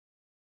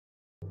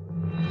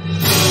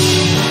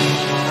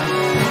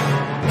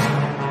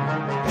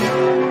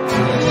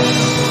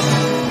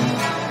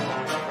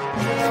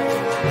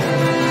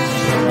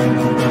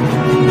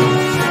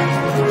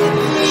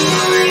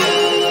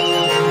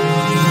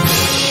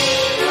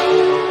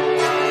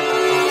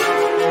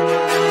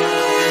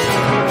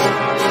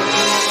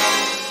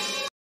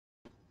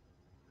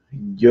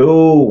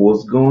Yo,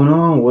 what's going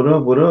on? What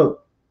up? What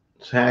up?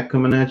 It's Hack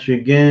coming at you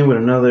again with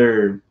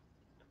another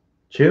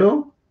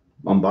chill,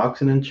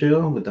 unboxing and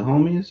chill with the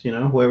homies.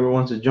 Whoever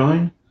wants to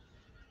join.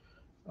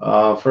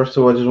 First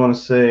of all, I just want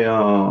to say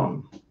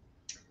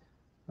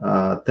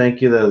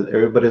thank you to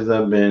everybody's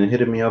that have been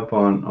hitting me up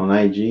on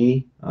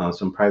IG,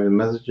 some private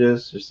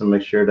messages, just to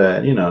make sure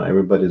that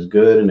everybody's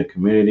good in the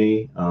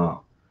community.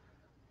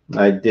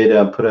 I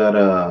did put out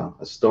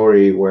a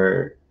story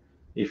where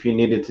if you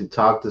needed to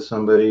talk to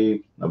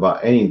somebody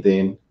about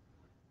anything,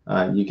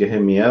 you can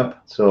hit me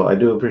up. So I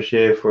do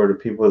appreciate for the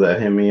people that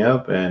hit me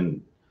up,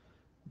 and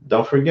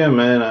don't forget,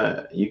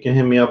 man, you can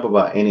hit me up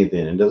about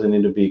anything. It doesn't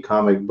need to be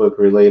comic book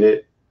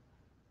related.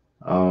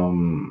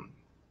 Um,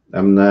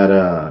 I'm not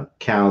a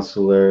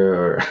counselor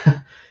or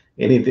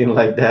anything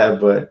like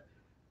that, but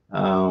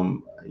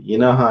you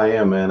know how I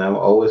am, man. I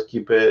always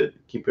keep it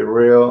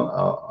real.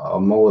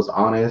 I'm always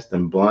honest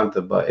and blunt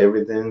about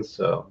everything.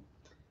 So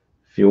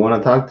if you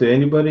want to talk to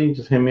anybody,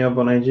 just hit me up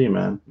on IG,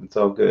 man. It's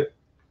all good.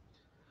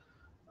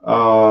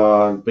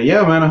 But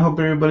yeah, man, I hope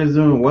everybody's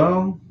doing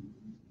well.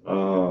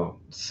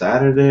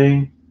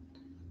 Saturday.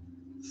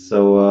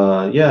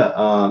 So yeah,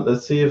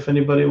 let's see if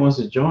anybody wants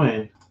to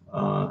join.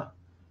 Uh,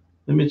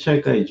 Let me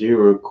check IG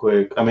real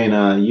quick. I mean,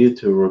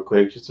 YouTube real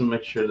quick, just to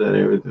make sure that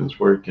everything's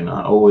working.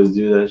 I always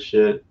do that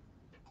shit.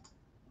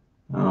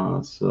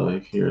 So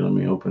here, let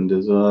me open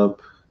this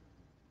up.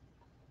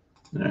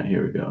 All right,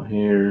 here we go.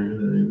 Here,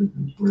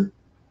 everything's working.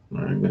 All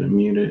right, I'm gonna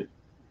mute it.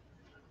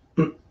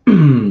 Let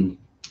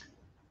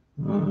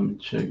me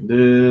check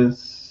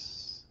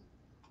this.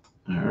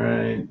 All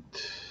right.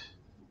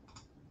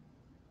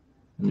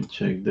 Let me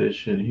check this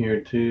shit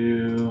here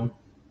too.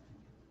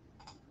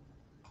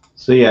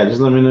 So yeah,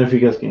 just let me know if you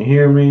guys can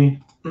hear me.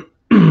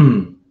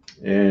 And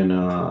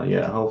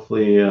yeah,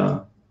 hopefully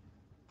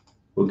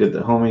we'll get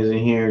the homies in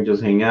here,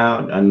 just hang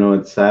out. I know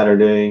it's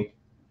Saturday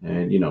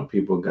and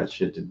people got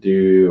shit to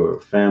do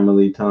or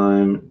family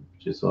time,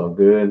 just all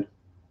good.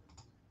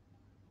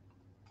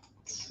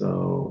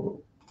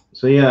 So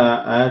yeah,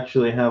 I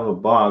actually have a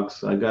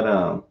box. I got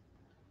a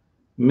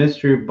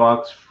mystery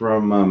box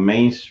from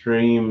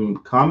Mainstream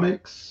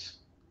Comics.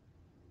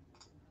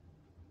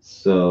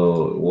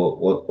 So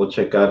we'll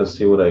check out and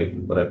see what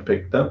I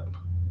picked up.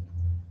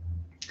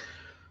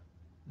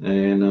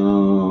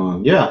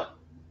 And yeah,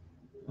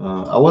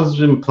 I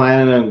wasn't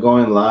planning on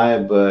going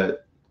live,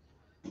 but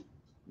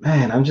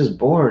man, I'm just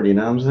bored. You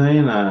know what I'm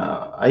saying?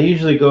 I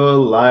usually go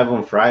live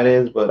on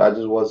Fridays, but I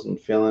just wasn't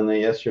feeling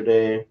it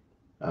yesterday.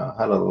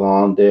 Had a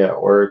long day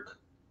at work,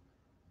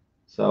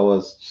 so I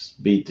was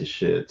just beat to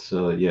shit.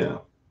 So yeah,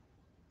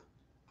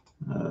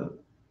 uh,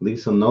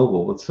 Lisa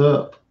Noble, what's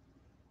up?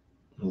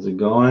 How's it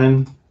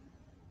going?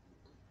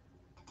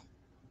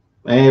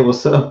 Hey,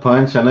 what's up,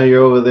 Punch? I know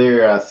you're over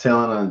there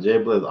selling on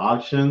JBliz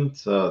auction.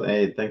 So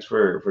hey, thanks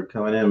for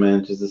coming in,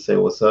 man. Just to say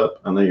what's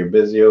up. I know you're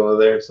busy over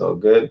there, so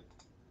good.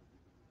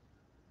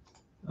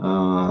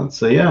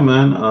 So yeah,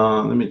 man.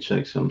 Let me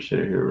check some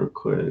shit here real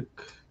quick.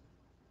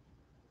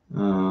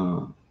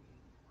 Uh,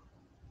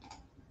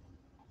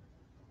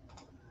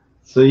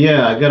 so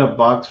yeah, I got a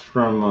box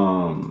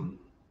from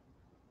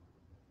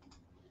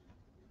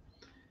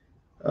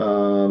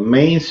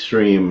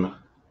Mainstream.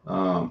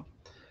 Um,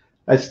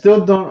 I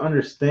still don't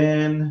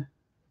understand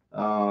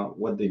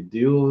what they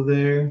do over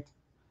there.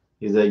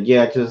 He's like,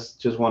 yeah,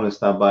 just want to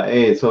stop by.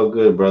 Hey, it's all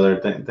good,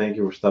 brother. Thank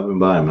you for stopping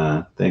by,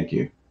 man. Thank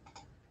you.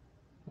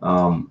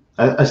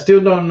 I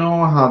still don't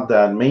know how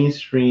that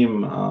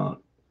mainstream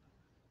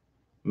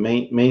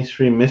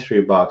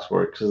mystery box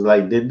works. Cause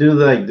like they do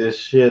like this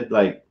shit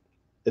like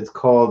it's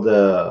called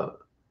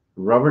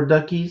rubber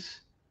duckies,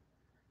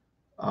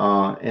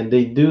 and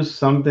they do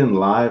something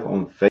live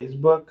on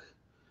Facebook.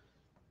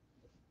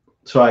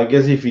 So I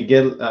guess if you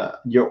get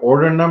your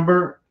order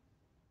number,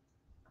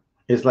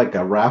 it's like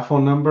a raffle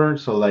number.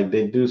 So like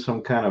they do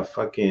some kind of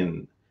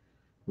fucking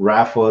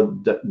raffle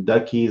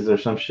duckies or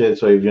some shit.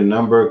 So if your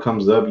number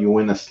comes up, you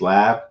win a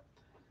slab,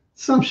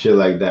 some shit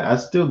like that. I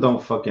still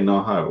don't fucking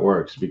know how it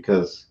works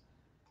because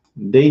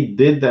they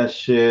did that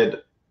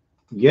shit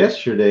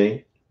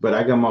yesterday, but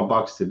I got my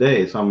box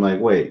today. So I'm like,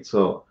 wait,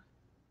 so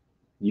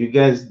you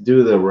guys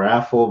do the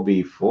raffle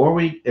before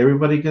we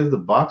everybody gets the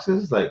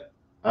boxes? Like,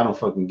 I don't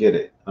fucking get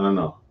it. I don't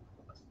know.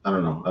 I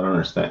don't know. I don't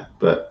understand.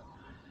 But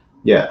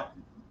yeah.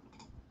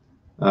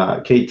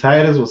 Kate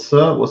Titus, what's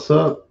up? What's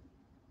up?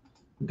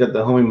 Got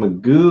the homie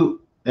Magoo.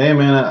 Hey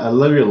man, I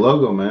love your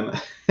logo, man.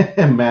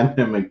 Man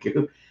and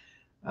Magoo.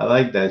 I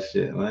like that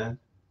shit, man.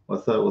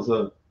 What's up? What's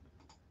up?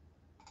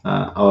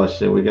 Oh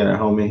shit, we got our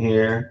homie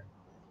here.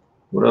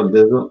 What up,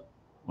 Dizzle?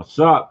 What's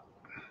up?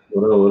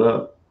 What up? What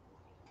up?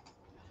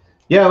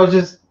 Yeah, I was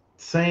just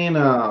saying,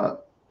 I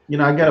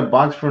got a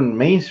box from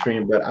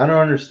Mainstream, but I don't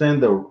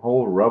understand the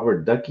whole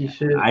rubber ducky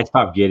shit. I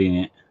stopped getting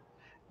it.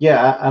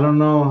 Yeah, I don't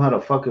know how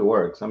the fuck it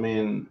works. I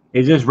mean,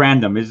 It's just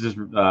random. It's just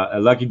a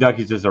Lucky Duck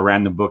is just a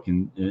random book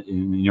in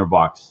your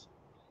box.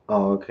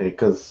 oh, okay,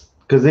 because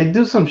they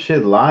do some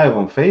shit live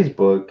on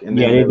Facebook, and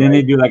Yeah, then they're then they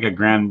like, do like a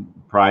grand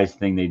prize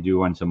thing they do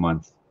once a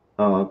month.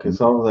 Oh, okay.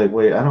 So I was like,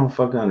 wait, I don't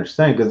fucking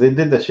understand because they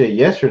did that shit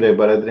yesterday,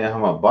 but I didn't have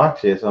my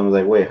box yet. So I was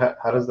like, wait,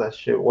 how does that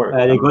shit work?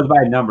 I It don't goes know.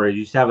 by a number.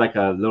 You just have like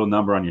a little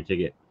number on your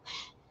ticket.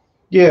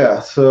 Yeah,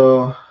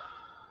 so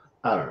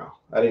I don't know.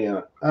 I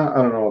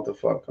don't know what the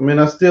fuck. I mean,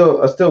 I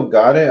still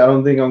got it. I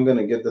don't think I'm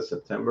gonna get the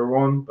September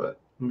one, but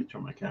let me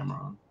turn my camera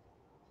on.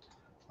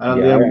 I don't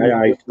Yeah, think I'm gonna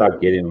I get stopped the.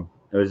 getting them.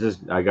 It was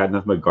just I got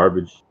nothing but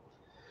garbage.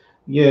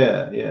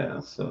 Yeah, yeah.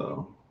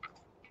 So,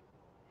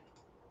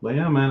 but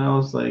yeah, man, I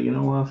was like, you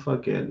know what?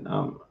 Fuck it.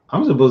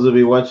 I'm supposed to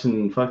be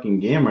watching fucking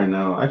game right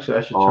now. Actually,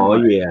 I should turn Oh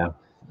my. yeah,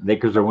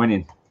 Lakers are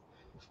winning.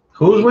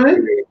 Who's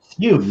winning? Lakers,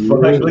 You fuck.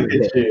 Look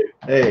yeah, at you.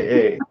 Hey,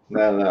 hey.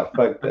 No, no.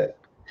 Fuck that.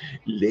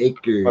 Fuck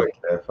Lakers.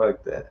 that.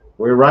 Fuck that.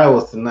 We're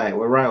rivals tonight.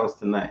 We're rivals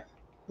tonight.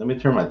 Let me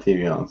turn my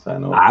TV on so I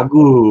know what the fuck.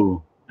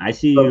 Agu, I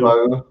see What's up, you.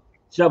 Bago?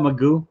 What's up,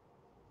 Magoo?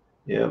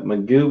 Yeah,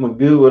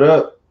 Magoo, what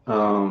up?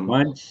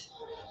 Munch.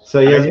 So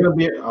I yeah, did.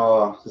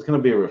 it's gonna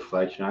be a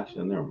reflection.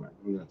 Actually, never mind.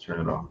 I'm gonna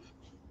turn it off.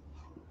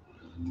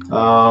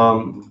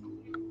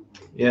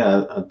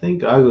 Yeah, I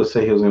think Ago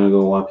said he was gonna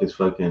go walk his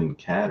fucking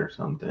cat or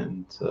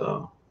something.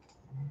 So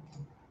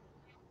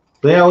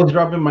yeah, I was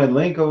dropping my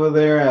link over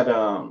there at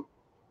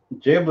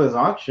Jabla's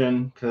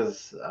auction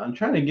because I'm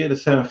trying to get a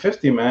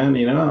 750, man.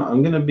 You know,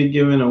 I'm gonna be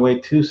giving away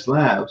two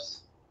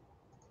slabs.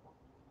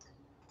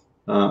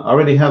 I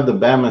already have the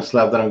Batman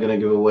slab that I'm gonna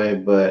give away,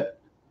 but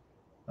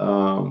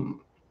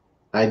um,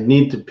 I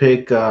need to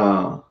pick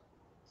a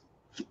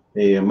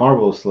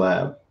Marvel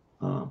slab.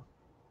 Uh,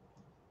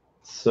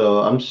 so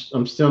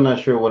I'm still not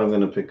sure what I'm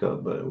gonna pick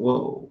up, but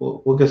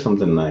we'll get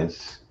something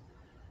nice.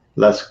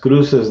 Las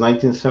Cruces,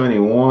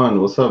 1971.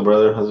 What's up,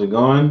 brother? How's it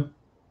going?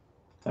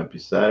 Happy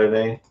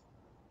Saturday.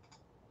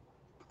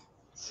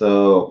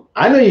 So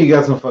I know you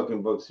got some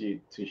fucking books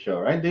to show,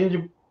 right? Didn't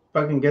you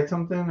fucking get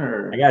something I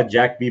or got a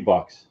Jack B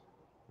box.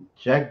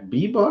 Jack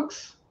B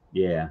bucks?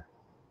 Yeah.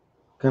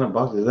 What kind of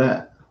box is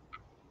that?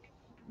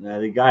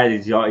 The guy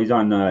he's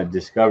on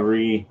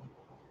Discovery.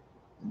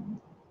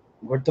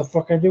 What the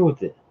fuck I do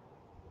with it?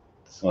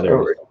 Oh,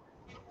 there it is. Discovery.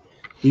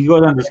 He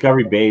goes on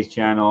Discovery Bay's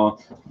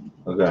channel.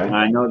 Okay.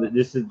 I know that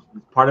this is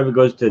part of it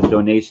goes to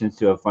donations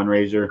to a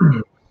fundraiser.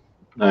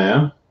 Oh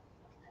yeah.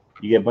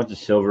 You get a bunch of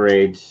Silver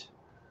Aids.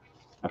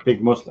 I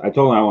picked most. I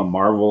told him I want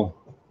Marvel.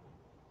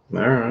 All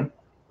right.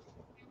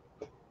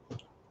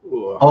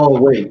 Ugh. Oh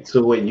wait.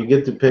 So wait, you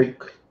get to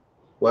pick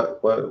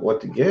what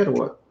to get or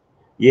what?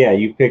 Yeah,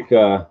 you pick.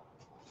 Like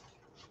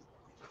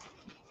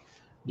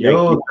you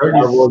Yo, want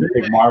Marvel, you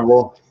pick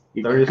Marvel.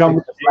 You can come 36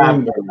 with the slab.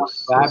 You want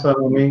chambers. What's slab. up,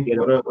 You homie? get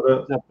a What up? What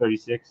what's up? up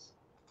 36.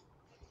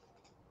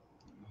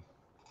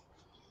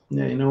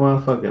 Yeah, you know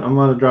what? Fuck it. I'm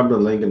gonna drop the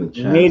link in the We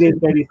chat. made See, it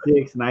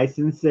 36, nice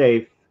and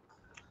safe.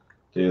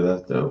 dude,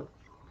 that's dope.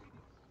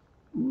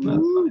 That's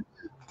Ooh.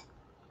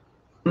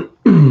 nice.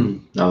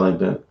 I like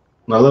that.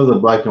 I love the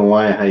black and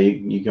white. How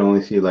you can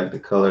only see like the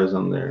colors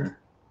on there.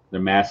 The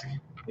mask.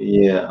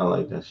 Yeah, I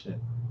like that shit.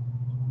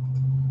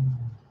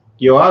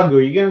 Yo,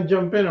 Agu, you gonna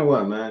jump in or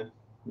what, man?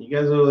 You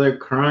guys over there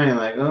crying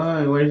like,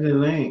 oh, where's the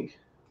link?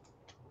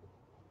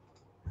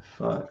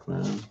 Fuck,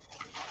 man.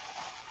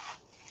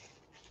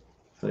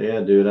 So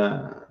yeah, dude,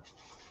 I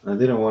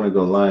didn't want to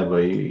go live, but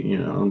you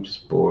know, I'm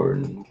just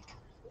bored. And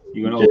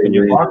You gonna Jay open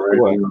your Ray's box or what?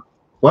 working.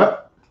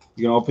 What?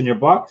 You gonna open your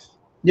box?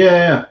 Yeah, yeah,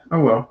 yeah, I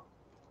will.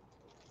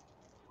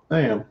 I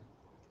am.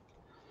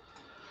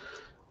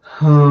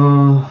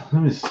 Let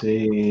me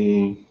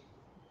see.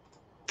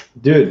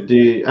 Dude,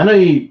 I know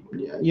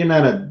you're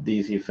not a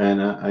DC fan.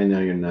 I know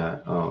you're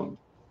not.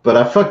 But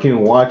I fucking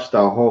watched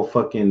the whole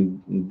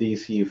fucking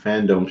DC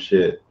fandom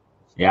shit.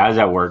 Yeah, I was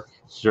at work.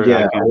 Sure, I Yeah,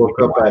 I can't wait woke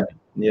to up watch at it.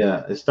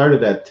 yeah. It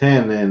started at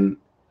 10, and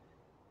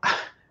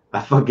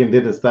I fucking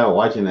didn't start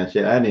watching that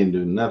shit. I didn't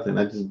do nothing.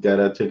 I just got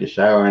up, took a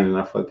shower, and then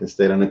I fucking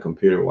stayed on the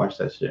computer, watched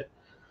that shit.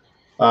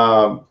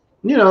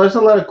 You know, there's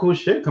a lot of cool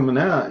shit coming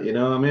out. You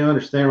know, I mean, I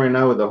understand right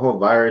now with the whole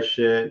virus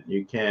shit,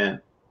 you can't,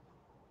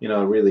 you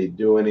know, really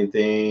do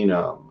anything.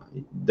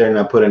 They're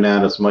not putting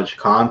out as much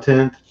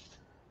content.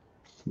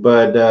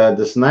 But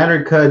the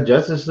Snyder Cut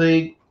Justice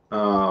League,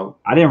 I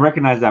didn't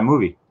recognize that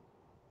movie.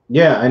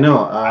 yeah, I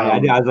know. I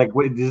was like,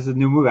 wait, this is a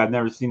new movie. I've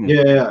never seen it.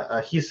 Yeah,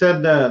 yeah. He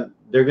said that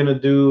they're gonna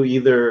do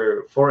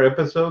either 4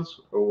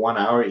 episodes or 1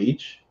 hour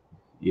each.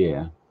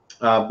 Yeah.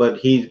 But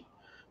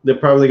they're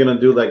probably gonna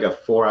do like a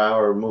 4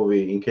 hour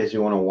movie in case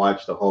you want to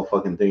watch the whole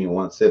fucking thing in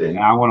one sitting.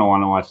 I want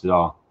to watch it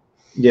all.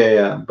 Yeah,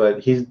 yeah. But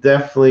he's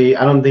definitely.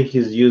 I don't think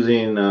he's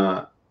using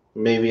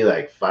maybe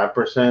like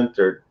 5%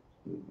 or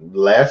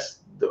less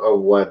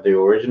of what the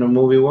original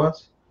movie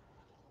was.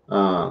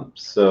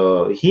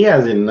 So he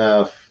has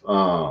enough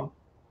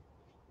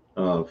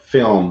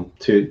film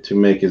to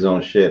make his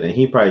own shit, and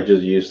he probably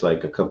just used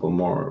like a couple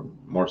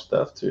more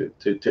stuff to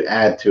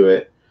add to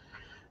it.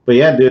 But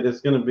yeah, dude,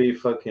 it's gonna be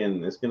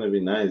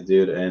nice,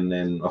 dude. And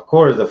then of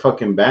course the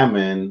fucking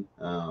Batman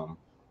Yeah,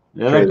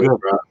 they're trailer good.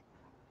 drop.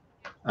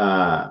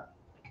 Uh,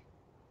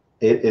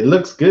 it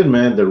looks good,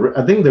 man.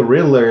 I think the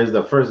Riddler is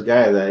the first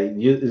guy that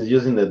is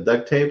using the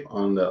duct tape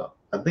on the.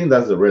 I think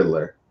that's the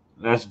Riddler.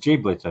 That's J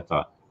Blitz, I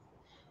thought.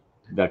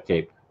 Duct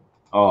tape.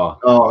 Oh,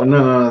 Oh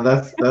no,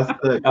 that's the no,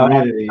 that's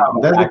community.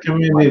 not That's my the back. My bad.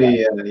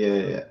 community.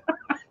 Yeah.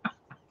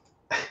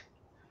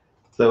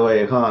 So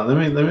wait, hold on.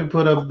 Let me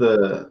put up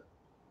the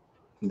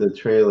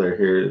trailer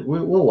here.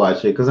 We'll watch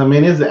it because I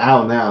mean it's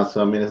out now,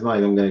 so I mean it's not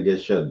like I'm gonna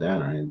get shut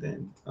down or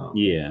anything.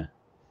 Yeah.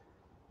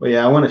 But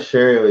yeah, I want to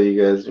share it with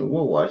you guys.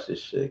 We'll watch this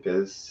shit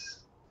because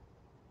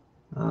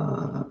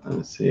let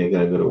me see. I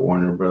gotta go to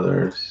Warner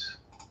Brothers.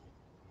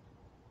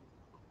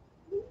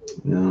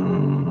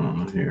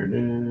 Here it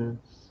is.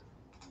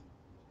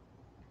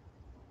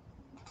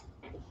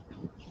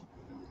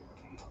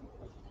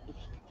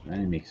 I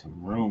need to make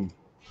some room.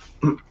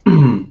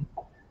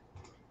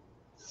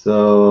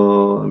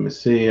 So let me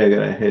see. I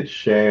gotta hit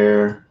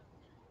share.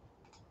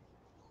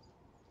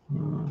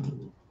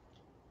 Um,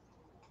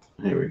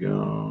 Here we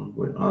go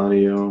with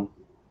audio.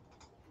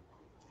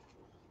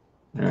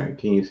 All right,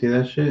 can you see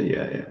that shit?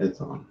 Yeah,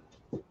 it's on.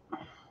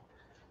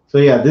 So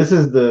yeah, this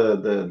is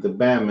the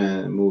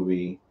Batman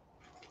movie.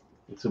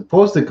 It's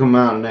supposed to come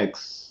out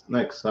next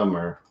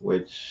summer,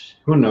 which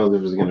who knows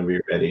if it's gonna be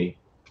ready.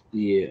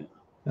 Yeah.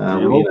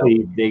 And You know,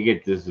 hopefully they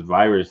get this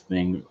virus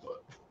thing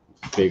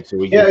fixed so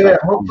we can yeah.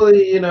 start.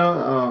 Hopefully,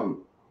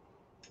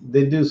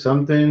 they do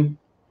something.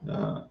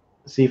 Uh,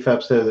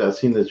 CFAP says I've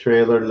seen the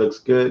trailer, looks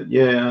good.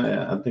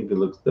 Yeah, I think it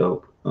looks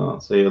dope. So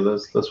yeah,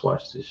 let's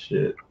watch this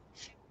shit.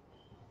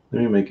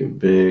 Let me make it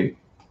big.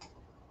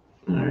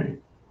 All right.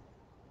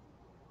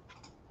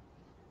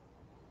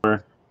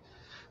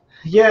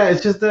 Yeah,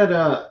 it's just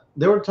that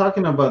they were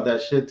talking about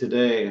that shit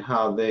today.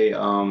 How they're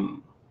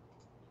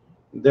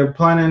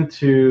planning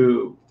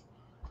to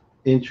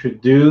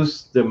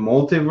introduce the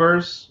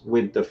multiverse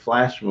with the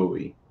Flash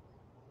movie.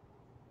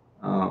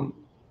 Um,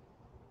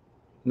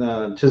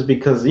 just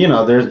because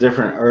there's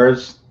different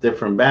Earths,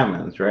 different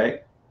Batmans,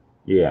 right?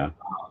 Yeah.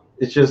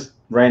 It's just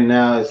right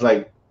now it's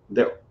like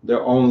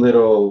their own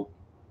little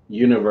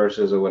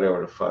universes or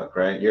whatever the fuck,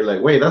 right? You're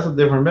like, wait, that's a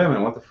different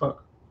Batman. What the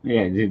fuck?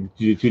 Yeah. Do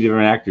two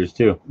different actors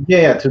too.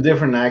 Yeah, two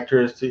different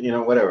actors, to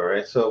whatever,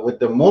 right? So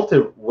with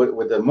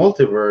with the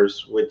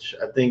multiverse, which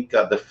I think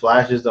the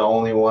Flash is the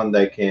only one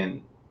that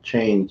can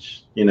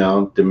change,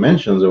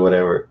 dimensions or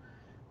whatever,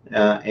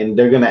 and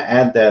they're gonna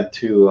add that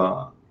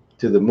to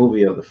the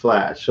movie of the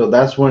Flash. So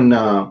that's when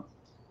uh,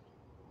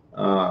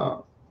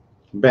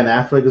 Ben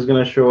Affleck is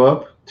gonna show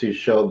up to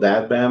show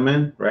that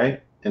Batman,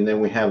 right? And then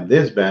we have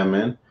this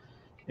Batman,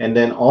 and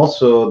then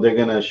also they're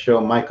gonna show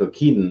Michael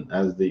Keaton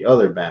as the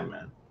other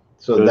Batman.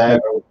 So So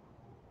that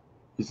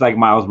it's like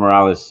Miles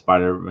Morales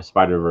Spider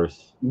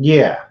Verse.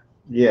 yeah,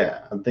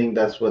 yeah, I think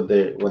that's what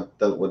they want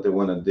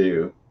to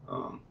do,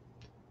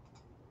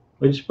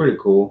 which is pretty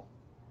cool.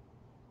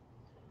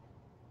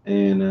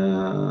 And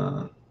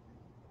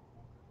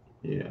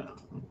yeah,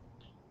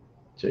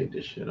 take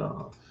this shit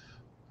off.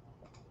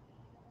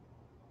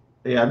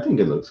 Yeah, I think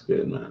it looks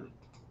good, man.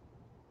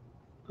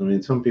 I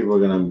mean, some people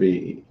are gonna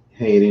be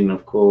hating,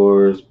 of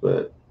course,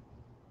 but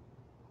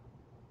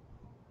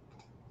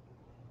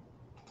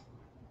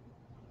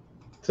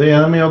so yeah,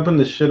 let me open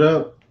this shit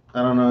up.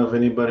 I don't know if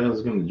anybody else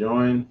is gonna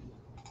join.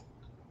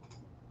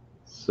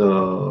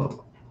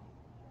 So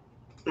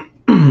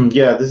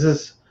yeah, this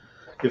is.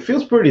 It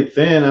feels pretty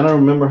thin. I don't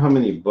remember how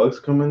many bucks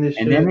come in this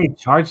And then shit. they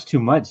charge too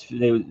much.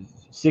 They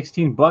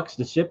 $16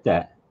 to ship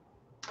that.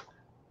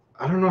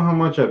 I don't know how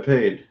much I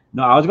paid.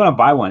 No, I was gonna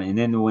buy one, and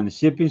then when the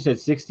shipping said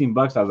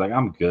 $16, I was like,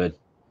 I'm good.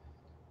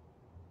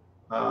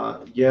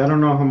 Yeah, I don't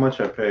know how much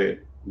I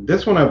paid.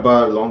 This one I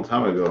bought a long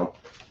time ago,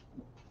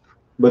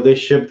 but they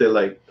shipped it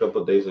like a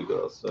couple days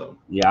ago. So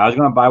Yeah, I was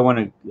gonna buy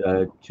one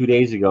 2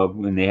 days ago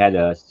when they had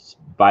a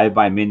buy it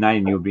by midnight,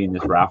 and you'll be in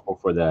this raffle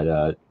for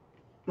that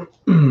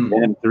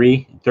Venom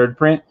 3 third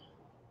print.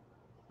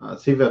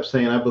 CVAP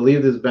saying, I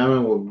believe this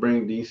Batman will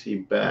bring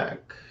DC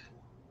back.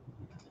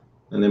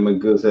 And then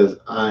Magoo says,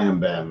 I am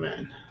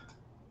Batman.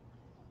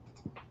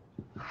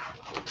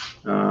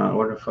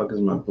 Where the fuck is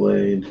my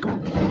blade?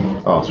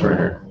 Oh, it's right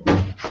here.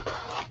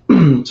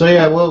 So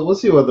yeah, we'll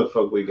see what the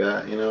fuck we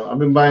got. I've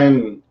been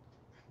buying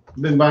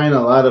a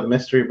lot of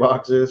mystery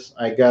boxes.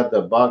 I got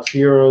the Box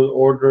Hero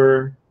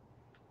order.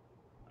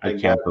 I I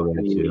got canceled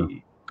that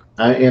too.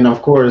 and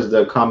of course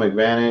the Comic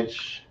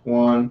Vantage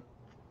one.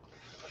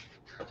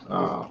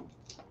 Um,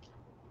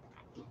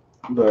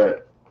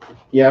 but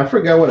yeah, I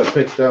forgot what I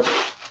picked up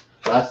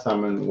last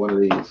time in one of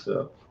these.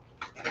 So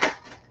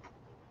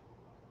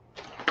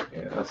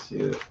yeah, let's see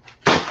it.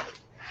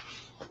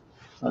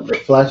 The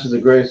Flash is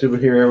the greatest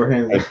superhero ever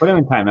Hey, hands. put him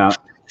in timeout.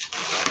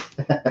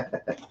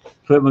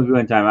 Put Magoo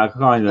in timeout. I could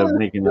call him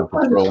making The a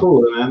Flash is patrol.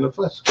 cool, man. The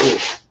Flash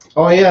is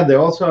cool. Oh yeah, they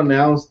also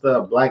announced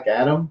Black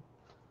Adam.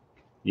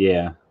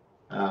 Yeah,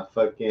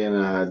 Fucking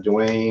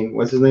Dwayne,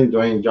 what's his name?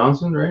 Dwayne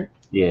Johnson, right?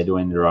 yeah,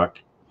 Dwayne the Rock.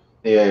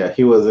 Yeah,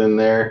 he was in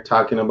there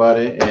talking about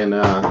it, and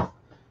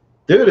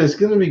dude, it's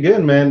gonna be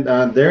good, man.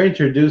 They're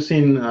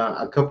introducing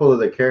a couple of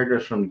the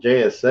characters from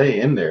JSA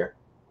in there.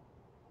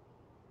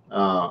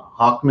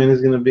 Hawkman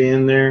is gonna be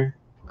in there.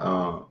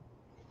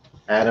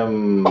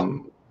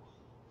 Adam,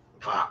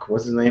 fuck,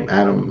 what's his name?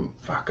 Adam,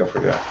 fuck, I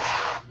forgot.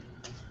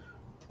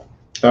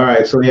 All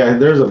right, so yeah,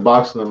 there's a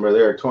box number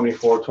there,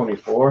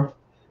 2424.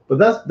 But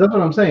that's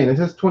what I'm saying. It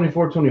says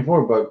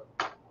 2424, but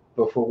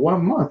for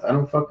 1 month, I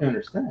don't fucking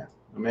understand.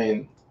 I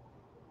mean,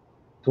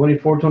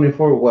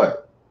 2424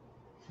 what?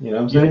 You know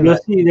what I'm saying? You'll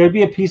see there'd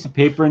be a piece of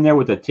paper in there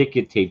with a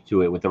ticket taped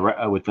to it with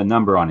the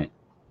number on it.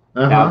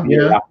 That would be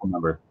your Yeah. raffle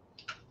number.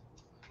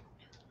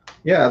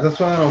 Yeah, that's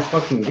what I don't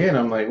fucking get.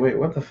 I'm like, wait,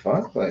 what the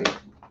fuck? Like,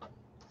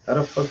 how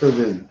the fuck is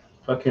it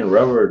fucking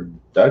rubber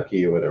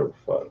ducky or whatever the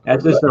fuck?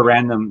 That's just a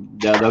random.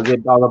 They'll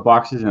get all the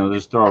boxes and they'll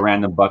just throw a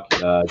random book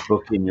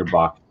in your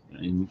box,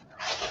 and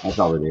that's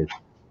all it is.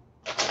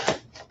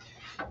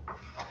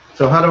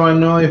 So how do I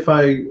know if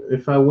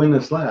I win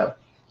a slab?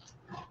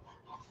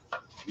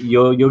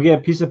 You'll get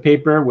a piece of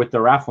paper with the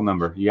raffle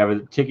number. You have a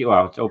ticket.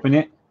 Well, let's open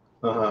it.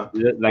 Uh-huh.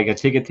 Is it like a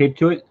ticket taped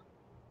to it?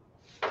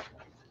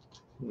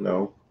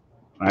 No.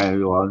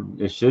 Well,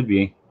 it should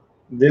be.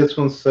 This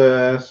one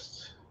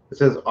says it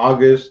says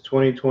August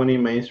 2020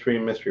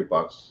 mainstream mystery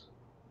box.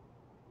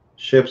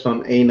 Ships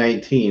on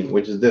A19,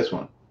 which is this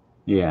one.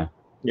 Yeah.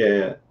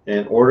 Yeah.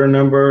 And order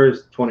number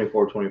is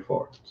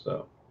 2424.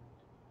 So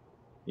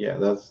yeah,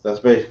 that's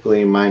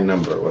basically my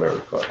number, whatever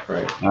the fuck,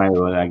 right? All right.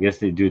 Well, I guess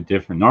they do it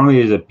different. Normally,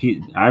 there's a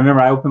piece. I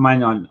remember I opened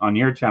mine on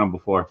your channel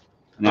before.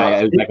 And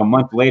it was like a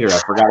month later. I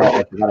forgot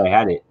I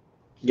had it. I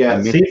Yeah,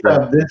 missed see,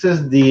 it. this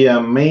is the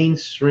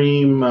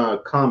mainstream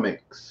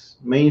comics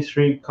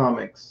mystery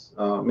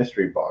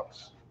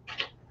box.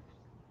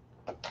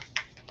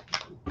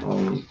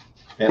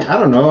 And I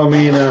don't know. I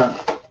mean,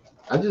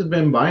 I just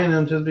been buying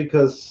them just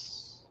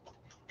because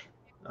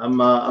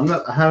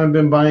I haven't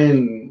been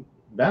buying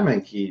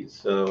Batman keys.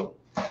 So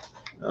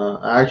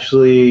I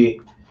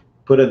actually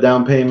put a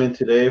down payment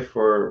today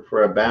for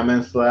a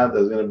Batman slab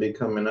that's gonna be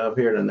coming up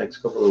here in the next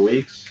couple of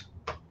weeks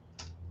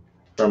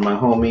from my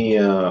homie.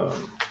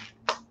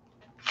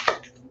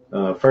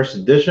 First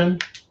edition.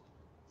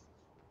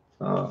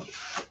 Uh,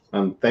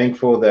 I'm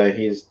thankful that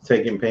he's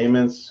taking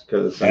payments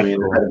because I That's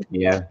mean cool.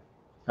 Yeah.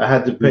 I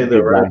had to pay He's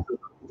a good guy.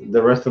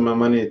 the rest of my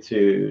money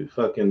to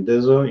fucking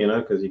Dizzle, you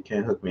know, because he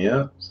can't hook me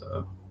up.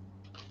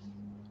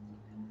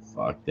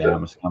 Fuck that.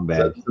 I'm a So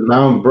scumbag.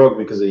 now I'm broke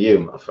because of you,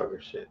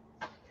 motherfucker. Shit.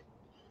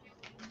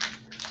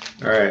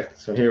 All right,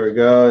 so here we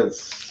go.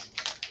 It's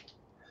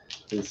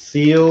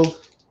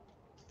sealed.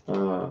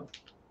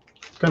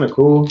 It's kind of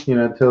cool, you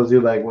know. It tells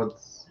you like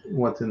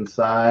what's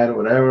inside, or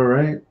whatever,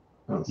 right?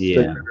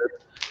 Yeah. Sticker.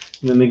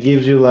 And then it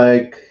gives you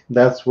like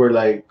that's where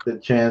like the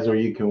chance where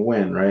you can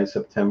win, right?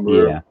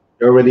 September. Yeah.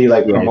 They're already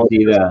like Yeah. promoting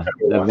See the September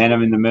the one.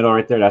 Venom in the middle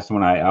right there. That's the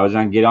one I was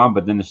on get on,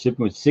 but then the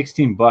shipping was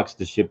 $16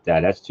 to ship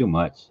that. That's too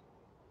much.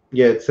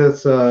 Yeah, it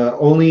says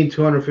only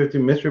 250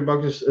 mystery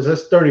boxes. It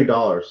says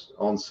 $30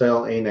 on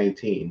sale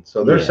A19.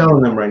 So they're Yeah.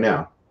 selling them right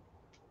now.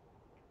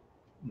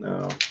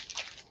 No.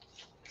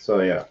 So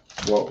yeah,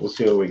 well we'll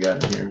see what we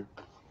got in here.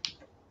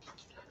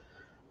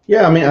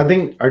 Yeah, I mean I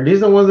think are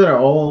these the ones that are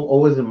all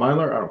always in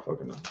Mylar? I don't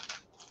fucking know.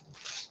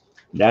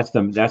 That's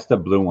the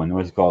blue one.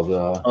 What's it called?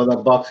 Oh, the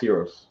box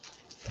heroes.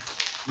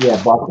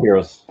 Yeah, Box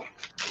Heroes.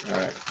 All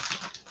right.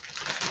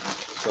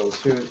 So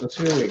let's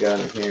see what we got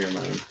in here,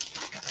 man.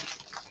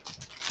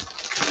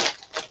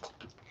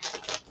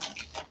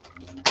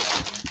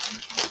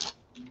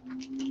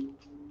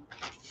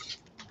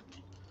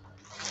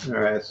 All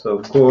right, so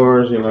of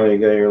course, you know, you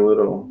got your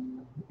little.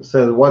 It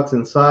says what's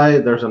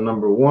inside. There's a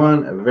number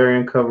one, a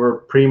variant cover,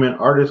 premium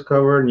artist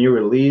cover, new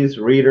release,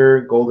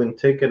 reader, golden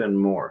ticket, and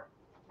more.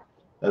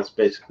 That's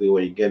basically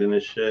what you get in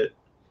this shit.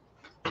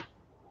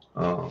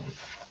 Um,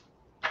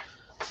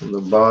 on the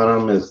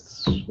bottom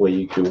is what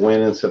you could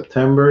win in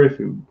September if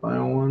you buy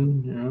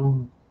one. You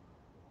know,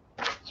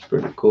 it's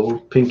pretty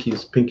cool.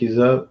 Pinkies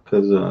up,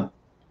 cause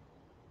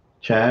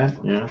Chad.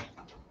 Yeah.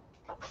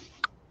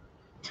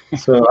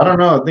 So I don't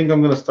know. I think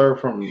I'm gonna start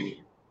from.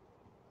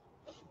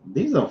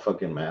 These don't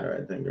fucking matter.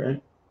 I think,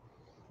 right?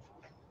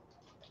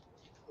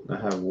 I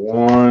have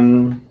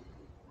one.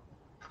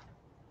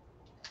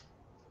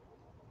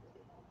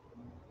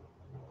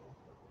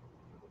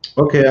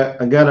 Okay,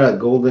 I got a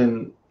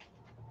golden.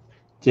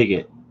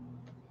 Ticket.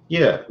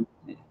 Yeah,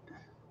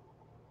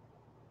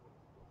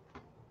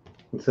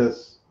 it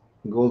says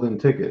golden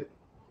ticket.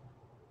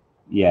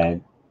 Yeah.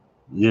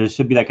 There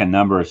should be like a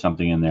number or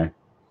something in there.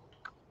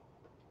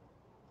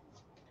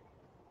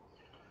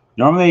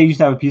 Normally, I used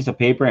to have a piece of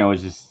paper and it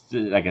was just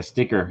like a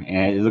sticker,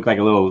 and it looked like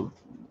a little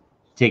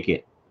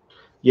ticket.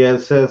 Yeah, it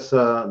says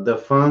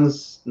the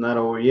funds not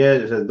over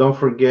yet. It says don't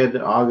forget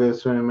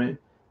August tournament.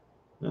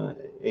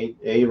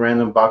 Eight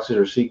random boxes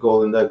or see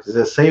golden duck. It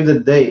says save the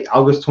date,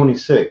 August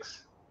 26th.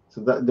 So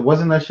that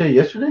wasn't that shit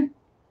yesterday.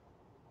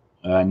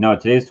 No,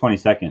 today's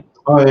 22nd.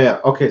 Oh yeah.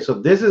 Okay, so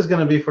this is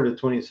gonna be for the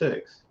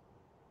 26th.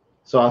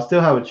 So I'll still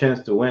have a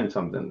chance to win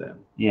something then.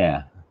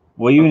 Yeah.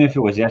 Well, even if it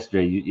was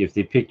yesterday, if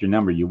they picked your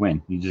number, you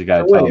win. You just So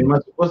gotta tell wait, them. am I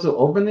supposed to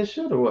open this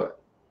shit or what?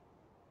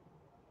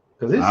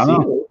 Because it's I don't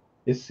know. sealed.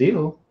 It's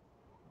sealed.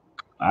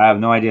 I have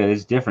no idea.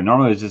 It's different.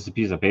 Normally, it's just a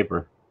piece of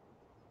paper.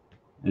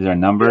 Is there a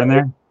number in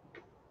there?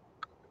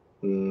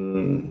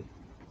 Mm,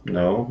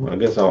 no, I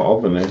guess I'll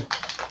open it.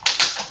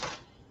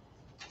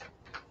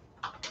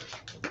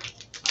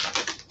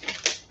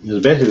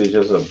 It's basically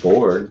just a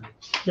board.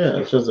 Yeah,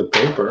 it's just a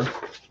paper.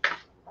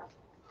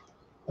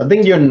 I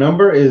think your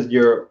number is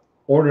your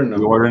order The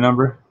number. order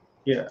number?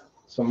 Yeah.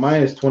 So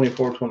mine is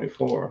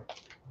 2424.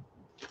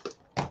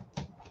 All Good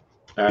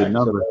right. So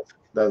number.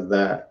 that's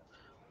that.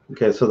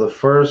 Okay. So the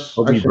first,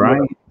 Kobe actually,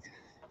 Bryant.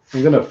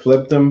 I'm gonna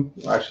flip them.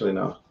 Actually,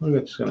 no. I'm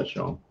just gonna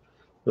show them.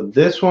 But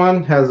this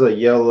one has a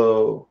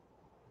yellow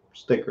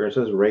sticker. It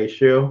says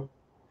ratio.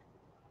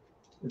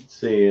 Let's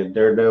see.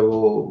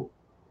 Daredevil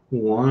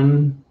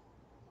one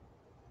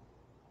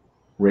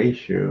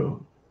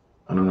ratio.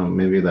 I don't know.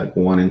 Maybe like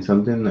one in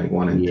something, like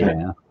one in 10.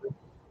 Yeah.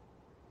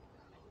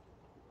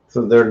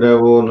 So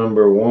Daredevil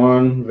number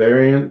one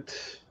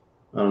variant.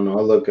 I don't know.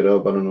 I'll look it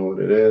up. I don't know what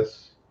it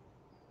is.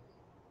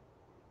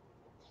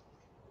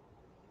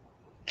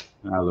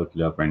 I'll look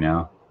it up right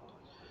now.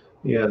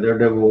 Yeah,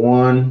 Daredevil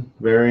one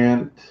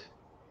variant.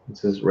 It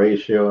says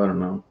ratio. I don't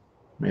know.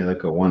 Maybe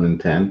like a one in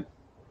 10.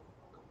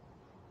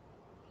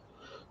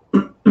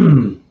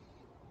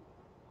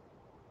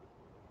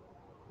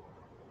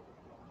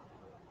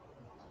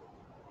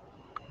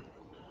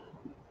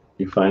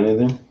 You find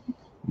anything?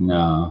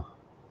 No.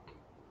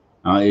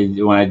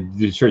 When I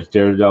do search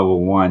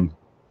Daredevil 1,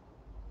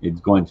 it's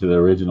going to the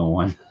original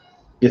one.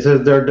 It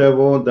says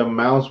Daredevil, the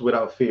mouse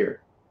without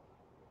fear.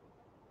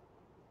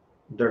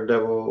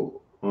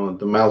 Daredevil,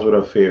 the mouse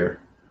without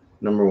fear,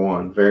 number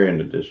one variant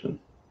edition.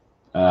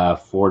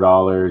 $4,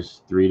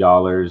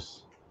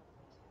 $3.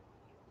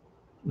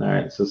 All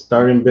right, so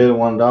starting bid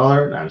 $1. No,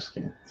 I'm just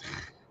kidding.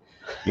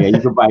 Yeah,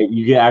 you can buy.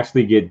 You can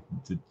actually get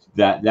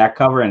that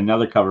cover and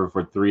another cover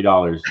for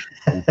 $3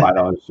 and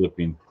 $5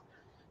 shipping.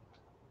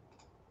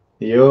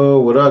 Yo,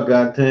 what up,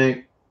 God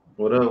Tank?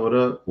 What up? What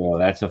up? Well,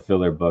 that's a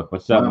filler book.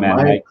 What's up, man?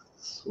 Mike,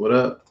 what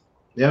up?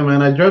 Yeah,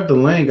 man, I dropped the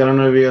link. I don't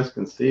know if you guys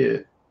can see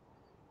it.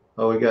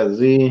 Oh, we got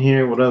Z in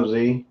here. What up,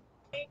 Z?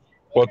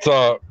 What's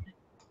up?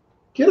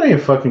 Get on your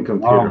fucking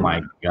computer. Oh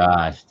my man.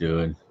 gosh,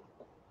 dude.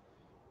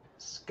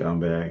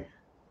 Scumbag.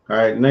 All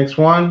right, next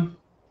one.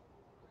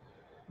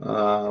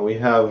 We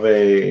have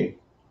a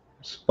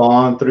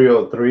Spawn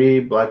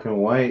 303, black and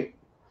white,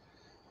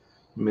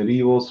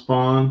 medieval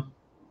Spawn.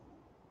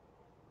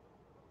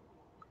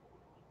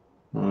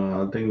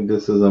 I think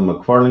this is a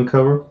McFarlane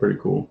cover. Pretty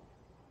cool.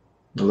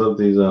 I love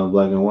these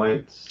black and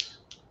whites.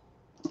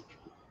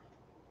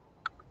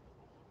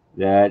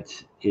 That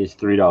is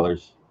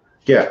 $3.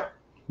 Yeah,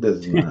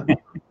 this is not. All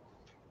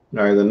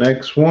right, the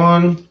next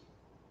one.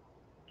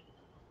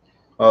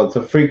 Oh, it's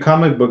a free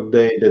comic book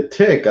day. The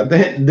Tick. I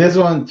think this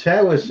one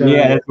Chad was showing.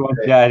 Yeah, that's one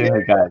Chad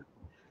got.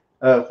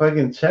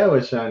 Fucking Chad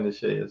was showing this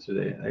shit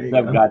yesterday. There you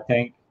What's up, go. God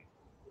Tank?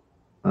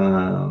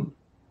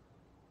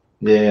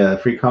 Yeah,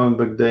 free comic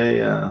book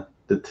day.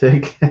 The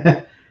Tick.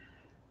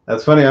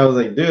 That's funny. I was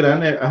like, dude,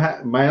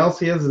 my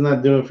LCS is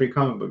not doing free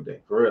comic book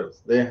day for real.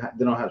 They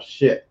don't have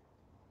shit,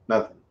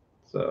 nothing.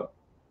 So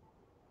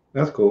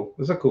that's cool.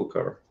 It's a cool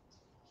cover.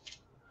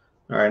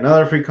 All right,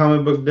 another free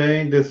comic book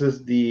day. This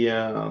is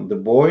the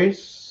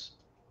Boys.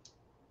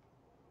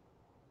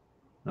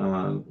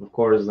 Of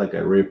course, like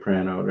a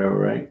reprint or whatever,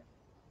 right?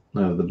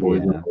 The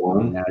Boys number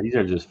one. Yeah, these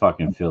are just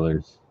fucking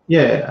fillers.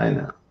 Yeah, I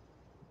know.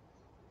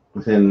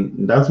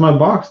 And that's my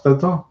box.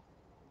 That's all.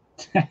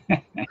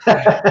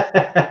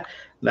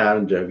 Nah,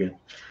 I'm joking.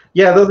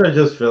 Yeah, those are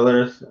just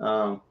fillers.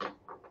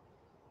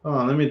 Hold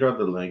on, let me drop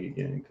the link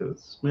again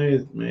because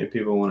maybe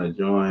people want to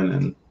join.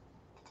 And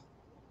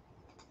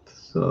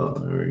so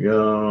there we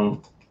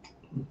go.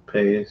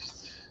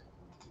 Paste.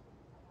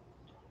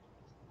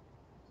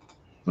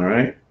 All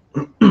right.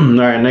 All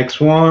right, next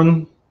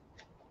one.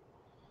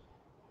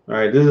 All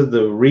right, this is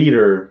the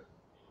Reader,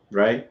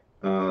 right?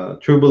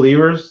 True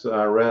Believers,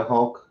 Red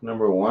Hulk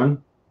number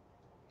one.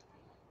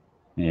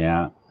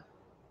 Yeah.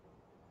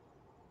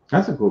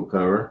 That's a cool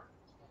cover.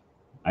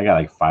 I got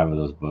like 5 of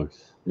those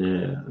books.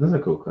 Yeah, that's a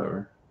cool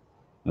cover.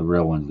 The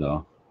real ones,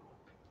 though.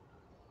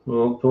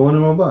 Well, put one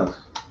in my box.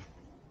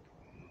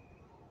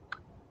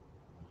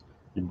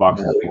 Your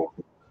box is full.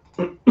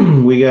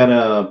 We got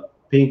a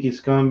Pinky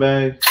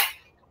Scumbag.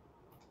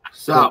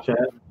 Sup?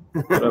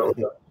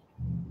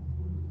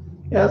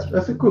 Yeah,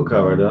 that's a cool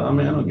cover though. I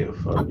mean, I don't give a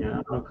fuck. Yeah,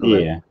 I don't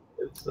collect. Yeah.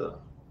 It's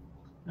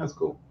that's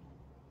cool.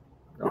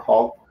 A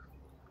Hulk.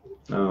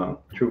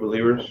 True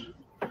Believers.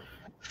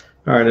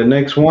 All right, the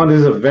next one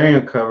is a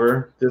variant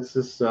cover. This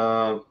is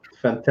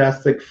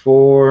Fantastic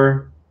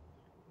Four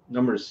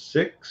number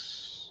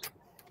 6.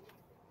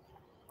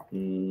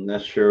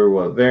 Not sure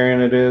what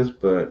variant it is,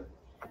 but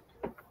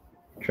I'm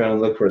trying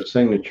to look for a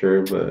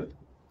signature, but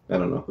I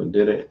don't know who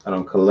did it. I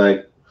don't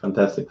collect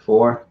Fantastic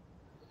Four.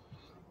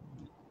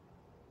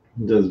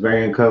 This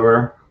variant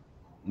cover.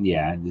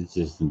 Yeah, it's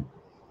just.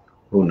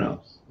 Who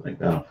knows?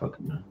 Like, I don't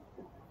fucking know.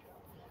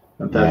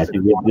 Yeah, I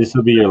think this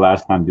will be your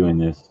last time doing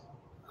this.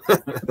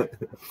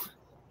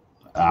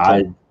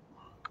 I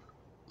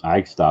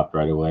stopped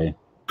right away.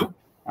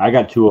 I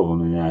got 2 of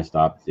them and then I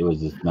stopped. It was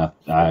just not.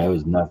 It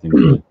was nothing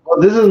good. Well,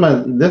 this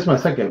is my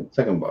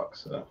second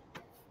box. So.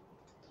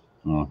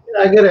 Oh.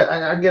 I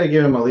gotta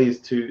give him at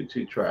least two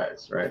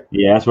tries, right?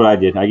 Yeah, that's what I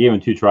did. I gave him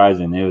 2 tries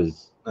and it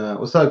was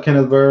What's up,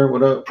 Kenneth Burr?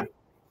 What up?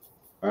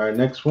 All right,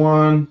 next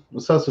one.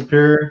 What's up,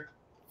 Superior?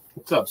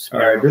 What's up, All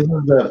Superior? right, this is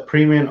the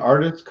premium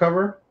artist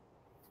cover.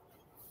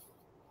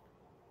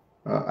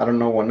 I don't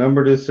know what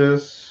number this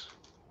is.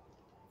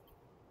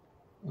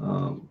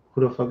 Who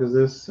the fuck is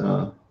this?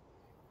 I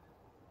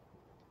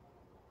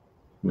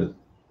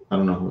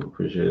don't know who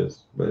Appreciate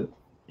is, but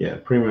yeah,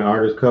 premium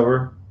artist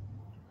cover.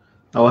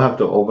 I will have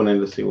to open it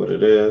to see what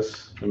it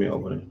is. Let me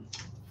open it.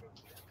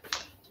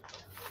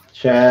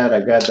 Chad, I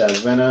got that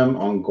Venom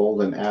on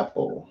Golden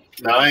Apple.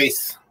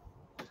 Nice.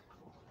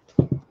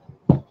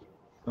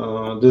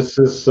 This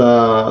is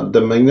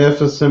the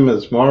Magnificent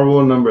Miss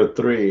Marvel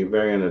 #3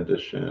 variant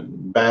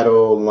edition.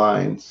 Battle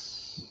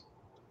Lines.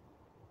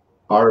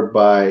 Art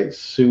by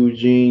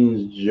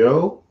Sujin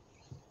Joe.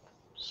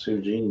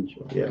 Sujin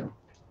Joe, yeah.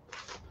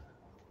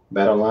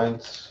 Battle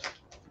Lines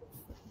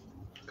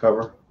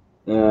cover.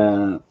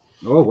 Oh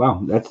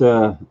wow, that's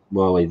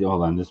well, wait,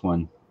 hold on. This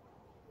one,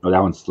 oh, that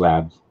one's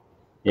slabs.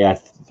 Yeah,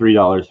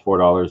 $3,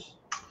 $4.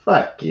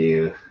 Fuck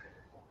you.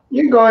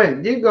 You're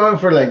going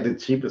for like the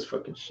cheapest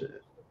fucking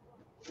shit.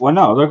 Well,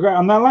 no, look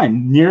on that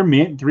line. Near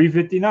mint,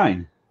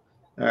 $3.59.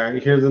 All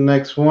right, here's the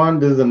next one.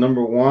 This is the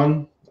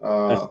 #1.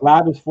 A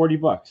slab is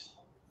 $40.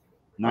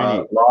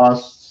 98.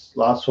 Lost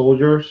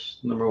Soldiers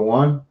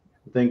 #1.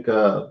 I think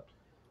a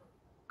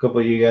couple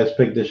of you guys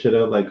picked this shit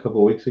up like a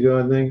couple of weeks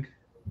ago. I think.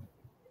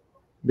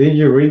 Did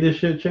you read this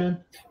shit, Chan?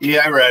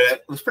 Yeah, I read it.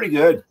 It was pretty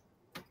good.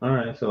 All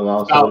right, so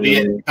Lost About,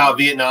 Soldiers. about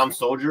Vietnam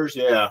soldiers,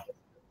 yeah.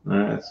 All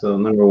right, so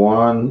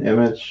 #1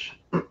 Image.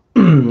 I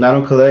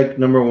don't collect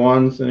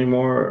 #1s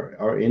anymore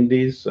or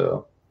indies,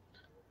 so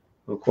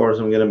of course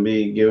I'm gonna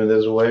be giving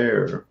this away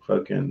or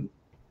fucking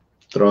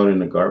throw it in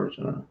the garbage.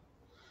 I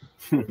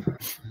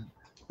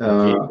don't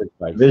know.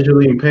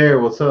 Visually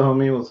impaired. What's up,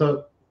 homie? What's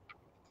up?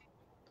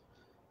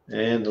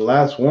 And the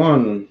last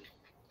one.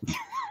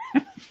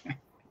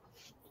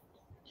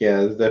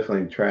 Yeah, it's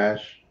definitely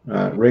trash.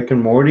 Rick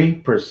and Morty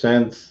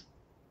presents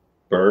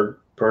Bird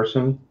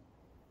Person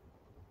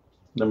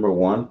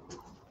 #1.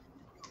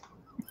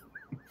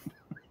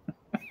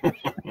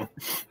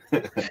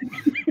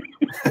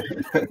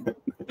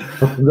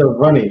 They're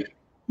funny.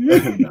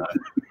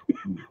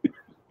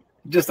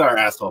 Just our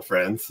asshole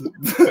friends.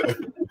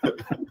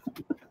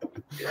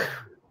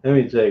 Let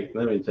me check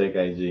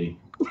IG.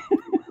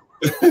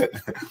 What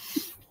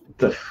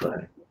the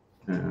fuck?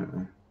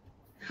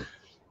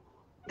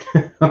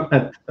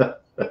 What the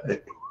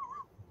fuck?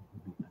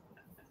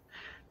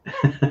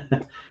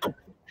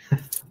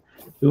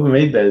 Who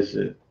made that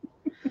shit?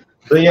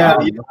 So yeah,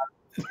 Who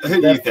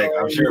do you think?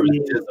 I'm sure it was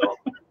Dizzle.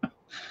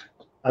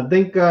 I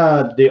think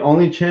the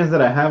only chance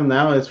that I have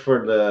now is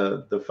for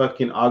the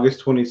fucking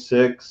August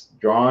 26th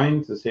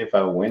drawing to see if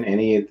I win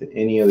any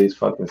of these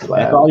fucking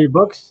slabs. That's all your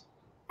books?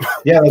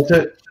 Yeah, that's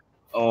it.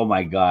 Oh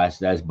my gosh,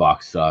 that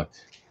box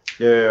sucked.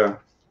 Yeah.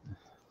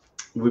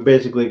 We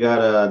basically got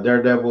a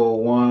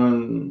Daredevil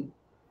 1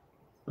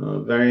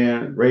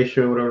 variant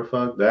ratio, whatever the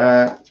fuck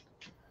that.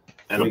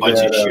 And a bunch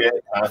of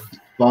shit.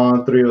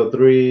 Spawn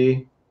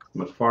 303,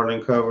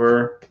 McFarlane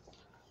cover.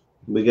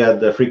 We got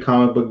the Free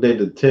Comic Book Day,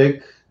 The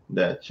Tick,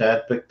 that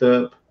Chad picked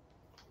up.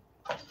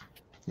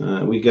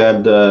 We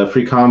got the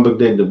Free Comic Book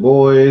Day, The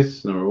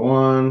Boys,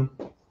 #1.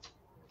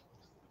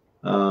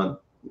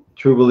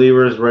 True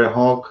Believers, Red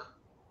Hulk.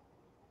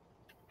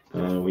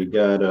 We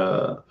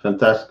got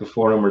Fantastic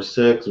Four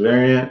 #6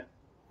 variant.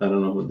 I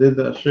don't know who did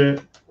that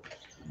shit.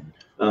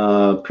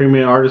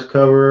 Premium artist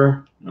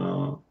cover.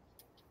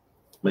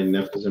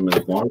 Magnificent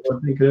Miss Marvel, I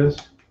think it is.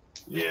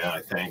 Yeah,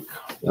 I think.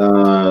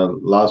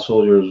 Lost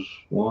Soldiers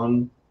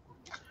 1.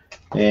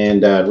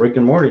 And Rick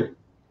and Morty.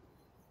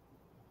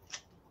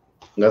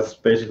 That's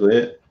basically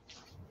it.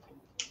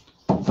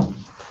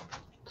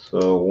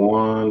 So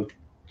 1,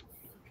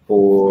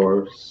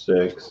 4,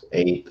 6,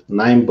 8,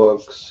 9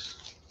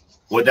 books.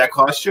 What'd that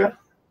cost you?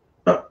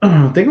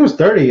 I think it was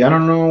 30. I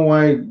don't know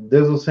why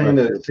this was saying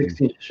that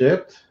 16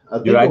 shipped.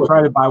 Dude, I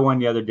tried to buy one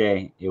the other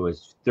day. It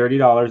was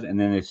 $30, and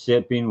then the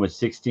shipping was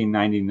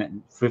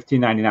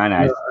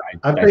 $15.99.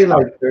 I paid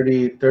like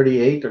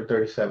 38 or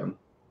 37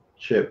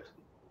 shipped.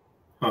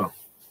 Huh.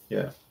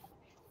 Yeah.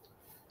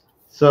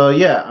 So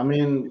yeah, I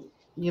mean,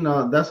 you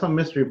know, that's how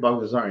mystery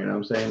boxes are. You know what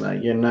I'm saying?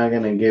 Like, you're not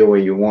gonna get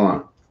what you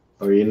want,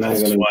 or you're not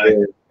gonna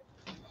get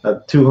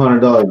a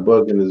 $200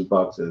 book in this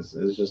box. It's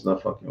just no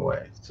fucking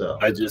way. So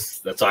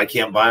that's why I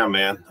can't buy them,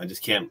 man. I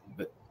just can't.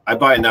 I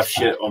buy enough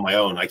shit on my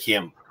own. I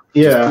can't.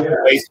 Yeah.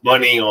 Waste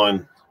money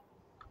on.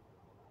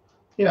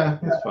 Yeah,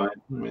 it's fine.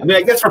 I mean,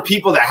 I guess for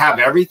people that have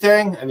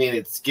everything, I mean,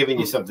 it's giving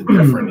you something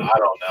different. I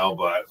don't know,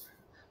 but.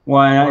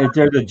 Well, if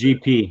there's a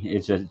GP,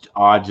 it's just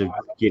odds of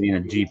getting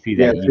a GP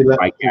that you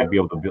might not be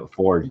able to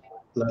afford.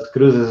 Las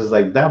Cruces is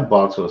like, that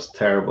box was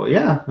terrible.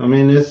 Yeah, I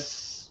mean,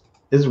 it's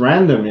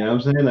random, you know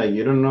what I'm saying? Like,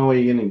 you don't know what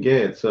you're gonna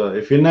get. So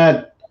if you're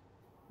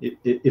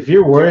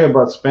worried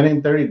about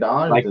spending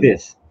 $30 like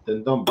this,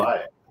 then don't buy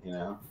it. You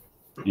know.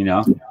 You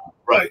know.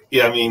 Right.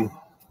 Yeah. I mean.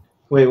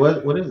 Wait.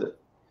 What is it?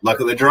 Luck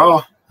of the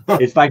draw.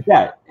 It's like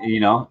that. You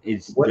know.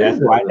 That's what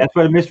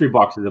a mystery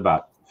box is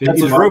about.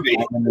 That's a Ruby.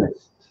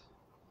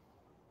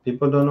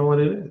 People don't know what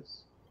it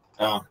is.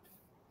 Oh.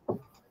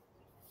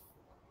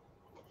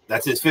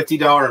 That's his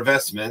 $50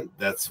 investment.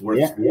 That's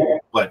worth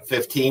what,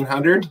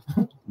 1,500?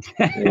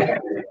 Yeah.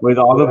 With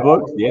all the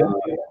books, yeah.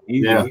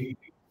 Easy. Yeah.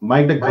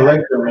 Mike the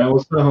Collector, man.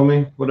 What's up,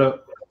 homie? What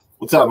up?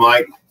 What's up,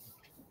 Mike?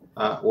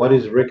 What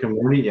is Rick and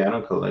Morty? Yeah, I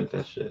don't collect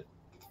that shit.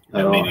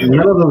 Yeah, me neither.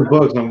 None of those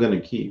books I'm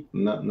gonna keep.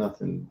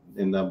 Nothing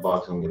in that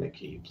box I'm gonna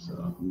keep.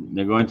 So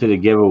They're going to the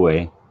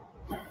giveaway.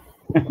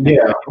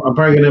 yeah, I'm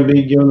probably gonna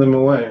be giving them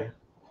away.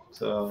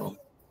 So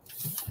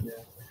yeah,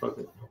 fuck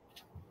it.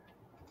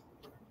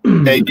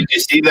 Hey, did you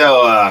see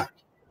though?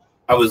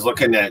 I was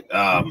looking at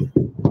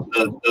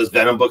those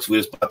Venom books we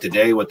just bought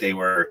today. What they've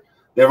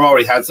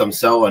already had some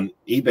sell on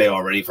eBay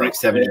already for like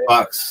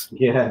 $70.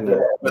 Yeah,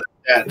 no.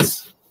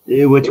 That's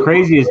What's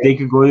crazy is they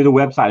could go to the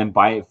website and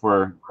buy it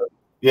for.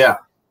 yeah.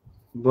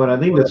 But I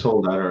think they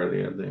sold out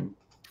already. I think.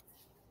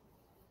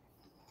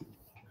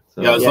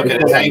 So, Yeah, I was looking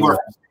at anywhere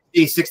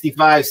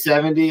 65,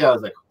 70. I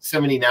was like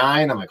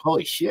 79. I'm like,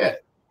 holy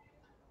shit.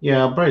 yeah,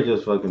 I'll probably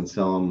just fucking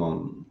sell them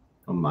on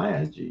my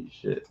IG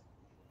shit.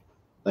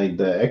 Like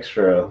the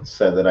extra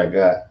set that I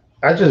got.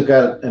 I just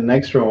got an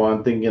extra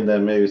one thinking that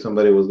maybe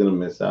somebody was gonna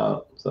miss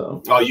out.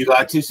 So Oh, you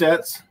got 2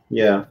 sets?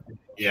 yeah.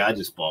 Yeah, I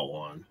just bought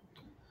one.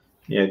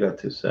 Yeah, I got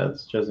 2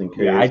 sets just in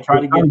case. Yeah, I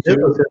tried to get Said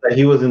 2. that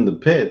he was in the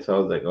pit, so I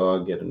was like, oh,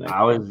 I'll get an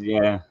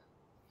extra.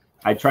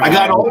 I tried. I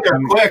got older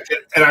quick,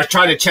 and I was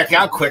trying to check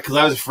out quick because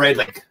I was afraid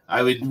like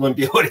I wouldn't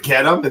be able to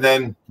get them. And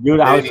then, dude,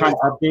 I was trying to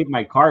update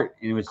my cart,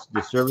 and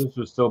the service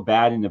was so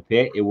bad in the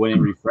pit, it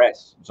wouldn't refresh.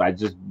 So I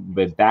just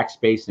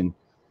backspace, and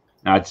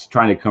now it's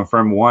trying to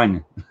confirm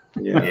one.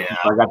 Yeah.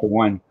 So I got the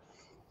one.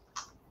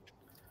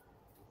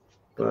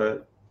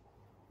 But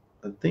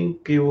I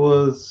think it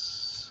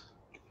was.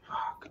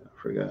 Fuck,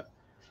 I forgot.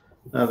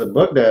 Now the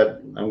book that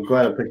I'm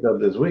glad I picked up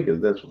this week is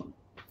this one.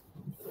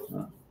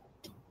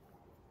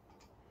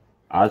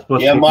 I was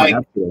supposed Yeah, to pick Mike. one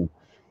up today.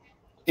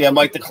 yeah,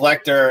 Mike the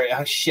Collector.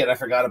 Oh, shit, I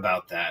forgot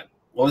about that.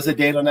 What was the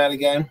date on that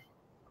again?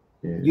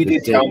 Yeah. You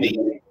did tell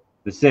me.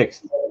 The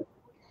 6th.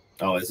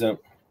 Oh, is it?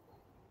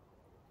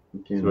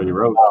 That's what he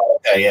wrote.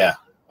 Okay, yeah.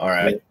 All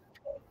right.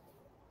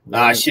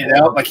 Shit, I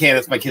hope I can't.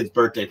 It's my kid's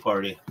birthday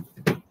party.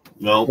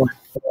 Nope.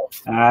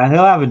 He'll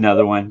have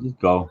another one. Just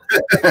go.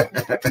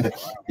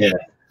 Yeah.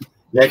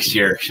 Next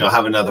year, she'll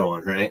have another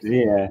one, right?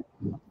 Yeah.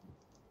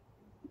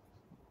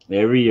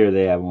 Every year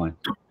they have one.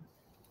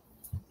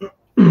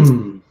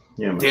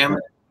 Yeah. Damn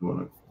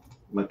it.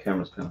 My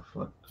camera's kind of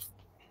fucked.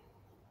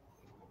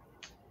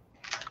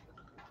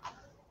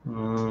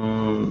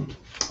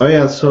 Oh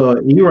yeah, so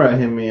Era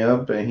hit me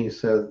up and he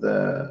says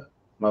that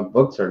my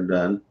books are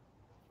done.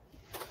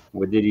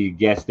 What did he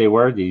guess they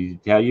were? Did he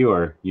tell you,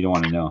 or you don't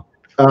want to know?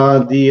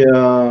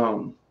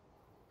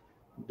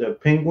 The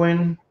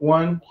penguin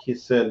one, he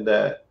said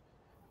that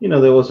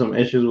there was some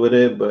issues with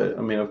it, but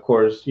I mean, of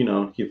course, he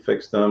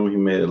fixed them. He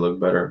made it look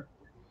better.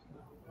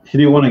 He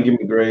didn't want to give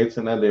me grades,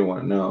 and I didn't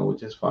want to know,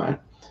 which is fine.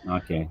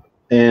 Okay.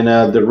 And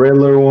the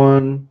Riddler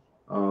one,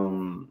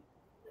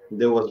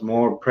 there was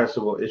more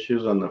pressable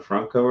issues on the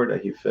front cover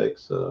that he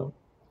fixed, so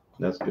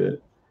that's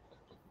good.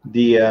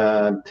 The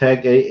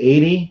Tech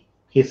 880,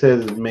 he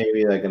says is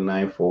maybe like a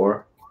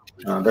 9.4.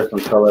 There's some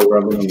color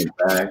rubbing on the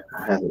back.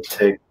 It has a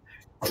tick.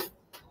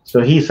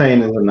 So he's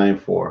saying it's a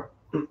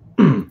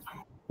 9.4,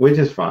 which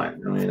is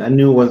fine. I mean, I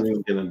knew it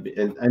wasn't gonna be.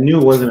 I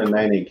knew it wasn't a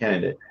 9.8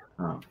 candidate.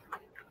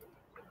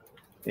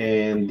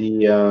 And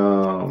the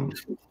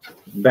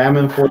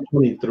Batman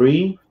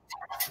 423,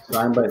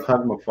 signed by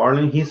Todd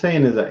McFarlane, he's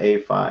saying is an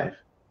A5.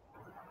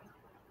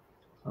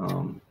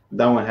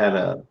 That one had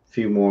a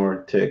few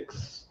more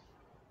ticks,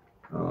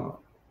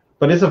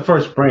 but it's a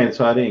first print,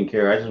 so I didn't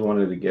care. I just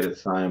wanted to get it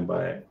signed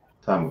by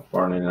Todd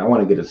McFarlane, and I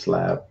want to get a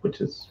slab, which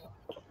is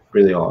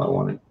really all I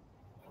wanted.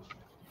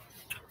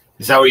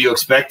 Is that what you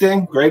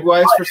expecting, grade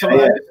wise, for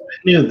somebody? Yeah, I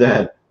knew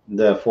that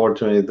the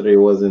 423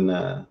 wasn't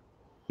a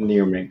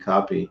near mint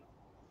copy.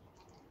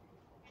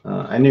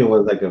 I knew it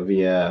was like a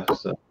VF,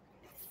 so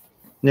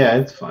yeah,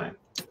 it's fine.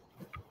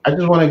 I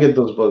just want to get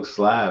those books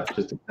slabbed,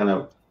 just to kind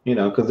of,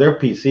 because they're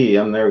PC.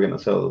 I'm never gonna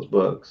sell those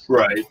books.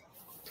 Right.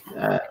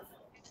 I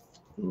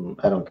don't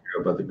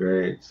care about the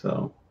grade,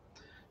 so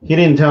he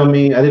didn't tell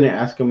me. I didn't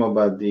ask him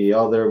about the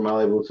other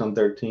Malibu Sun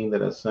 13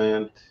 that I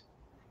sent,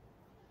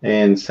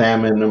 and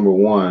Salmon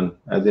 #1.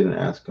 I didn't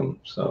ask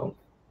him, so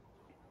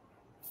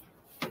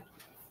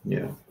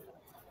yeah.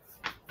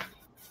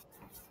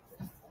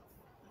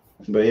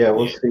 But yeah,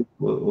 we'll see.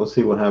 We'll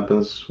see what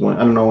happens. I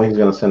don't know when he's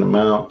gonna send them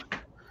out.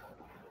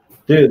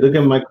 Dude, look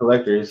at my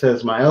collector. He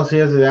says my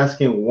LCS is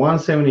asking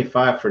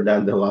 175 for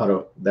that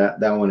Delato. That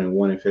one in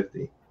 1 in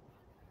 50.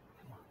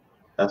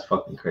 That's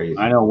fucking crazy.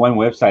 I know one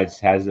website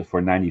has it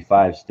for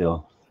 95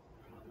 still.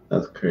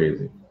 That's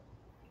crazy.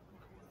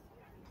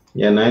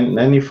 Yeah,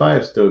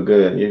 95 is still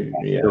good.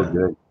 Yeah, Still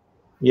good.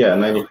 Yeah,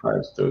 95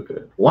 is still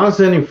good.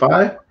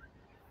 175?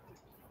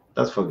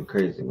 That's fucking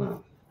crazy, man.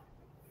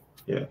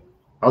 Yeah.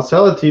 I'll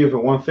sell it to you for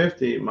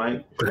 150,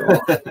 Mike.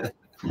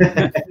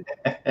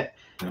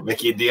 I'll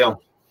make you a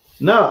deal.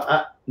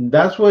 No,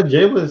 that's what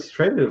Jay was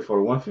traded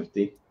for,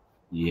 150.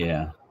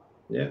 Yeah.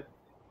 Yeah.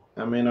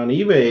 I mean, on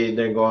eBay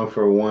they're going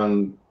for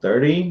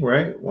 130,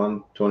 right?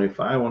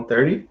 125,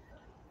 130.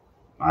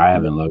 I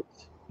haven't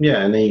looked.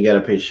 Yeah, and then you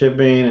gotta pay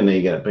shipping, and then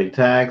you gotta pay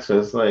tax. So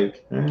it's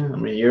like, I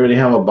mean, you already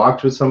have a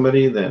box with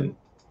somebody, then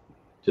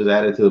just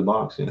add it to the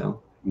box, you know.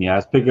 Yeah, I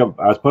was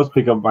supposed to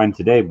pick up mine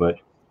today, but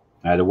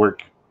I had to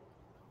work.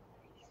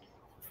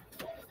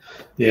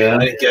 Yeah,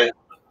 I didn't get.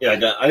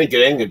 Yeah, I didn't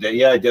get anything today.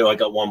 Yeah, I did. I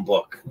got one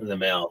book in the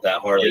mail.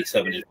 That Harley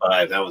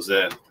 75. That was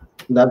it.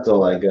 That's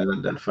all I got.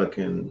 That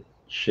fucking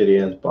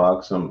shitty ass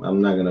box.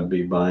 I'm not gonna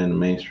be buying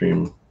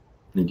mainstream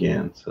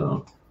again.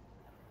 So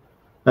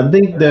I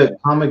think the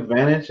Comic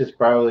Vantage is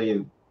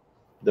probably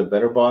the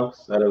better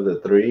box out of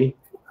the three.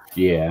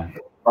 Yeah,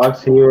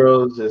 Box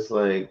Heroes is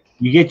like,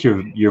 you get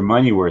your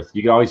money worth.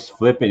 You can always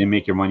flip it and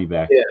make your money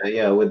back.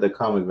 yeah, with the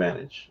Comic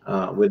Vantage.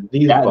 With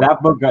these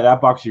That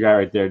box you got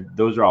right there,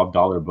 those are all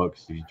dollar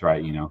books if you try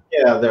it, you know.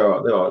 yeah, they're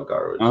all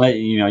garbage. Unless,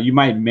 you know, you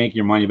might make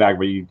your money back,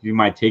 but you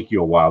might take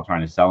you a while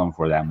trying to sell them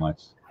for that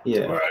much.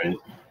 Yeah. Right.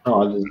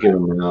 Oh, I'll just give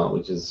them out,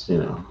 which is, he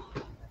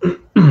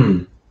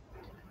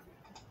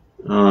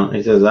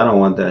says, I don't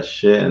want that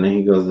shit. And then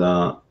he goes,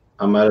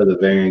 I'm out of the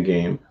variant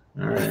game.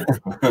 All right.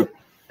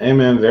 Hey,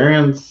 man,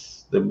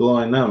 variants, they're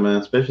blowing up, man,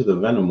 especially the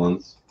Venom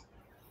ones.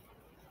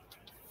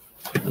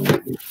 I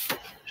mean,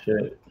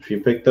 shit. If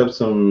you picked up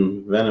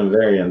some Venom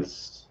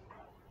variants,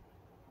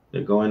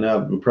 they're going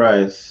up in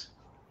price.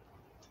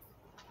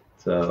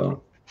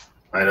 So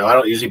I know. I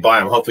don't usually buy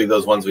them. Hopefully,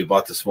 those ones we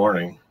bought this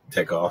morning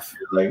take off.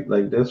 like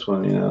this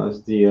one,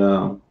 it's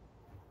the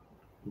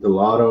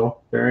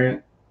Lotto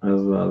variant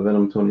of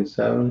Venom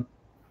 27.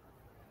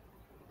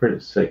 Pretty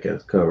sick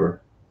ass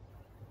cover.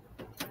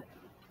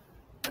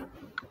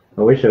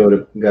 I wish I would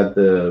have got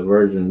the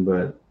version,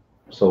 but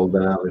sold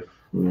out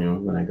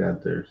when I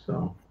got there.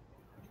 So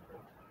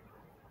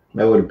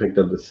I would have picked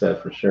up the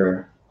set for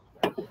sure.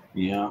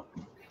 Yeah,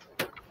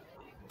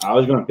 I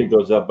was gonna pick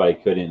those up, but I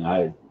couldn't.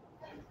 I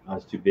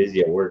was too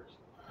busy at work.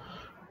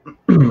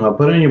 I'll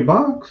put it in your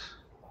box.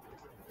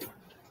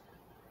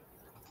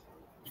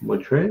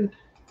 What trade?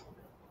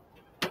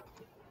 I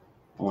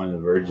wanted the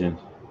Virgin.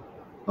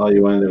 Oh,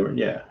 you wanted the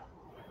yeah.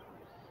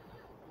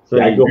 So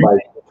Yeah, I go buy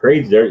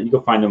trades there. You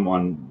can find them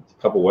on a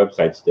couple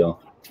websites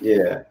still.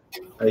 Yeah.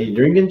 Are you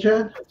drinking,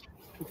 Chad?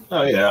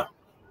 Oh yeah.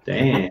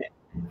 Damn.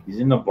 He's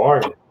in the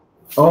bar.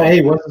 Oh,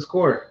 hey, what's the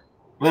score?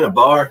 I'm in a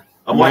bar.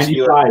 I'm watching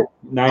 95,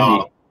 90.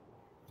 I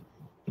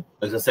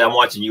was gonna say I'm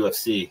watching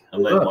UFC.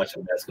 I'm not even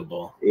watching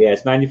basketball. Yeah,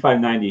 it's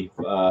 95-90.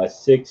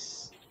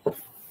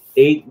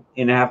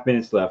 8.5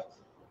 minutes left.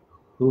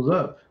 Who's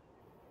up?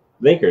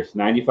 Lakers,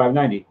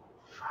 95-90.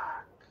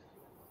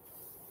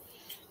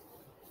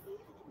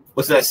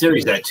 What's that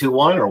series? That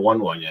 2-1 or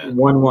 1-1 yet?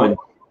 1-1.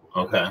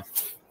 Okay.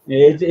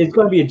 It's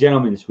going to be a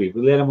gentleman's sweep.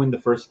 We let them win the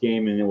first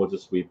game, and then we'll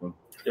just sweep them.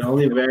 The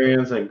only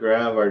variants I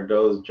grab are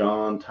those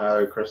John,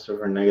 Tyler,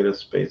 Christopher negative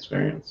space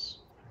variants.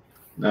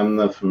 I'm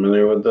not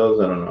familiar with those.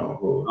 I don't know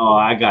who. Oh,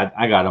 I got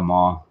them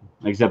all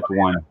except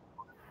one.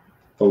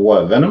 For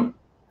what, Venom?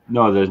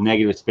 No, there's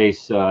negative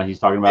space. He's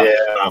talking about.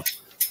 Yeah.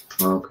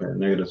 Okay,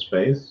 negative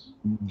space.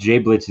 Jay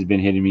Blitz has been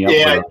hitting me up.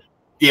 Yeah.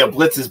 Yeah,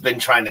 Blitz has been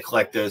trying to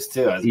collect those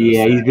too.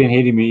 Yeah, he's been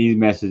hitting me. He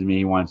messaged me.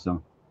 He wants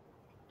them.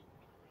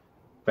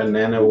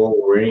 Banana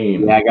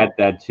Wolverine. Yeah, I got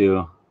that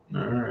too.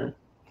 All right.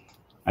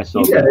 I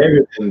sold You got that.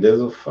 everything,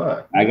 Dizzle.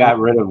 Fuck. I got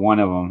rid of one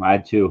of them. I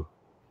had two.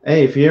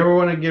 Hey, if you ever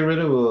want to get rid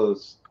of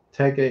those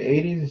Tech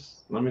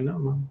 80s, let me know,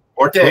 man.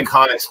 Weren't they a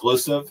con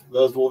exclusive?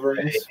 Those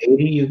Wolverines.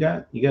 80, you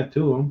got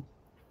two of them.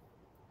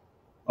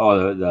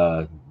 Oh,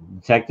 the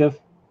detective?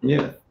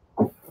 Yeah.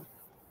 Are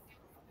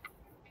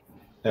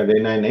they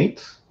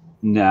 9.8s?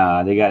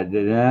 Nah,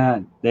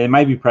 they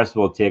might be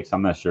pressable ticks.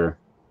 I'm not sure.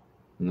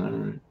 All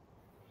right.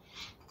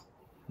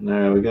 All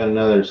right, we got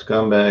another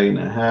scumbag in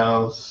the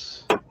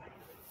house.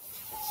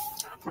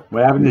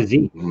 What happened to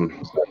Z?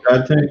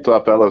 What's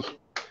up, fellas?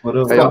 What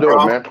up? How y'all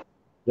doing, man?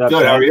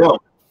 Good. How are you?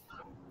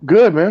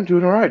 Good, man.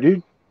 Doing all right,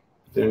 dude.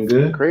 Doing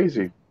good?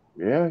 Crazy.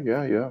 Yeah.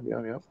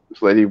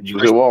 This lady was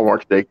at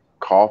Walmart today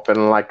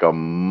coughing like a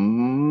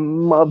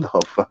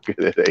motherfucker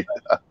today.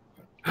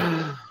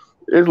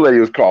 This lady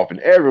was coughing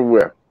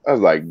everywhere. I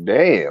was like,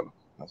 damn.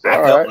 I said, Back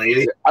all up, right.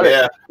 lady.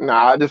 I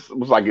just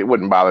was like, it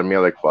wouldn't bother me. I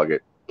was like, fuck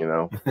it, you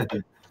know.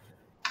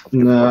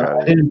 No,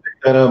 I didn't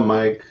pick that up,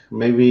 Mike.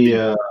 Maybe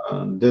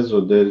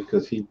Dizzle did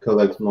because he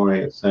collects more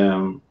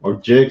ASM. Or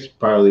Jigs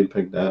probably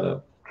picked that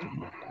up.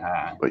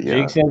 But yeah.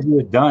 Jake said he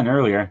was done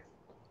earlier.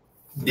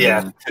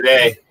 Yeah,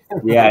 today.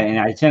 Yeah, and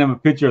I sent him a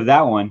picture of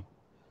that one.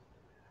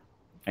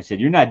 I said,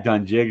 "You're not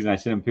done, Jigs," and I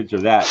sent him a picture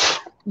of that.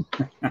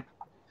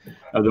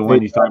 Of the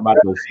one he's talking about,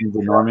 the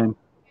Caesar Norman.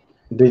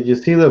 Did you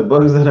see the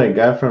bugs that I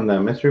got from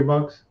that mystery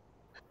box?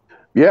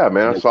 Yeah,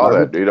 man, I saw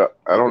that, dude.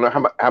 I don't know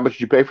how much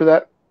did you pay for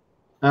that?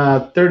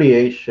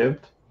 38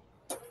 shipped.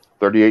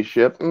 38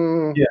 shipped.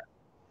 Yeah,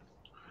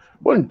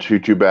 wasn't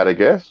too bad, I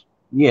guess.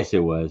 Yes, it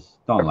was.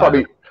 Don't lie.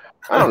 Probably.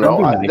 I don't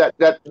know.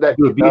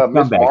 That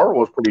Miss Marvel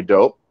was pretty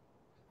dope.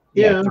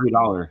 Yeah,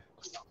 $3.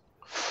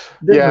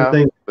 Yeah,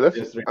 but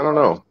that's, I don't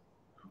know.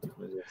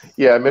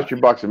 Yeah, mystery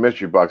box and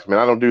mystery box, man.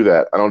 I don't do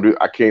that.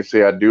 I can't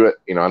say I do it.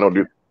 I don't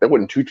do. That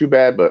wasn't too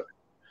bad, but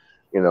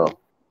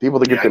people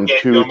that get I them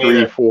can't do $200, them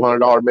either. $300,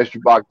 $400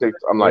 mystery box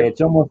tickets. I'm Yeah, like,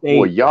 it's almost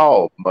boy, 8.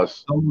 y'all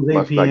must Almost 8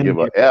 not p.m. give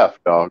a f,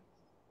 dog.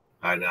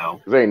 I know.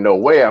 Because there ain't no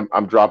way I'm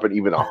dropping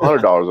even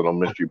 $100 on a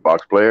mystery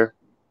box player.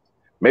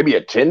 Maybe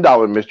a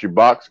 $10 mystery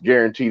box,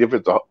 guaranteed. If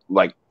it's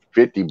like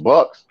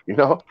 $50,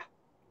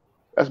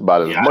 that's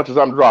about as much as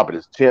I'm dropping.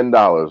 It's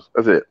 $10.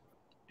 That's it.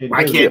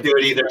 I can't do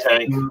it either,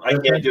 Tank. I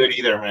can't do it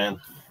either, man.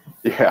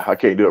 Yeah, I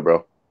can't do it,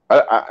 bro.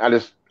 I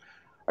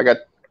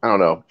don't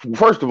know.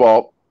 First of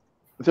all,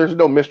 there's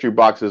no mystery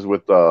boxes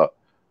with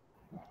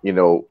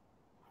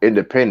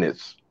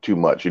independence too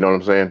much. You know what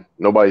I'm saying?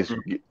 Nobody's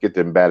get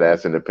them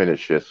badass independent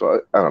shit.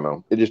 So I don't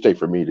know. It just take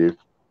for me, dude.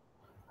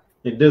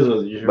 It does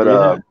what you should But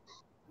read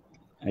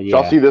it.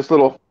 y'all see this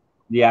little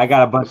Yeah, I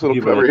got a bunch of little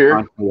people cover that here?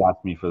 constantly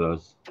ask me for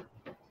those.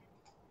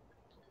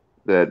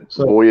 that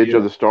So, Voyage yeah.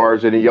 of the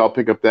Stars? Any of y'all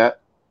pick up that?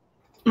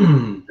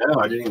 No,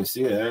 I didn't even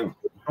see that.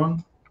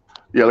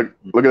 Yeah,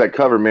 look at that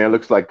cover, man.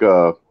 Looks like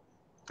the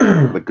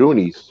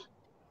Goonies.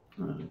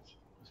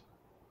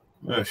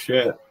 Oh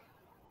shit,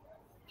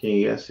 Can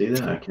you guys see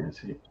that? I can't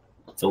see it.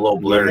 it's a little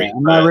blurry. Yeah,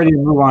 I'm not ready to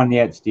move on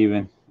yet,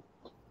 Steven.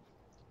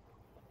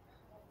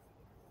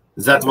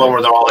 Is that the one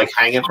where they're all like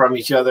hanging from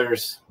each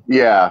other's?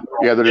 Yeah,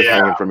 they're just Yeah.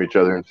 hanging from each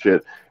other and shit.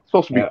 It's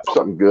supposed to be Yeah.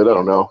 something good. I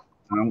don't know.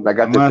 I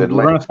got this We're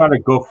Atlantic. gonna start a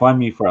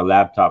GoFundMe for a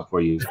laptop for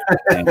you.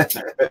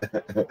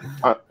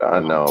 I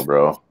know,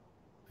 bro.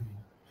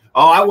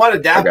 Oh, I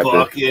wanted I that got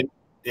book. And,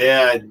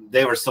 yeah,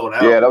 they were sold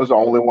out. Yeah, that was the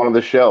only one on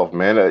the shelf,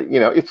 man.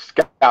 It's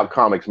Scout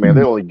Comics, man.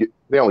 They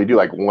only do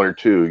like one or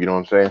two. You know what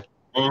I'm saying?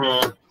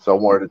 Mm-hmm. So I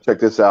wanted to check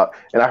this out.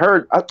 And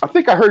I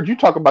think I heard you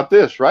talk about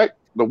this, right?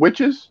 The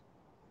Witches.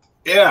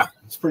 Yeah,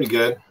 it's pretty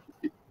good.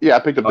 Yeah, I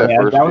picked up Oh, that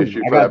yeah, first that was-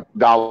 issue I for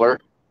got- $1.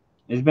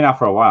 It's been out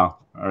for a while,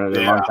 or a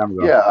Yeah. long time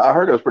ago. Yeah, I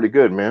heard it was pretty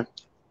good, man.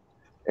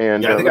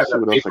 And Yeah, I think I let's see got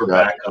what a else I got.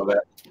 paperback of it.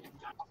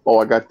 Oh,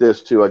 I got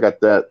this too. I got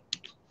that.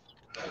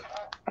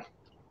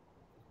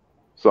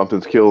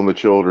 Something's killing the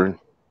children.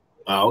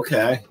 Oh,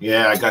 okay.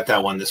 Yeah, I got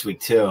that one this week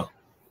too.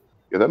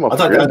 Yeah, that I thought motherfucker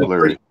that is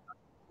was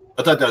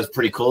hilarious.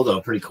 pretty cool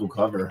though. Pretty cool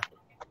cover.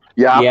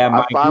 Yeah, Yeah, I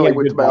Mike, finally he had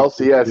went to good my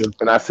boxes, LCS too.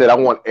 and I said I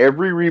want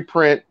every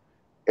reprint,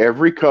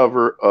 every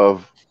cover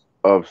of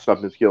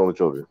Something's Killing the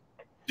Children.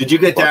 Did you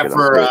get Fuck that it, I'm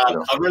for pissed,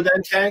 no. cover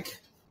then, Tank?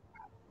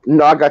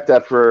 No, I got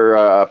that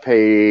for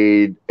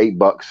paid $8.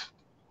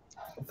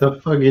 What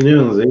the fuck you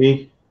doing,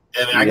 Z?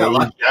 I mean, I got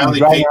lucky. I He's only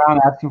driving paid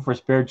around asking for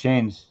spare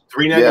change.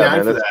 $3.99 Yeah,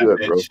 man, for that's that good,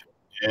 bitch. bro.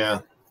 Yeah.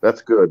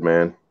 That's good,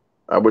 man.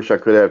 I wish I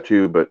could have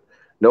too, but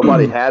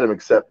nobody had them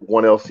except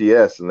one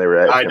LCS, and they were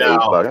I asking know.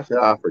 $8. I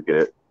said, forget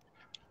it.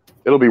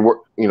 It'll be work,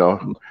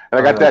 And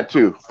I got that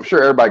too. I'm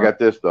sure everybody got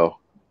this though.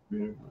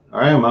 All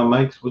right, my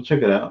mics. We'll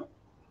check it out.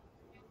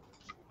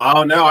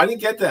 Oh no, I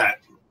didn't get that.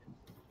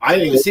 I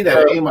didn't even see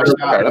that in any of my All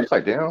right, shops.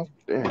 upside down.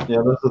 Damn.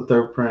 Yeah, that's the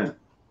third print.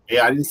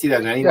 Yeah, I didn't see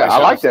that in any of Yeah, my I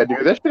like shops. that,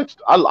 dude. That shit's,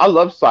 I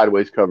love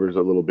sideways covers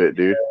a little bit,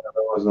 dude. That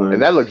was nice.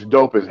 And that looks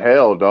dope as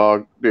hell,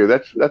 dog. Dude,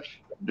 that's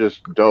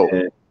just dope.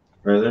 Yeah,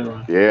 right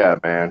there. Yeah,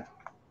 man.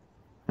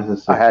 That's a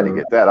sick I had to cover.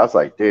 get that. I was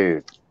like,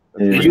 dude.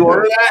 Yeah. Did you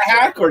order that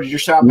hack or did your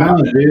shop No, have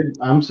it? dude,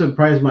 I'm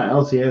surprised my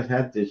LCS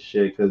had this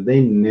shit because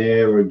they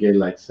never get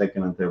like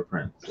second and third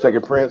prints.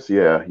 Second prints,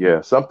 yeah.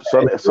 Some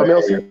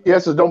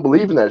LCSs don't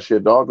believe in that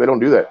shit, dog. They don't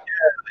do that.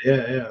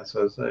 Yeah.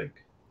 So it's like,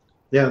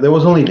 yeah, there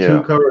was only two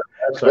Yeah. covers.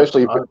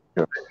 Especially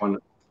if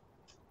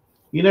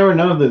You never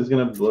know that it's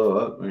gonna blow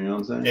up. You know what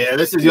I'm saying? Yeah,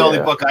 this is the only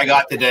book I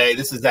got today.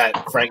 This is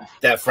that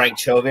Frank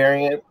Cho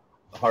variant,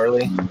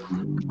 Harley.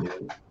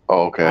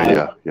 Oh, okay,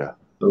 yeah.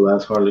 The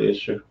last Harley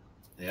issue.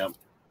 Yeah.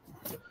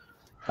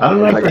 I don't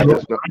know I if got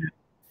it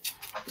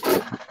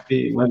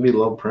this. might be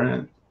low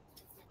print.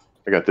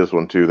 I got this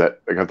one too.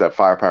 I got that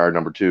Firepower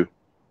 #2.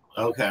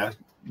 Okay.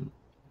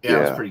 Yeah,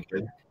 that's pretty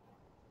good.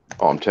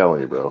 Oh, I'm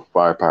telling you, bro.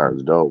 Firepower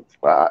is dope.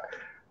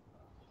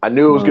 I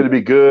knew it was going to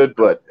be good,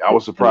 but I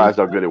was surprised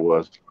how good it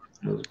was.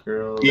 Those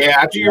girls. Yeah,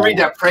 after you read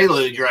that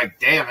prelude, you're like,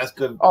 damn, that's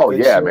good. Oh, good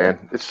yeah, shit.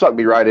 man. It sucked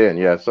me right in.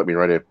 Yeah, it sucked me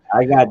right in.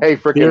 I got Hey,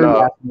 freaking. Theory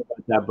asking me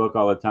about that book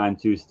all the time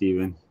too,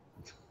 Steven.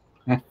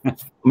 I'm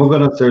gonna go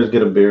downstairs and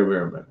get a beer,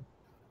 man.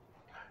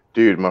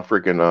 Dude, my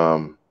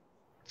freaking.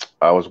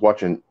 I was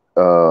watching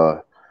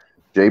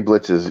Jay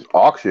Blitz's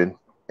auction,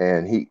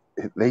 and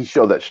he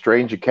showed that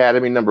Strange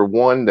Academy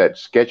 #1, that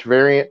sketch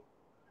variant.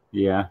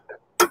 Yeah.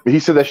 He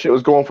said that shit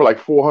was going for like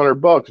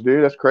 $400,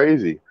 dude. That's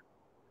crazy.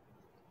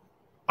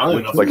 I don't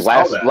even know if Like we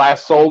saw that.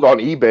 last sold on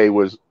eBay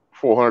was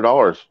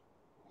 $400.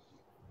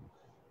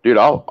 Dude,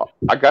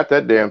 I got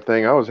that damn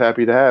thing. I was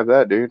happy to have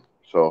that, dude.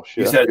 So shit.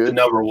 You that's said good.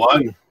 the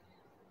 #1.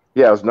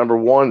 Yeah, it was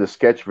 #1, the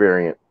sketch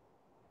variant.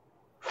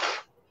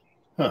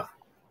 Huh.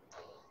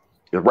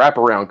 The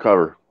wraparound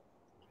cover.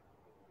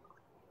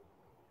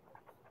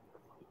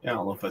 Yeah, I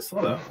don't know if I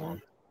saw that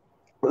one.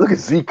 Look at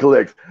Z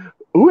Collects.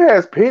 Who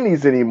has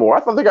pennies anymore?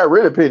 I thought they got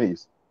rid of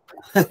pennies.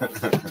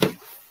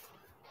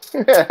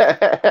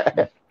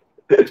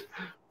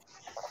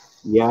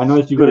 Yeah, I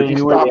noticed you go to Dude, you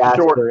anywhere they stop ask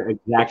short, for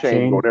exact Change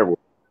change. going everywhere.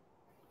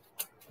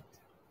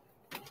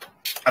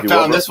 I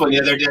found this one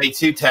the other day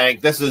too,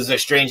 Tank. This is a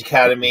Strange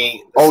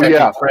Academy. Oh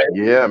yeah, print.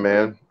 yeah,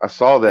 man. I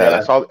saw that. Yeah.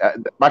 I saw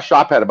my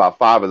shop had about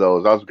 5 of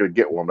those. I was gonna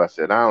get one, but I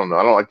said I don't know.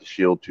 I don't like the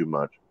shield too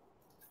much.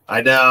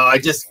 I know. I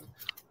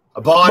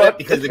bought it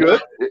because it's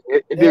good.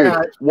 Dude,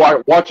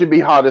 watch it be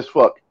hot as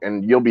fuck,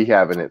 and you'll be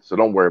having it. So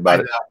don't worry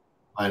about it.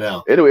 I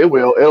know. It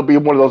will. It'll be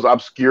one of those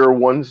obscure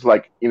ones,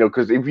 like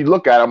because if you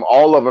look at them,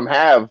 all of them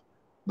have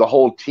the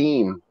whole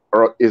team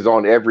is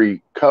on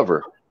every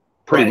cover,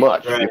 pretty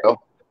much. Right.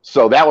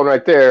 So that one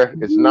right there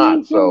is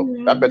not.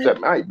 So I bet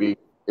that might be.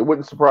 It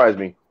wouldn't surprise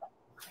me.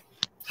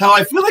 Hell,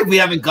 I feel like we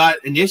haven't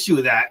got an issue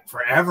of that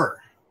forever.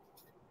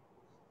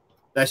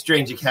 That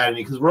Strange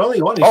Academy, because we're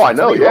only on issue. Oh, I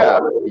know.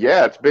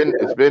 Yeah. It's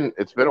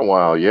been a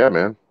while. Yeah,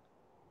 man.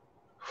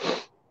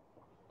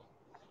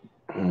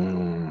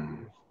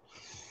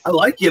 I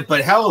like it,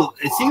 but hell,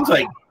 it seems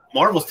like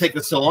Marvel's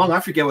taking so long. I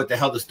forget what the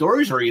hell the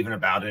stories are even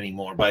about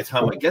anymore. By the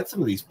time I get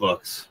some of these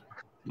books,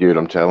 dude,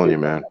 I'm telling you,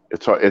 man,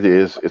 it's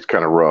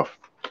kind of rough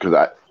because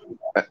I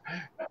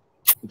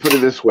put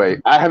it this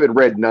way: I haven't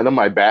read none of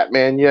my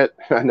Batman yet.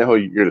 I know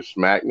you're gonna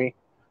smack me,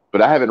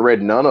 but I haven't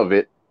read none of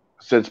it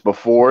since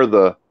before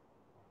the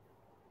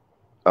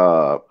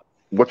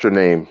what's her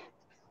name?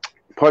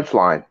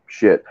 Punchline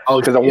shit.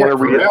 Because I want to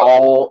read it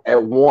all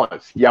at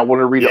once. Yeah, I want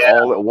to read it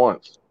all at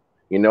once.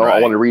 I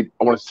want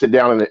to sit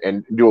down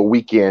and do a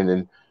weekend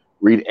and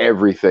read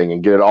everything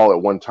and get it all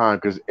at one time.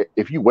 Because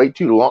if you wait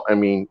too long, I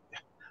mean,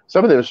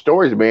 some of them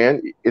stories,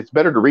 man, it's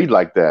better to read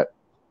like that.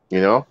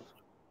 Well,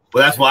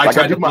 that's why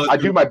I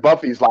do my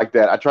Buffy's like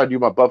that. I try to do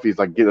my Buffy's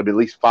like get at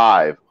least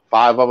five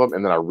of them,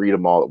 and then I read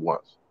them all at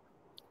once.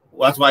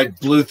 Well, that's why I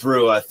blew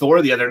through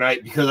Thor the other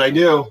night because I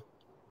knew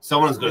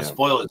someone's going to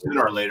spoil it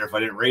sooner or later if I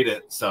didn't read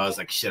it. So I was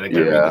like, shit, I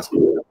gotta read this.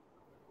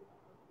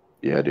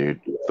 Yeah, dude.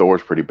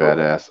 Thor's pretty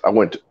badass. I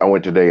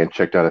went today and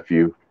checked out a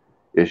few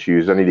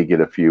issues. I need to get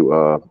a few.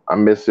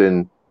 I'm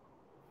missing.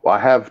 Well, I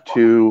have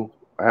 2.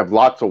 I have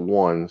lots of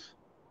 1s.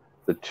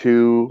 The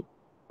 2,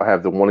 I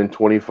have the 1 in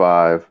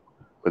 25,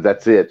 but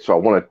that's it. So I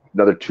want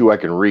another 2 I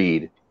can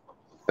read,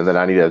 and then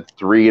I need a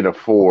 3 and a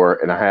 4,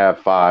 and I have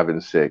 5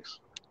 and 6.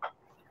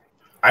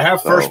 I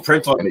have first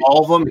print on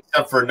all of them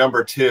except for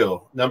number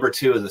 2. Number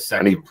 2 is the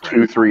second. I need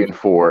 2, 3, and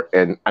 4,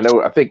 and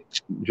I think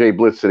Jay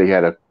Blitz said he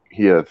had a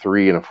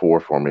 3 and a 4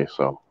 for me.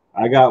 So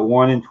I got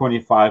 1 in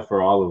 25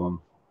 for all of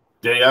them.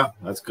 Yeah,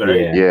 that's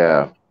good.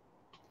 Yeah.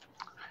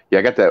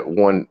 I got that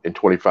 1 in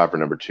 25 for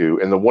number 2,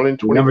 and the 1 in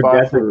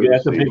 25.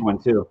 That's a big one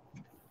too.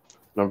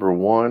 Number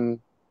 1.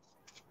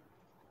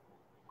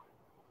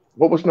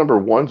 What was number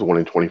 1's 1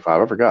 in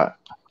 25? I forgot.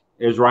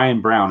 It was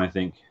Ryan Brown, I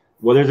think.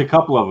 Well, there's a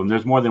couple of them.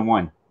 There's more than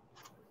one.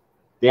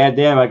 They had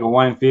like a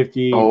 1 in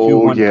 50.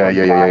 Oh,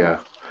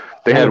 yeah.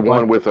 They had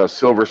one with a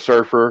Silver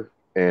Surfer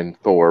and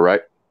Thor,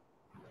 right?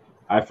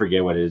 I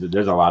forget what it is.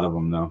 There's a lot of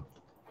them, though.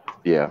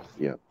 Yeah.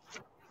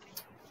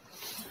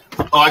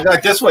 Oh, I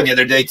got this one the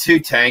other day, too,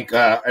 Tank.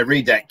 I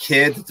read that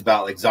Kid. It's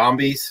about, like,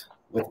 zombies.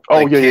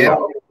 Yeah.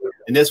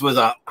 And this was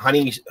a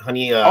honey.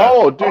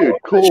 Oh, dude,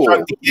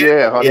 cool.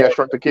 Yeah, Honey, I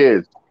Shrunk the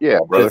Kids. Yeah,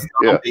 brother.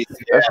 Yeah.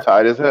 That's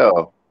tight as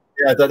hell.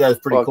 Yeah, I thought that was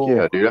pretty cool.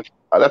 Yeah, dude.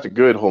 That's a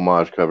good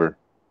homage cover.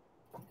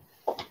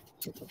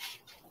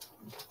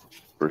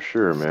 For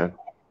sure, man.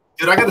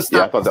 Dude, I gotta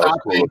stop. Yeah, I thought that was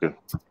cool looking.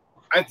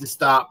 I have to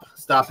stop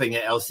stopping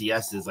at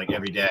LCSs like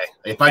every day.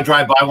 If I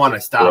drive by one, I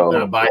stop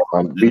and I buy.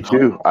 Me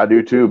too. I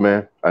do too,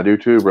 man. I do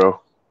too, bro.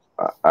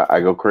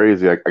 I go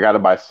crazy. I got to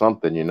buy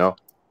something,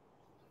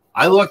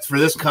 I looked for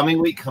this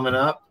coming week coming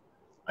up.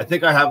 I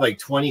think I have like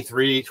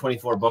 23,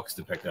 24 books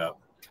to pick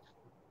up.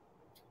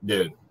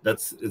 Dude,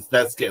 that's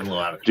getting a little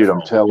out of control.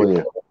 Dude, I'm telling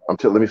you.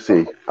 Let me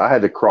see. I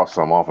had to cross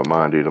some off of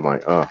mine, dude. I'm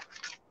like,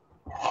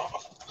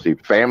 See,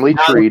 Family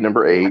Tree,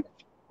 number 8.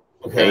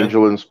 Okay.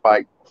 Angel and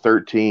Spike,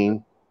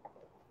 13.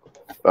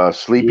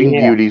 Sleeping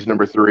Beauties,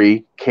 number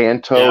 3.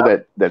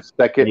 Canto, that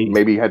second.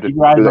 Maybe you had to do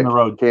that on the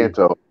road.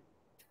 Canto.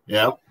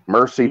 Yep.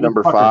 Mercy,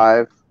 number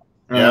 5.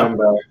 Yeah.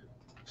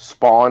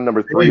 Spawn,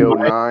 number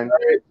 309.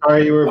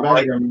 Sorry, you were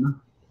back. And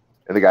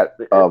they got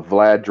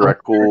Vlad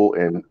Dracul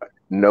and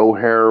No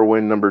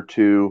Heroine, number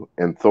 2,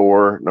 and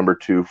Thor, number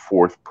 2,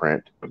 4th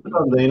print.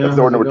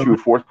 Thor, number 2,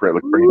 4th print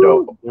looked pretty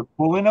dope. They're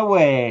pulling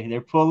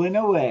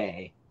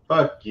away.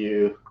 Fuck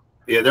you.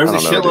 Yeah, there's a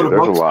shitload of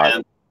books,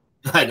 man.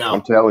 I know.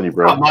 I'm telling you,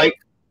 bro. Mike.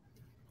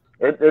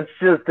 It's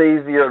just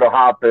easier to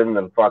hop in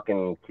than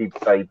fucking keep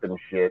typing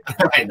shit.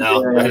 I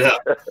know.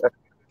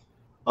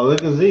 Oh,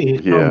 look at Z.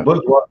 He's from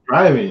book while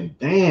driving.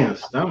 Damn,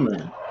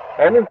 stomach.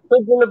 And it's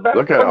kids in the back.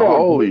 Look at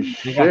holy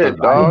shit,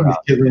 dog.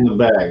 Kids in the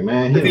bag,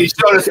 man. He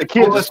showed us the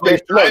kids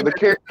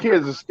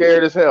are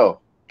scared as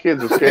hell.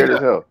 Kids are scared as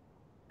hell.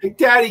 Hey,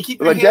 Daddy,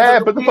 keep like,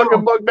 Dad, put the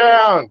fucking book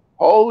down.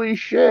 Holy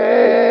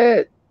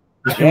shit.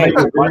 Hey,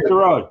 watch the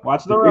road.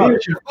 Watch the road.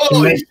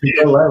 Holy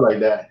shit. Like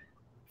that.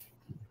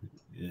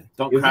 Yeah.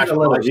 Don't crash the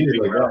light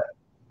stream like that.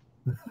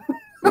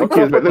 The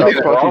kids,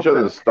 they punch each other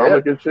in the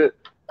stomach and shit.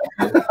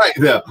 I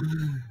know.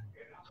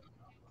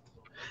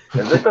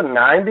 Is it the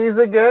 90s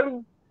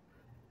again?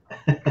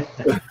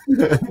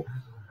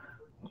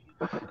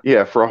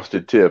 Yeah,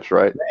 Frosted Tips,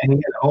 right? Man,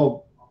 he got a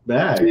whole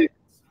back.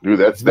 Dude,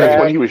 that's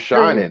when he was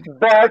shining.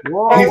 Back. He's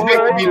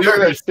making me Look at that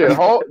nervous.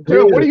 shit.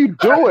 Dude, what are you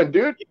doing,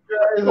 dude?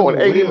 You're going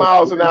 80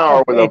 miles an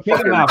hour with Hey, a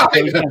take him out.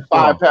 fucking So he can't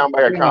 5-pound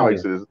bag of Take him out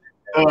comics. here.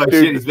 Oh, Dude,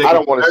 shit, he's making I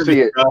don't want to me see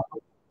it. nervous,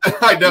 bro.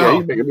 I Yeah, know.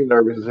 he's making me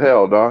nervous as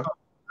hell, dog.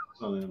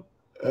 Oh,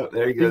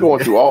 there he He's goes.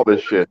 going through all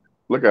this shit.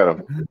 Look at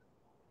him.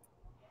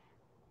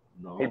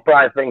 He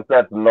probably thinks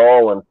that's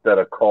Null instead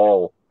of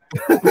Cole.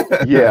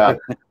 Yeah.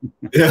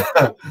 Yeah.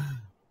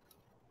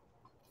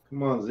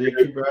 Come on, Zeke,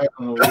 keep your eyes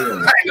on the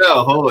wheel. I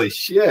know. Holy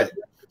shit.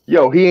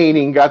 Yo, he ain't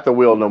even got the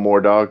wheel no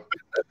more, dog.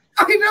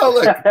 I know.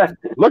 Look.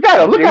 Look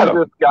at him. Look at him.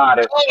 Jesus got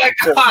it. Oh my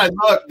God.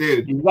 Look,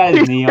 dude. He's got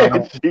his knee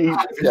on it.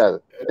 Jeez, yeah.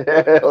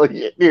 Hell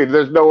yeah. Dude,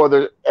 there's no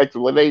other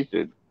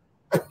explanation.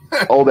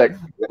 Oh, that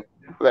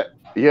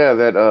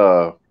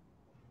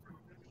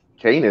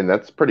Kanan,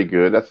 that's pretty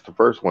good. That's the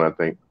first one, I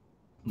think.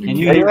 Can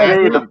you Hey, hear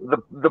hey, us?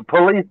 the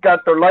police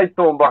got their lights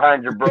on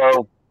behind you,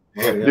 bro.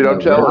 Dude, I'm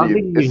I telling don't you,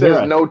 think you it can hear says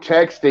us. no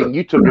texting.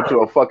 You took it to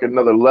a fucking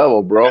another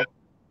level, bro.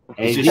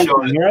 Hey, He's Zeke, just can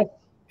showing you hear us?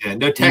 Yeah,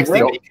 no texting.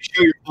 Nope. You can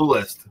show your full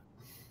list.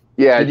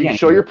 Yeah, You you can can't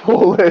show hear your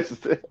pull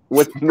list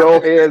with no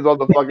hands on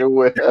the fucking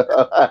wheel.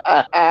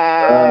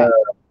 I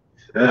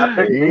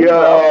picked these up.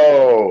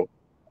 Yo.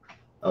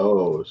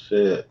 Oh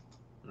shit!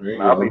 There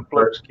you I'll go. be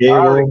First I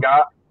already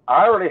cable.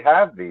 I already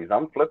have these.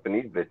 I'm flipping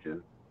these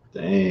bitches.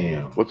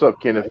 Damn, What's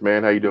up, Kenneth,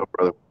 man? How you doing,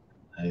 brother?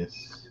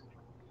 nice.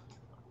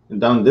 And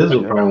Don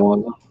Dizzle probably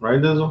won them, right,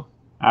 Dizzle?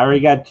 I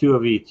already got 2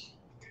 of each.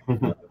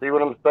 See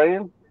what I'm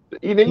saying?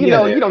 You Yeah.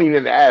 know, you don't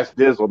even ask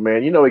Dizzle,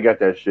 man. You know he got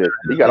that shit.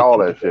 He got all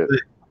that shit.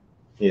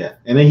 Yeah,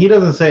 and then he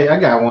doesn't say I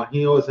got one.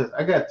 He always says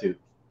I got 2.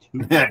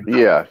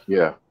 Yeah,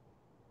 yeah.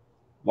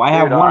 Why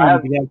have Dude, one I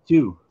when you can have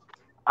 2?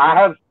 I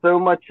have so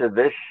much of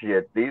this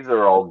shit. These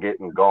are all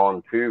getting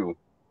gone too.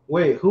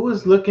 Wait, who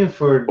is looking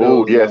for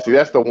Oh, those? yeah. See,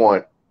 that's the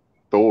one.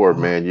 Thor,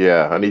 man.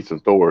 Yeah, I need some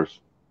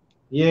Thors.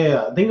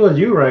 Yeah, I think it was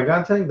you, right?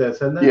 God tank that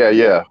said that. Yeah,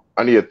 yeah.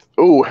 I need it.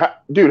 Oh,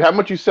 dude, how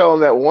much you selling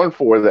that one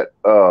for? That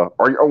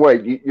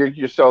wait,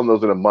 you're selling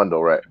those in a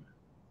bundle, right?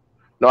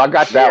 No, I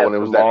got that one. It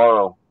was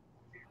tomorrow.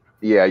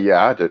 that.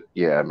 Yeah. I had to,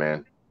 yeah,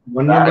 man.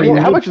 What number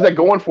How much is that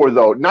going for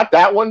though? Not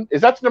that one.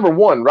 That's number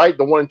 1, right?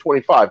 The 1 in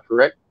 25,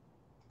 correct?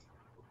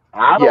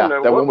 I don't Yeah,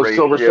 know that what one was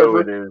silver ratio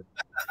it surfer? is.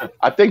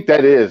 I think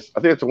that is. I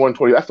think it's the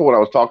 120. That's the one I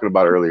was talking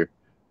about earlier.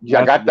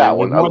 Yeah, I got that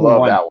one. I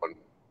love that one.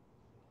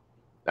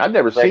 I've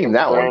never seen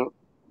that one.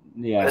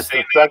 Yeah. It's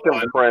the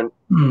second print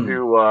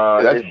to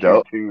That's issue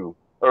dope. 2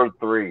 or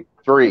 3.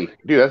 3.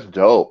 Dude, that's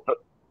dope.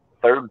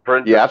 Third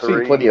print. Yeah, to I've 3.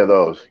 seen plenty of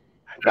those.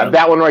 Now,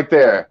 that one right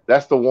there,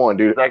 that's the one,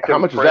 dude. Second How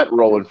much is print. that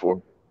rolling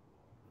for?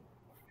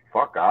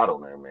 Fuck, I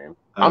don't know, man.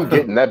 I'm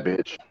getting that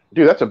bitch.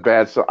 Dude, that's a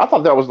bad song. I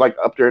thought that was like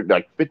up there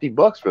like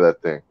 $50 for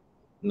that thing.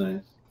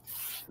 Nice.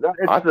 No,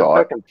 it's I the thought-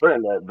 second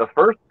print. The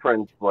first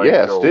print's like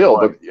Yeah, still,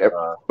 what,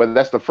 but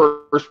that's the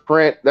first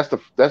print. That's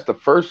the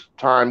first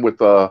time with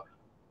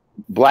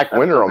Black that's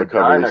Winter on the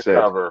cover. vagina He said,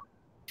 cover.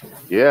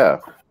 "Yeah,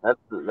 That's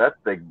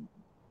the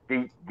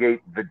Deep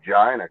Gate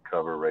vagina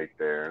cover right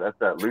there. That's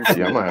that loose.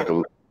 yeah." I'm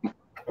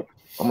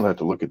gonna have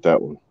to look at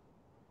that one.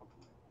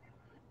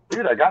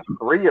 Dude, I got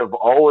 3 of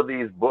all of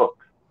these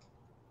books.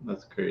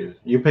 That's crazy.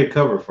 You pay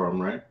cover for them,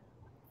 right?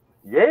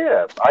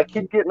 Yeah, I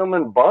keep getting them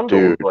in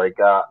bundles. Dude. Like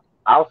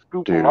I'll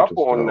scoop them Dude, up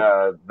that's on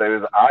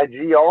those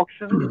IG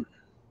auctions.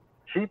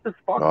 Cheap as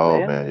fuck, Oh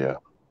man. man, yeah.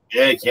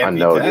 Yeah, you I can't beat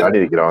know, that. dude. I need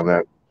to get on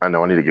that. I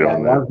know. I need to get Yeah,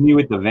 on that that. was me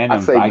with the Venom.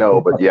 I say no,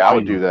 but yeah, I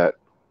would do that.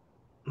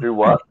 Do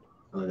what?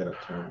 I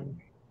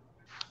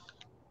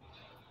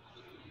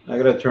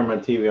gotta turn my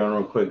TV on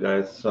real quick,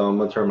 guys. So I'm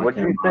gonna turn my What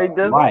camera you say, on.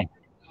 Dizzle? Why?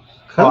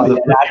 Cause Oh,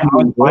 the yeah, I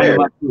was buying weird.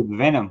 them up with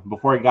Venom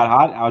before it got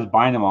hot. I was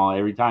buying them all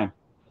every time.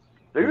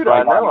 Dude,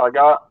 I know.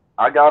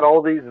 I got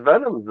all these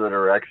Venoms that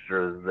are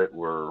extras that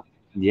were.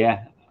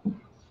 Yeah.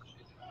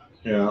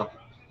 Yeah.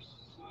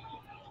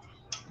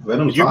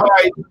 Venom's Did you hot.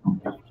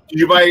 Did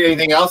you buy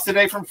anything else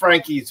today from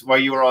Frankie's while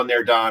you were on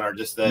there, Don, or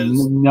just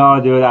those? No,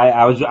 dude.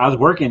 I was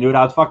working, dude.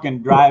 I was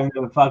fucking driving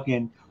to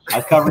fucking. I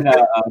was covering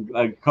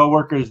a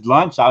coworker's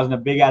lunch. I was in a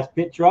big ass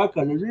pit truck.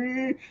 I was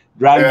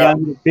driving down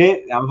to the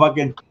pit. I'm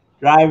fucking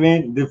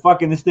driving. This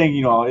thing,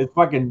 it's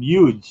fucking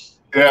huge.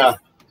 Yeah.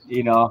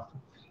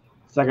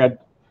 It's like a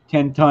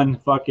 10-ton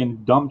fucking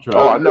dump truck.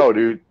 Oh, I know,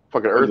 dude.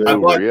 Fucking Earth I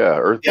Mover, bought- yeah,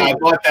 Earth Yeah, I Mover.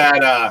 bought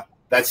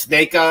that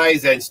Snake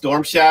Eyes and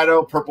Storm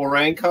Shadow Purple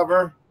Rain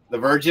cover, the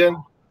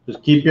Virgin.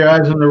 Just keep your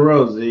eyes on the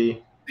road,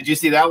 Z. Did you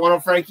see that one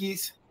on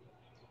Frankie's?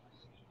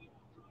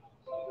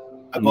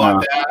 I bought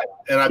No. that,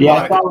 and I Yeah,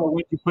 I bought saw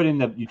what you put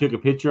in you took a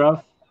picture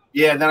of.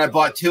 and then I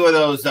bought 2 of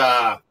those.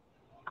 Well,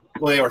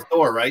 they were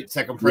Thor, right?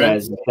 Second Yeah,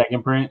 prints. the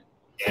second print.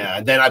 Yeah,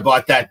 and then I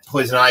bought that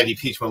Poison Ivy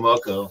Peach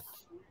Momoko.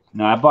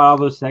 No, I bought all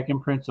those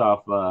second prints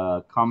off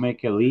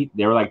Comic Elite.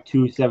 They were like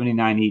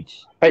 $2.79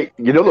 each. Hey,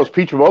 you know those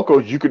Peach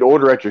Momokos you could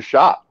order at your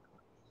shop?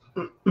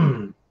 I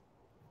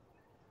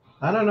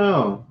don't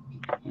know.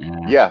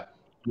 Yeah,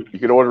 you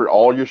can order at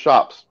all your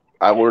shops.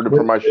 I ordered it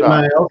from my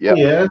shop.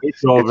 Yeah,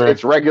 It's over.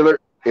 it's regular.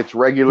 It's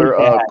regular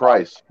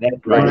price. That's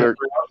Regular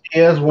He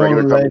has one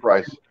regular cover like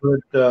price.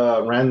 put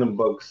random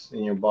books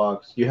in your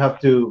box. You have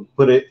to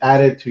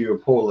add it to your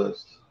pull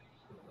list.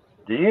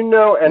 Do you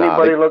know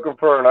anybody they- looking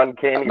for an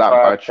uncanny Not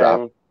my shop.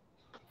 510?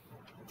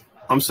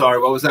 I'm sorry,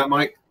 what was that,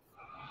 Mike?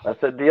 I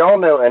said, do y'all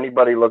know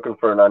anybody looking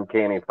for an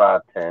uncanny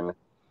 510?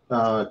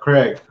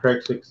 Craig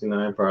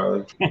 69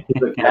 probably.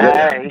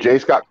 Hey. J.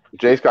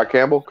 Scott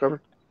Campbell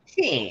cover.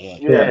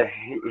 Yeah,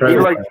 he Craig.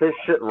 likes his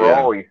shit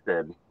raw, he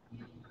said.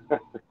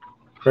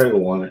 Craig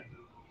will want it.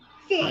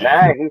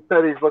 Nah, he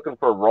said he's looking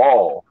for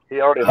raw. He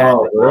already has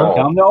Oh, it really? raw.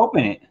 Tell him to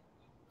open it.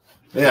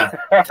 Yeah.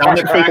 Tell him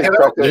to crack it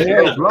open. Yeah,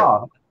 Yeah. it's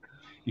raw.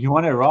 You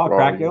want it raw? Raw,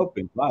 Crack it yeah.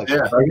 open. Fuck. Yeah.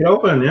 Crack it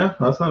open, yeah.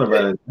 That's not a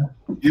bad idea.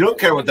 You don't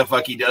care what the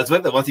fuck he does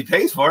with it once he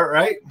pays for it,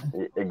 right?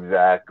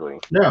 Exactly.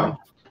 Yeah.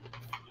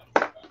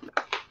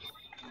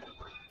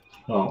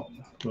 Oh.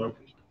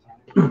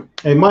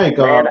 Hey, Mike.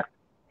 Man,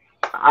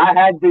 I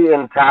had the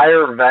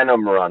entire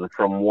Venom run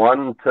from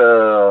 1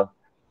 to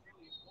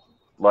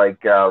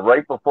like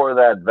right before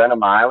that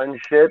Venom Island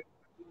shit.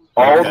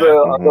 All Okay. the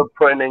other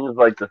printings,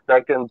 like the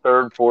second,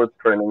 third, fourth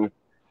printings,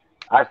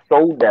 I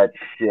sold that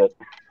shit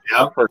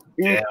Yep. for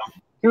Damn.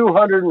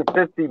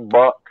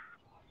 $250,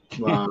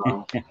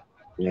 Wow.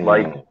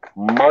 like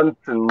months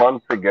and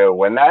months ago.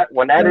 When that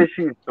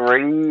issue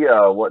 3,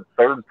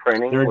 third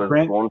printing Third was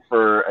print? going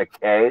for a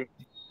K,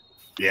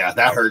 Yeah,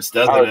 that hurts, I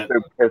doesn't was it?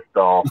 so pissed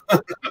off.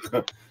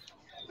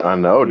 I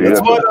know, dude. That's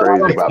That's what's what I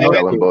crazy like about to do.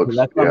 selling books.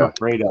 That's what I'm Yeah.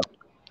 afraid of.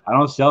 I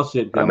don't sell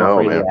shit because I I'm know,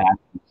 afraid man. of that.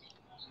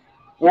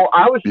 Well,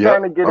 I was Yep,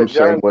 trying to get I'm a the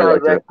same Giant way Size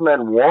like that.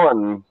 X-Men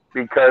 1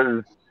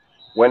 because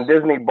when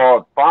Disney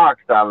bought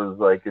Fox, I was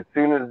like, as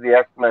soon as the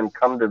X-Men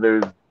come to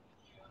those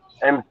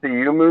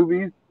MCU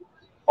movies,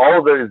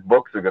 all those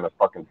books are going to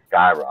fucking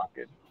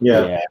skyrocket.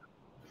 Yeah.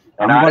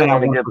 And I'm I going to didn't have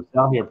want to one get for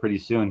sale here pretty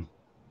soon.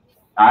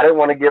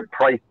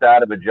 priced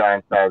out of a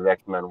Giant Size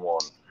X-Men 1.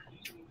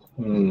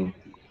 Hmm.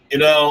 You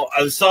know,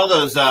 I saw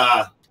those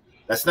that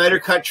Snyder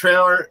Cut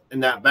trailer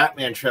and that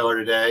Batman trailer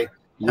today.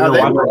 You're they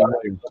watching were-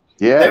 it.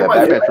 Yeah, They that might-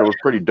 Batman trailer was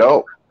pretty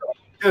dope.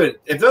 Dude,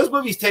 if those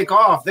movies take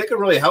off, they could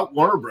really help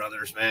Warner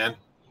Brothers, man.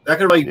 That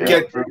could really Yeah.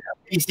 get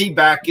DC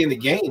back in the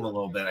game a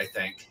little bit, I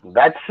think.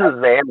 That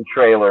Shazam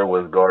trailer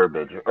was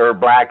garbage. Or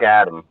Black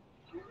Adam.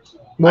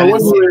 Well, I it didn't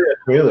wasn't see- really a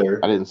trailer.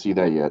 I didn't see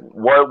that yet.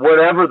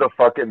 Whatever the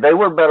fuck. They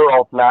were better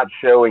off not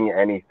showing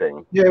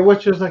anything. Yeah, it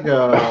was just like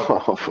a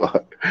Oh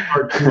fuck.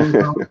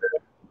 cartoon.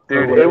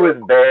 Dude, it was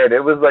bad.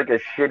 It was like a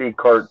shitty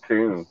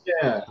cartoon.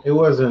 Yeah, it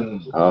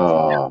wasn't.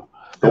 Oh,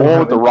 the one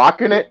with the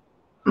rock in it.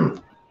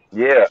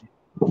 Yeah.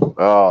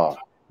 Oh,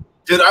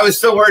 Dude, I was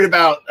so worried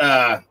about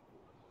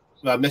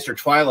Mr.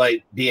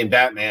 Twilight being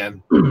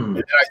Batman. And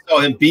then I saw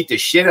him beat the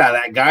shit out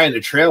of that guy in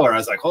the trailer. I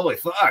was like, holy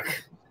fuck.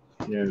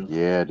 Yeah.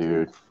 yeah,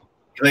 dude.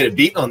 He laid a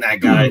beating on that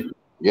guy.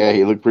 Yeah,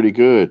 he looked pretty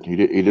good. He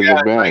didn't Yeah,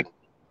 look bad.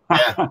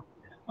 Yeah.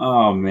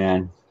 Oh,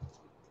 man.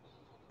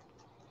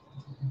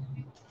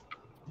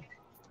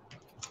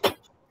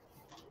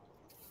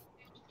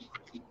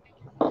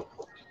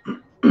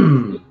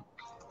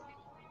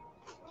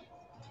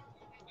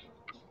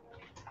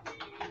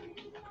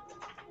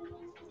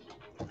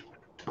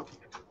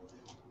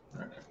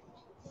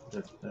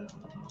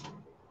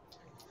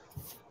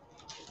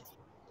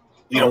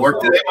 You don't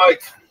work today,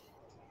 Mike?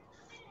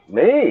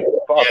 Me?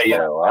 Fuck Yeah, yeah.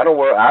 no. I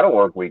don't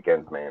work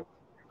weekends, man.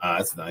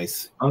 That's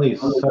nice. I need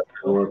such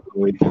a work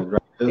weekend.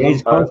 Right?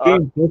 It's first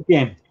game. First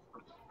game.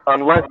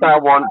 Unless I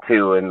want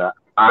to, and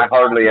I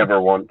hardly ever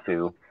want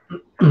to.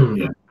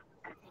 Yeah.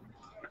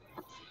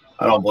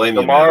 I don't blame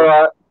you.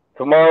 Man.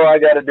 Tomorrow I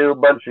got to do a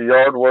bunch of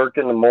yard work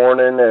in the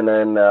morning, and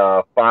then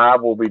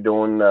 5 we'll be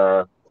doing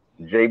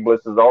Jay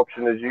Bliss's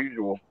auction as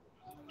usual.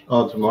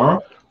 Oh,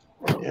 tomorrow?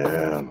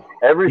 Yeah.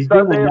 Every He's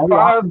Sunday doing at another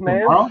 5, auction man.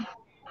 tomorrow?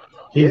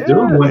 He's Yeah.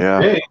 doing one Yeah.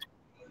 today.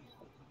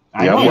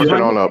 I Yeah, know, I'm he's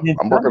working running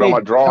I'm working on my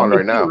drawing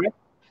right now.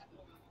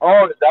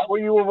 Oh, is that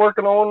what you were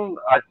working on?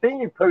 I seen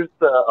you post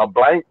a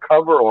blank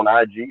cover on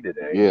IG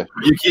today. Yeah,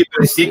 You keep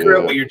it a secret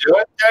Yeah. what you're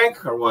doing,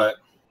 Tank, or what?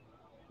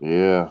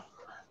 yeah.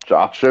 So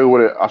I'll show you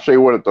what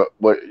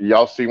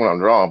y'all see when I'm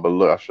drawing. But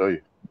look, I'll show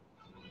you.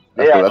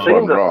 That's Yeah, what I seen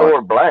I'm the drawing.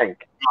 Thor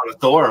blank. On a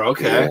Thor,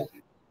 okay.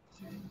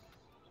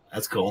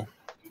 That's cool.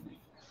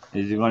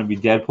 Is it going to be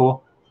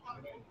Deadpool?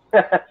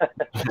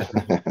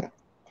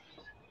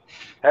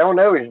 Hell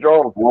no, he's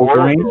drawing Squirrel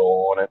Wolverine?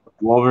 Girl on it.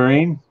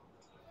 Wolverine?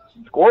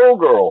 Squirrel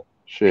Girl.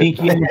 Shit,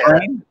 Pinky in the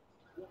brain?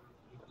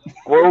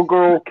 Squirrel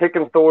Girl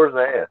kicking Thor's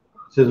ass.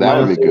 Says, that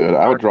would man, be good.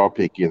 I would draw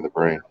Pinky in the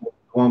brain.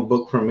 one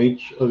book from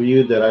each of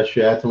you that I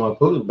should add to my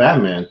book.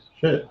 Batman.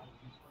 Shit.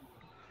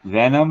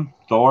 Venom?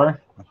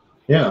 Thor?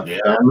 Yeah. Yeah.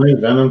 Batman,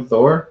 Venom,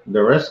 Thor.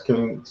 The rest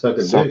can suck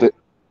a dick.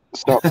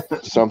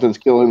 Something's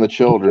killing the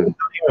children. Don't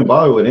even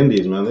bother with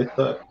indies, man. They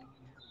suck.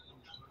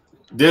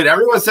 Dude,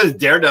 everyone says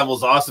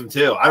Daredevil's awesome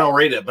too. I don't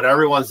read it, but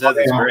everyone says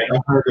it's great. I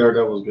heard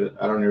Daredevil was good.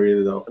 I don't read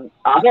it though.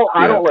 I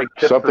don't like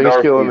Chip Something's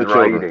killing the Zdarsky's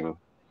children. writing.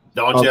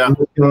 Don't Oh,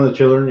 you? Killing the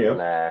Children, yeah.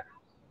 Nah.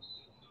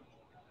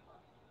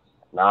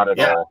 Not at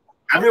Yeah. all.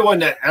 everyone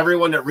that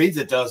reads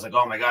it does like,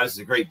 oh my god, this is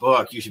a great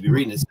book. You should be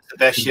reading this. It's the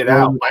best shit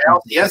out. My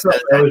LCS says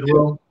that Average too.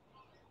 roll.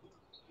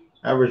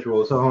 Average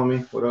roll. So,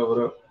 homie, what up? What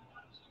up?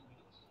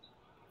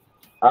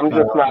 I'm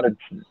just not a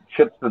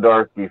Chip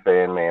Zdarsky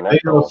fan, man. That's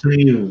They go all.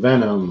 saying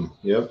Venom.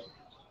 Yep.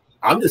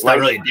 I'm just not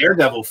really a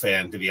Daredevil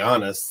fan, to be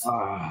honest.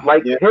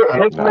 Like Yeah,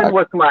 Hickman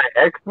with my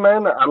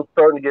X-Men, I'm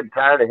starting to get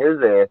tired of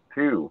his ass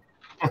too.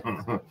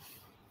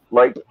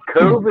 Like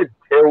COVID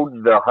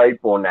killed the hype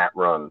on that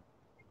run.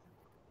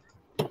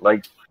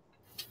 Like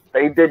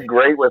they did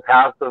great with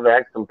House of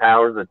X and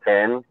Powers of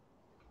 10,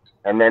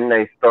 and then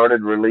they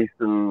started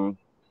releasing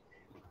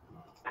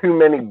too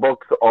many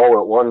books all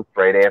at once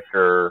right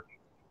after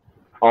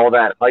all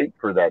that hype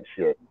for that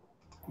shit.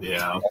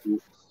 Yeah.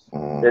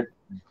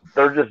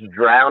 They're just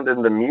drowned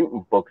in the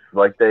mutant books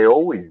like they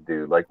always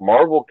do. Like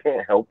Marvel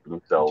can't help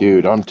themselves.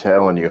 Dude, I'm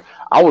telling you,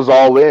 I was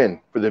all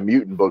in for the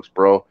mutant books,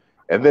 bro.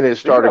 And then it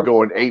started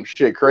going ape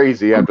shit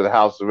crazy after the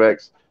House of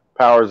X,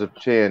 Powers of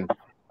 10.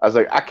 I was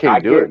like, I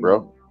can't do it,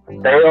 bro.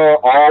 They are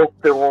all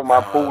still on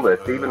my pull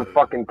list, even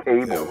fucking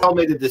Cable. All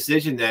made a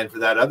decision then for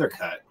that other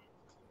cut.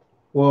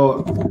 Well,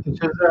 it's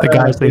just that, The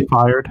guys they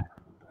fired.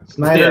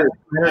 Snyder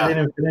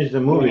didn't finish the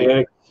movie.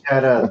 Yeah. He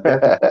had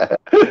a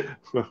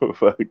Is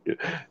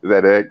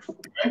that X?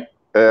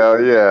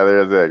 Hell yeah,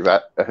 there's X.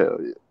 Hell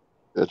yeah.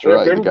 That's right.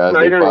 The Didn't guys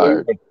Snyder they fired.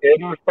 lose a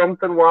kid or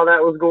something while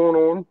that was going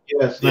on?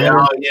 yes,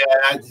 Yeah,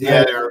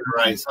 Snyder, you're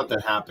right. Something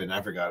happened.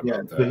 I forgot yeah,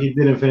 about that. but he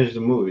didn't finish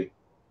the movie.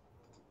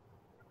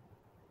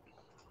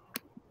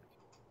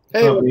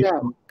 Hey, What's what's up,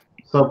 up?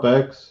 What's up,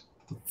 X?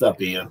 What's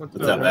up, Ian?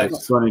 What's up, X?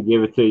 Just want to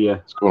give it to you.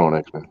 What's going on,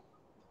 X-Men?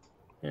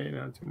 Hey,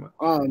 not too much.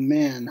 Oh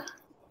man,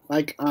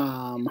 like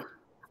wow,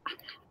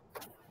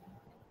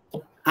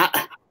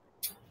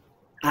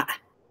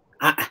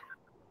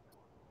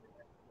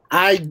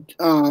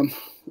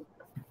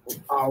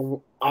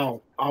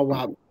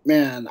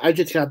 man, I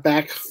just got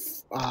back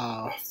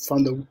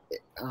from the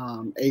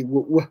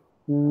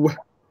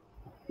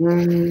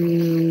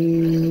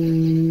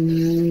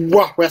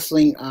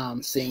wrestling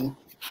scene.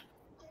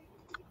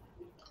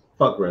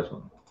 Fuck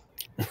wrestling.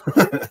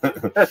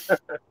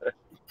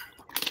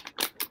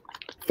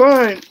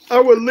 Fine, I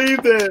would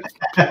leave then.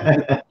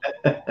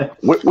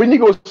 When you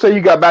go say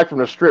you got back from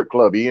the strip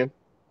club, Ian?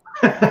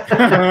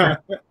 Yeah.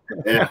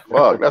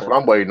 Fuck, that's what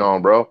I'm waiting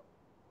on, bro.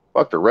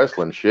 Fuck the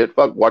wrestling shit.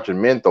 Fuck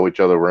watching men throw each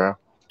other around.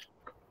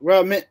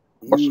 Well,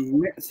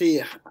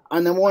 see,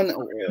 on the one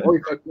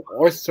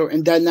also,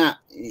 and they're not,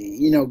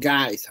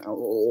 guys,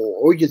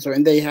 or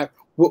and they have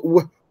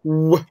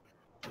women.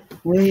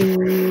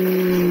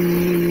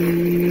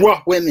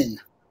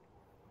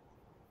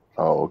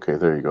 Oh, okay.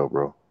 There you go,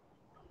 bro.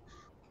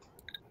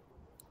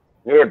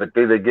 Yeah, but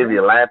do they give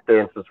you lap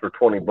dances for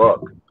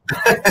 $20?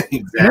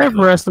 They have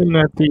wrestling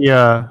at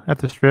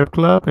the strip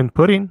club in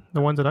Pudding,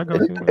 the ones that I go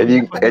to. And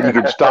you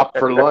can stop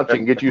for lunch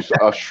and get you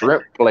a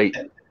shrimp plate,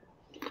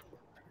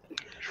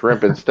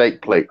 shrimp and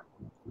steak plate.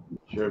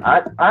 Sure.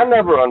 I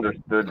never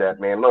understood that,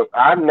 man. Look,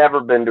 I've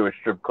never been to a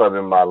strip club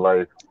in my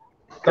life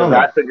because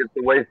I think it's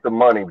a waste of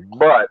money.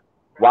 But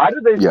why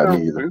do they serve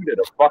food at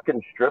a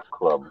fucking strip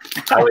club?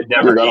 I would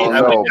never. I don't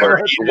know,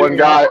 but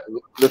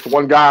this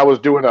one guy I was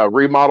doing a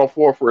remodel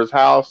for his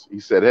house.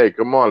 He said, "Hey,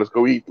 come on, let's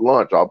go eat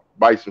lunch. I'll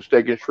buy some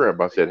steak and shrimp."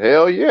 I said,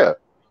 "Hell yeah."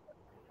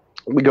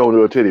 We go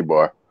to a titty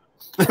bar.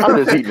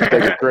 I'm just eating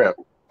steak and shrimp.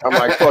 I'm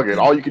like, "Fuck it,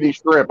 all you can eat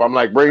shrimp." I'm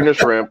like, "Bring the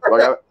shrimp."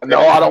 Like,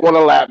 no, I don't want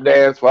to lap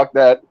dance. Fuck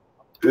that.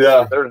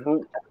 Yeah,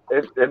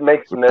 it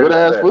makes no good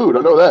ass sense. food. I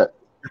know that.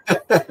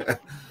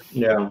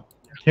 Yeah.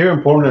 Here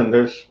in Portland,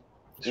 there's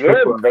Yeah,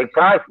 they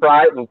probably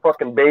fry it in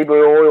fucking baby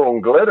oil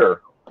and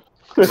glitter.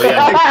 Hell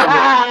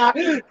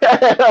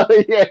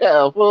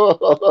yeah,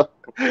 fool.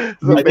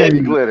 Some baby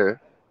glitter.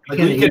 Like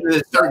when you get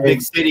to certain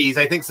big cities,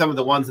 I think some of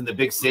the ones in the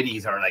big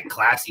cities are like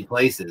classy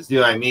places. You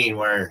know what I mean?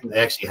 Where they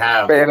actually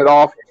have Fan it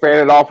off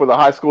with a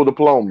high school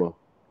diploma.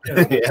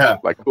 yeah,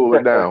 like cool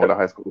it down with a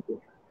high school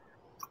diploma.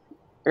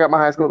 I got my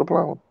high school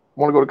diploma.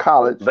 Want to go to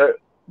college?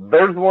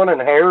 There's one in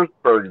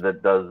Harrisburg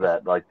that does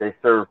that. Like they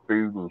serve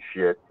food and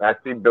shit. I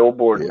see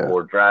billboards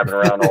for it driving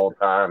around all the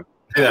time.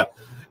 Yeah,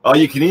 all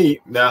you can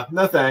eat. No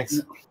thanks.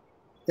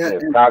 Yeah,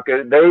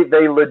 taco.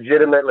 They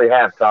legitimately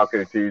have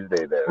Taco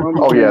Tuesday there.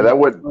 Oh yeah, that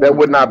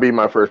would not be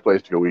my first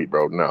place to go eat,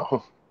 bro.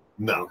 No.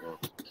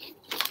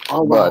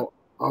 Oh wow.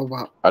 Oh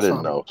wow. I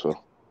didn't know. So.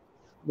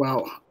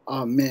 Wow.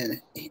 Oh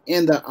man.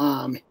 And the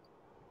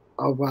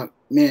Oh wow,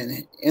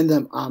 man. And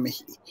the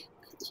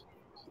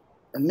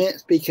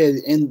immense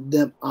because in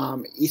the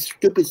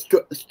stupid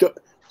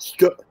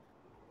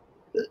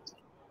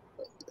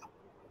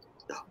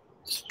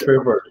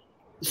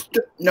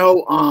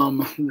no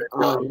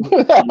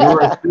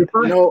you're a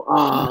stripper? No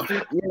I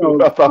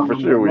thought for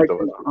sure we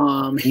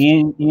thought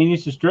Ian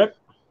used to strip?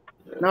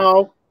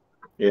 No.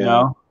 Yeah.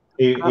 No.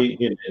 He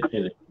hit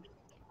it.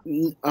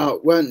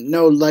 Well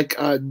no like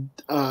them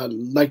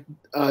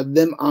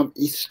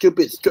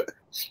stupid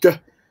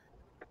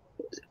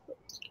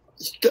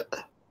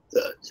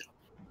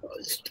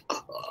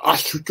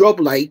strobe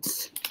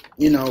lights,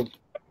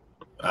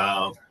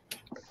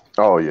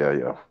 Oh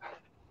yeah.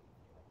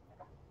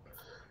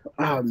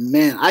 Oh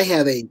man, I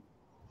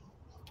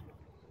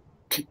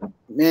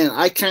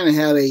kind of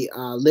have a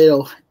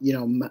little,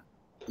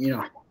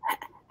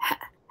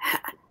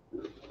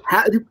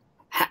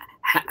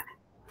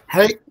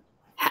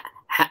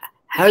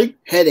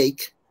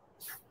 headache.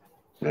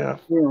 Yeah.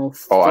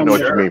 Oh, I know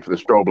what from- you mean for the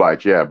strobe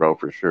lights. Yeah, bro,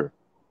 for sure.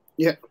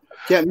 yeah,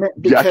 Yeah, I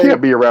because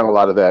can't be around a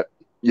lot of that.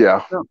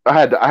 Yeah, No. I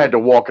had to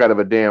walk out of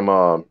a damn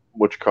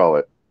what you call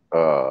it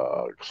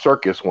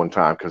circus one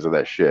time because of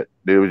that shit.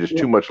 There was just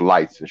too much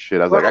lights and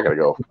shit. I was like, I gotta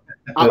go.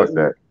 Fuck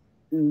that.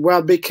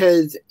 well,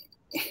 because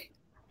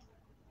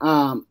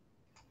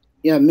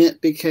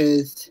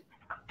because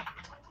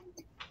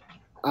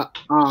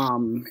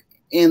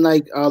and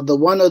like the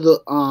one of the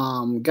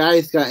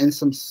guys got in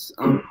some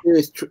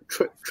serious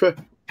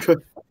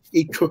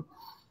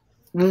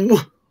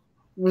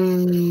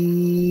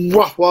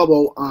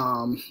wobble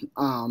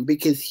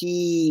because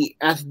he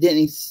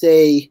accidentally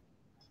say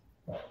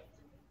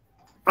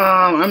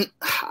I'm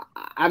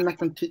not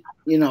going to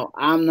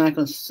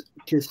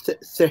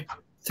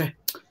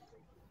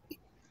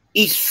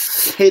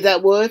say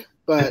that word,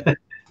 but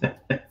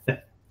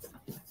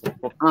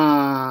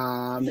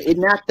it's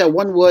not the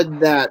one word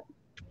that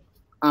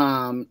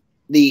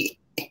the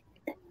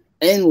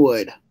N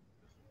word.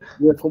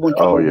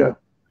 Oh yeah.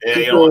 Yeah,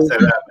 you don't want to say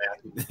that,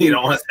 man. You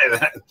don't want to say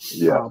that.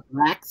 Yeah.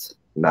 Blacks.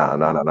 No.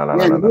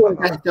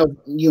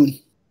 You.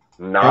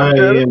 Bye,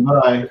 Nachos? Ian,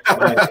 bye.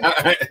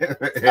 Bye.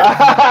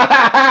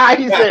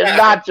 He said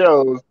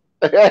nachos.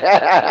 Why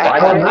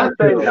can't you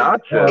say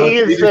nachos?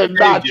 Ian said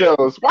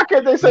nachos. Why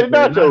can't they say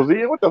nachos,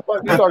 Ian? What the fuck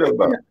are you talking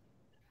about?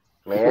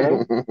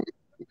 Man,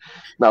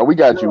 No, we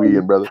got you,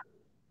 Ian, brother.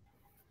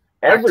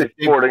 every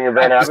sporting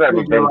event I've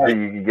ever been to,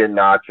 you can get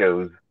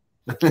nachos.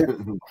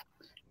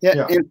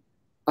 Yeah. And,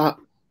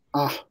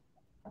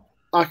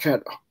 okay.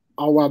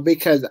 Oh well,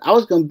 because I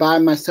was gonna buy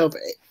myself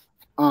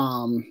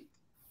and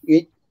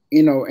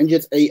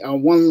just a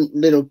one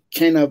little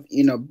can of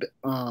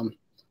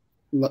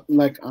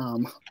like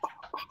of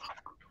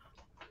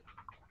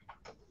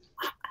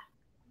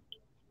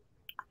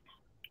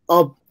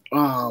of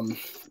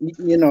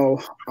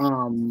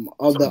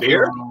the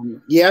beer?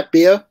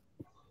 Beer.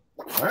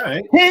 All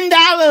right. $10.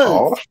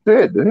 Oh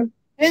shit, dude.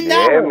 $10.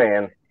 Yeah,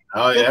 man.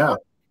 Oh yeah.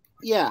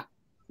 Yeah.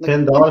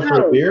 $10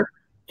 for a beer?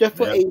 Just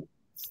for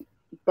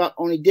but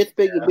only this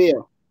big a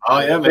beer. Oh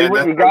yeah, See, man.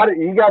 what you got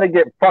to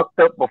get fucked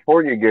up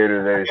before you go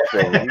to those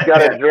things. You got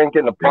to drink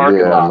in the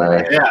parking lot,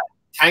 man. Yeah.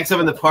 Tanks up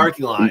in the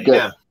parking lot.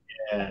 Yeah.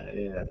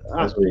 Yeah.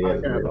 That's what you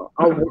gotta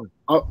do.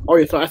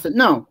 Yeah. So I said,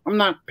 no, I'm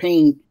not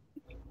paying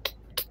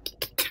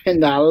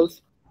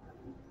 $10.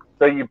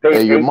 So you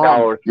pay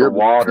 $8 for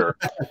water.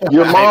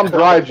 Your mom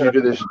drives you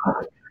to this.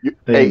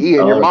 Hey,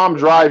 Ian, your mom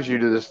drives you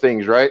to these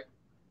things, right?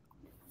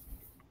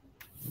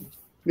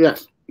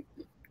 Yes.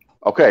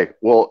 Okay,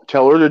 well,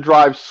 tell her to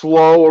drive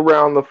slow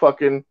around the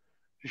fucking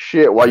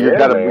shit while you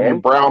got your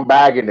brown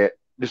bag in it.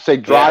 Just say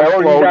drive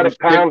slow. You got to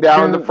just stick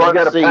down in the front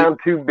You got to seat. pound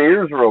 2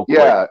 beers real quick.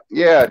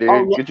 Yeah, dude.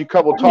 Oh, yeah. Get you a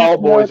couple tall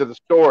boys at the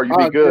store. You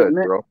be good,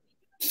 bro.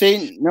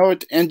 See, no,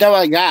 and that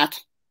I got.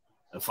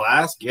 A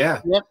flask?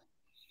 Yeah. Yep.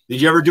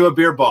 Did you ever do a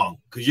beer bong?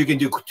 Because you can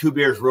do 2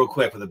 beers real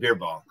quick with a beer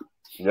bong.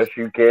 Yes,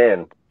 you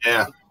can.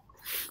 Yeah.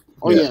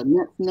 Oh yeah,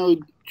 no,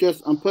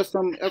 just put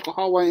some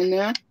alcohol in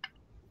there.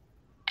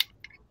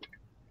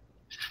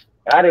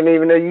 I didn't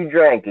even know you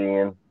drank,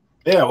 Ian.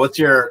 Yeah. What's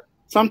your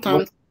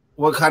sometimes?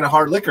 What kind of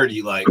hard liquor do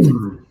you like?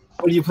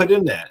 What do you put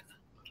in that?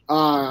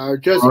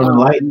 Just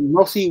light.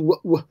 mostly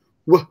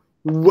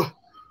Whiskey?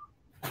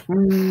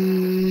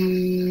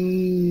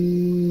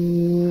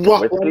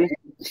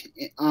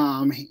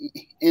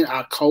 In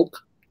a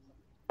Coke.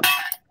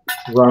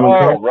 Rum and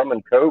Coke? Rum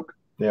and Coke.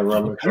 Yeah,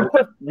 rum and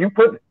Coke. You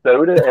put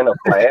soda in a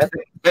flask?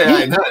 Yeah,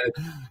 I know.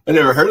 I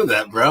never heard of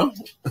that, bro.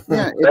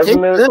 Yeah,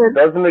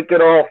 doesn't it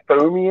get all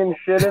foamy and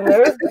shit in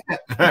there?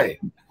 Right.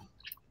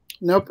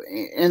 Nope.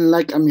 And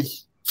like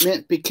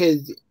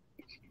because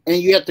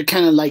you have to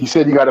kind of like. You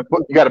said you got to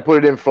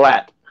put it in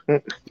flat.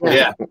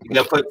 Yeah, you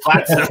got to put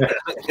flat soda.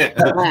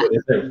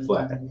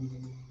 Flat.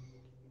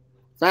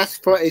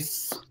 Flask for a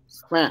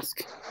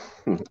flask.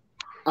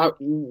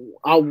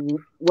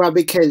 Well,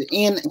 because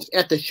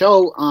at the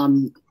show,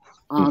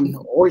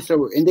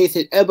 also, and they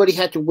said everybody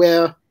had to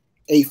wear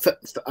a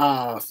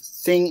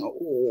thing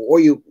or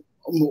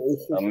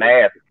a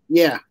mask.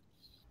 Yeah.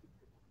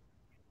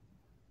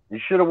 You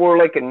should have wore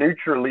like a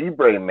Nutra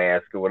Libre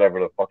mask or whatever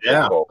the fuck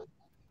it's called.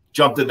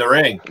 Jumped in the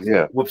ring.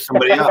 Yeah. Whoop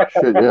somebody up.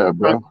 Shit, yeah,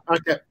 bro.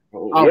 Okay.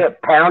 Yeah,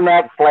 pound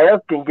that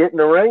flask and get in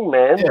the ring,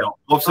 man. Yeah,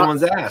 whoop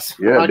someone's ass.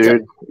 Yeah,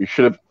 dude. You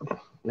should have.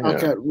 Yeah.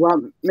 Okay,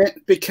 well,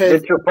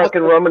 because get your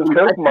fucking rum and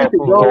Coke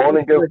muscles on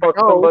and go fuck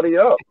somebody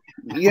up.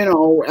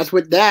 As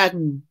with that,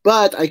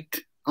 but I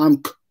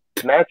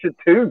snatch a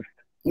tooth.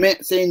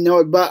 Meant say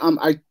no, but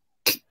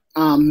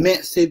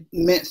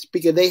meant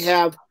because they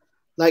have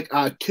like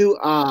 2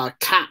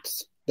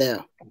 cops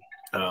there.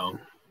 Oh.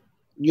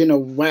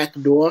 Right at the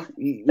door.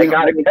 They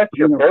gotta catch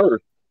you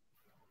first.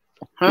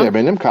 Huh? Yeah,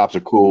 man, them cops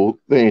are cool.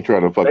 They ain't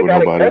trying to fuck They with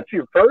gotta nobody. catch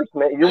you first,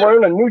 man. You're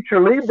wearing a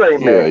Nutra Libre,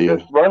 man. Yeah, yeah.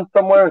 Just run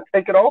somewhere and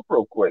take it off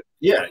real quick.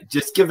 Yeah,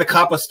 just give the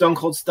cop a stone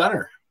cold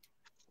stunner.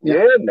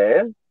 Yeah,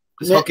 man.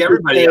 Just hook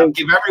everybody up.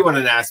 Give everyone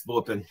an ass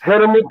whooping.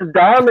 Hit him with the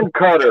diamond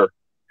cutter.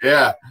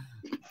 Yeah.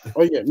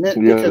 Oh yeah,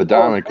 Yeah, the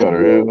diamond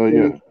cutter. Hell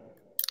yeah.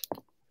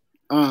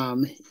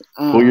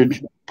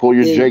 Pull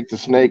your yeah. Jake the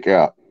Snake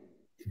out.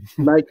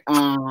 Like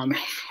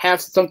have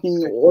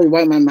something oil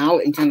right in my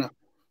mouth and kind of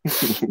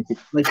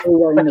like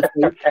go right in the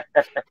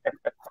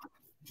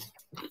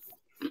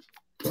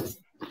face.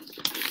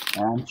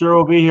 I'm sure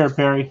we'll be here,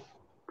 Perry.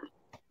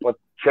 What?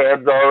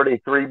 Chad's already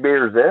 3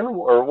 beers in,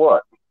 or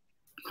what?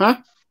 Huh?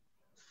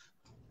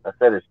 I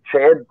said, is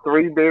Chad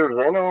 3 beers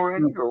in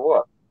already, or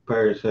what?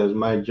 Perry says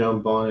might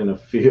jump on in a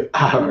few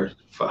hours.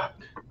 Fuck.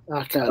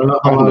 Okay. I don't know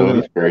how long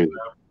He's crazy.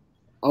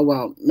 Oh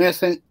well,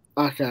 missing.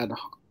 Okay.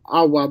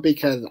 Oh well,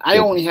 because I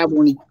only have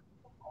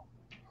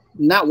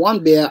not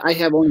 1 beer. I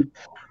have only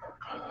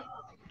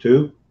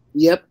 2.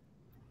 Yep.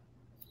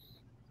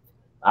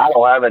 I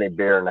don't have any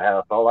beer in the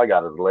house. All I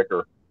got is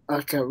liquor.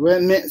 Okay.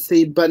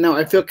 See, but no,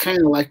 I feel kind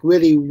of like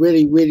really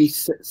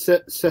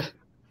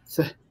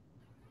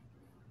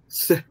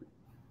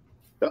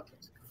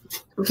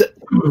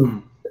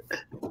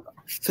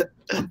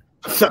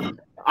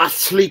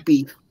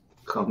sleepy.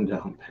 Calm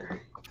down,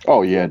 Perry.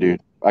 Oh yeah,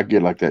 dude. I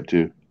get like that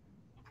too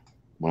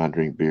when I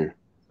drink beer.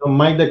 So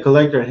Mike the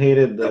Collector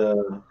hated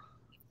the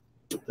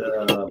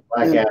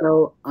Black Adam.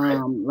 So,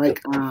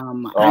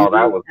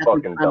 that was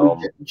fucking dumb.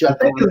 I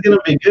think it's gonna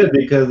be good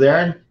because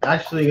they're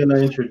actually gonna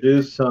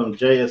introduce some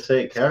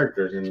JSA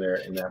characters in there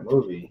in that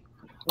movie.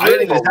 I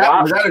didn't think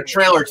was that a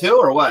trailer too,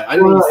 or what? I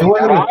didn't see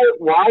that.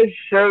 Why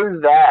show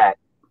that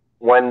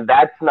when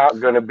that's not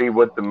going to be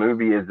what the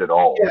movie is at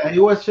all? Yeah, it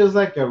was just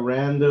like a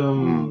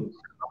random,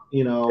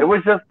 you know. It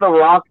was just The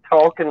Rock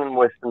talking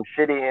with some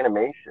shitty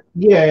animation.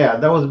 Yeah,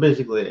 that was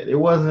basically it. It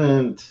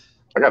wasn't.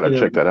 I gotta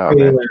check that out,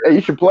 man. Hey,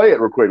 you should play it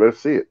real quick. Let's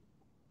see it.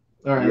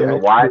 All right. Yeah,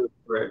 why?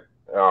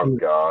 Oh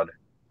God,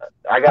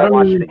 I gotta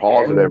watch it.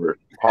 Pause it every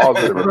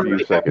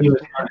few seconds.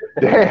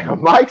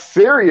 Damn, Mike's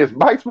serious.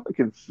 Mike's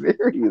fucking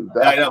serious.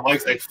 I know.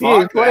 Mike's like,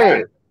 fuck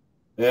that.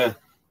 Yeah.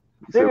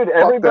 Dude,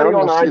 everybody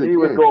on IG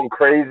was going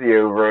crazy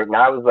over it, and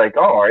I was like,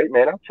 oh, all right,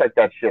 man, I'll check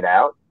that shit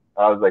out.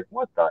 I was like,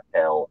 what the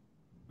hell?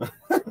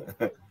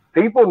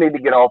 People need to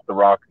get off The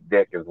Rock's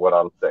dick, is what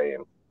I'm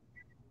saying.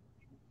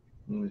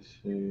 Let me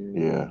see.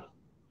 Yeah.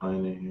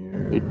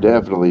 Here. He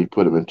definitely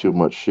put him in too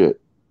much shit.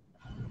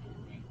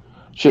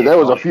 Shit, there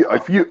was a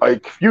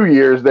few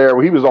years there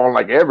where he was on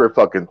like every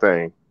fucking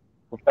thing.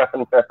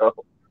 No.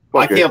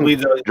 I can't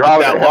believe that.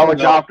 Driving a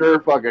helicopter,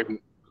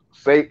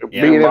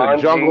 being in the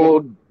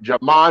jungle,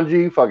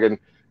 Jumanji, fucking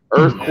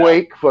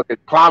earthquake, fucking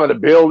climbing a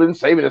building,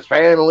 saving his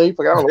family.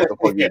 Fuck, I don't know what the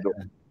fuck he's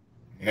doing.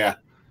 Yeah.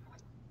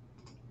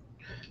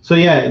 So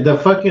yeah, the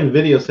fucking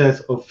video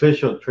says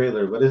official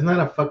trailer, but it's not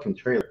a fucking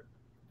trailer.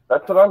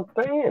 That's what I'm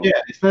saying.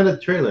 Yeah, it's not a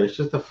trailer. It's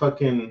just a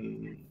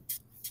fucking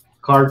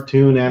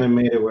cartoon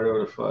animated, whatever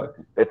the fuck.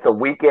 It's a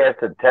weak ass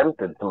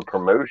attempt at some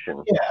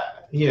promotion.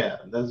 Yeah,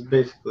 that's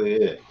basically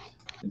it.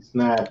 It's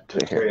not a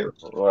trailer.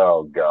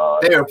 Oh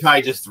God. They were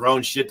probably just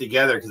throwing shit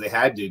together because they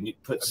had to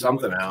put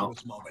something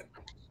out.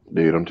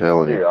 Dude, I'm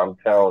telling you. I'm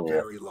telling you.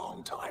 Very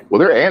long time. Well,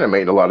 they're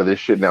animating a lot of this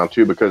shit now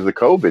too because of the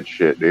COVID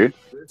shit, dude.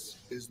 This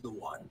is the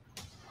one.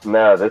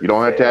 No, you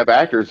don't have to have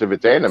actors if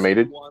it's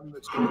animated. This is the one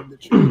that's going to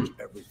change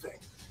everything.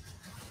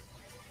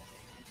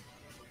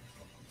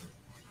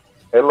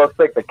 It looks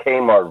like the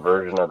Kmart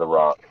version of The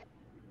Rock.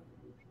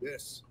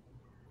 This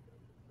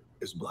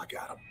is Black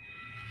Adam.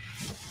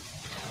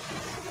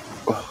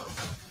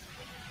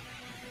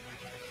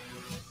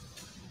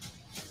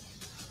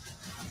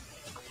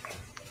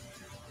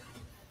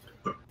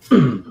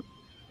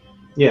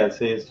 Yeah,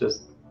 see, it's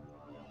just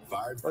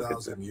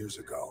 5,000 years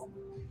ago,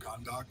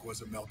 Kahndaq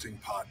was a melting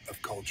pot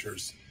of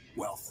cultures,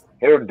 wealth.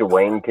 Here,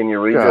 Dwayne, can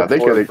you read God, this?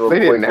 They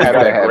didn't have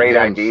to have great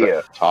them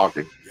idea.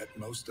 Talking. Yet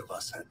most of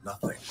us had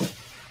nothing,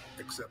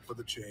 except for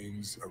the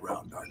chains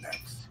around our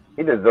necks.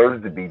 He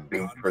deserves to be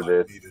beat for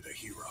this. Needed a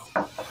hero.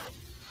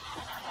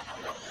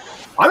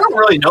 I don't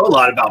really know a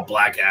lot about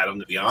Black Adam,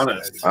 to be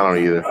honest. I don't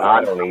either.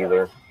 I don't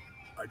either.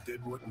 I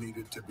did what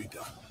needed to be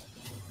done.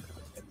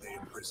 And they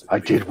imprisoned I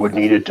did what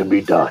needed to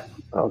be done.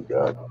 Oh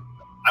God.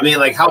 I mean,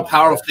 like, how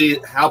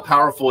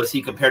powerful is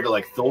he compared to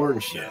like Thor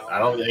and shit? I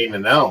don't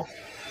even know.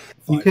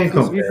 you can't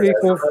compare.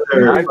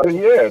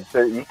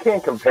 You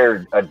can't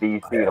compare a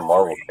DC to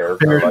Marvel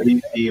character. Compare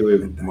DC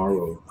with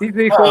Marvel. He's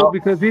equal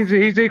because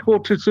he's equal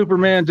to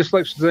Superman, just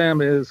like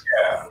Shazam is.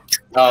 Yeah.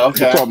 Oh,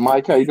 okay. What's up,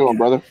 Mike? How you doing,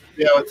 brother?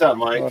 Yeah, what's up,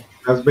 Mike?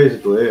 That's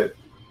basically it.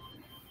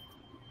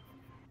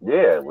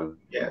 Yeah, it was.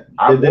 Yeah.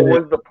 What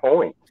was the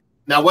point?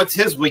 Now, what's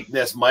his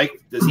weakness, Mike?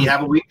 Does he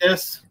have a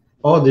weakness?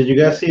 Oh, did you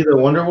guys see the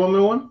Wonder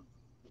Woman one?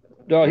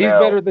 No, he's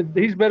better than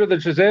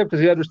Shazam because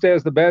he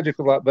understands the magic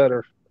a lot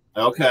better.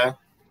 Okay.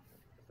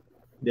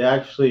 They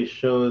actually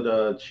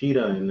showed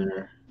Cheetah in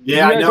there.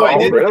 Yeah, I know. I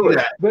did see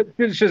that. But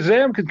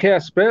Shazam can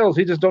cast spells.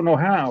 He just don't know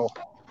how.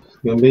 It's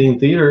gonna be in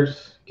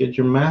theaters. Get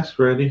your mask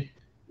ready.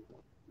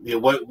 Yeah,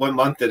 what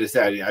month did it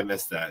say? I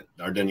missed that,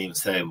 or didn't even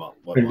say what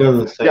It month.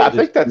 doesn't say. Yeah, I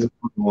think that's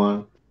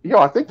one. Yo,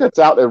 I think that's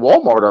out at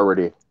Walmart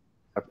already.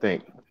 I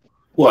think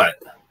What?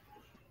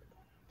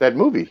 that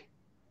movie,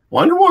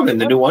 Wonder Woman,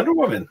 the new Wonder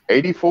Woman.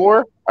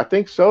 84. I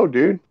think so,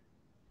 dude.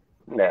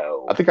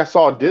 No. I think I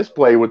saw a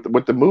display with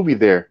the movie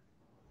there.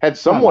 Had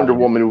some Oh, Wonder yeah.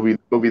 Woman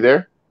movie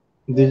there.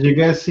 Did you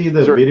guys see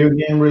the Sure. video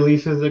game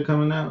releases that are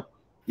coming out?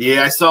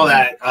 Yeah, I saw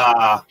that.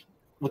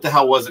 What the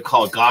hell was it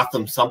called?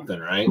 Gotham something,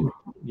 right?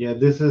 Yeah,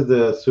 this is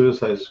the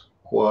Suicide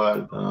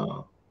Squad.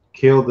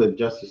 Kill the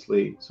Justice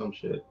League, some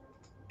shit.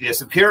 Yeah,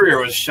 Superior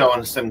was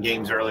showing some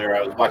games earlier.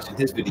 I was watching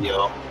his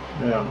video.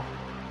 Yeah.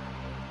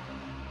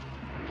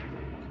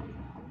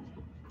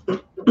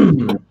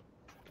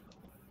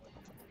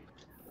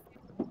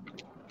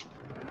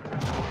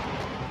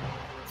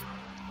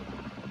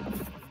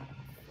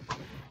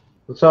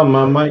 What's up,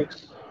 my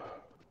Mike's?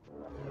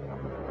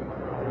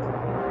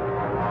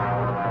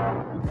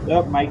 What's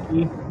up,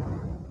 Mikey?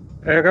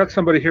 Hey, I got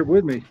somebody here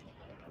with me.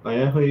 Oh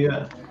yeah, who you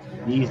got?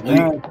 He's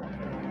done.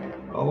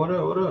 Oh, what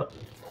up? What up?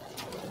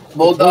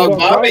 Bulldog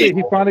Bobby.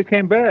 He finally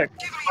came back.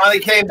 Finally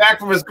came back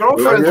from his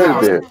girlfriend's Yeah,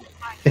 house.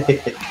 he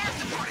did.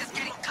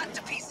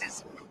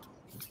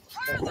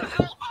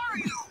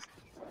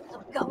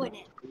 Going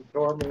in.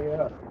 Tore me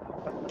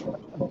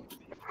up.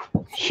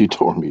 She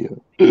tore me up.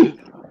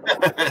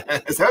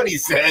 That's what he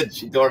said.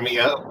 She tore me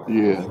up.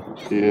 Yeah,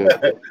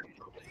 yeah.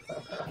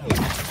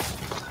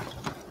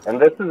 And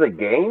this is a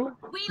game?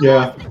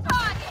 Yeah.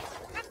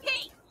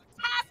 Repeat.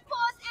 Task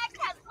Force X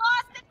has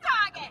lost the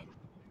target.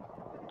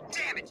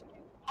 Damn it!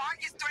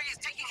 Argus 3 is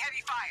taking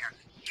heavy fire.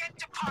 Get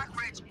to Park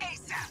Ridge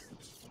ASAP.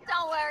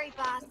 Don't worry,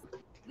 boss.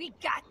 We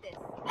got this.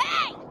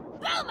 Hey,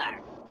 Boomer!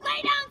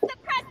 Lay down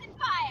suppressant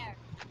fire.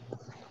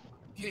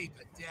 Keep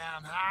it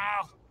down,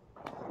 Hal.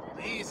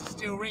 The ears are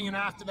still ringing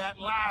after that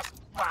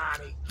last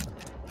body.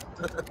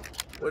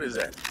 What is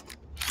that?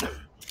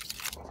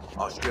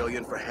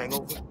 Australian for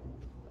hangover?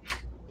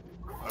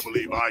 I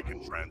believe I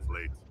can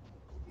translate.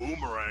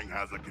 Boomerang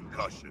has a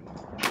concussion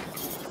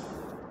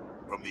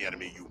from the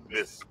enemy you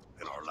missed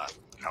in our last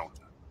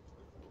encounter.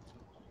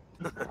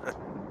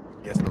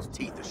 Guess those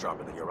teeth are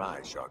sharper than your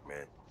eyes, Shark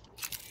Man.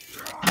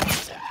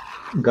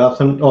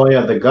 Gotham. Oh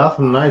yeah, the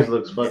Gotham Knights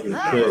looks fucking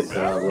sick,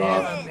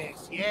 Rob.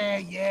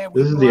 Yeah,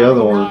 This is the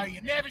other one.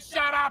 You never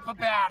shut up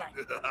about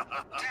it.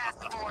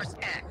 Task Force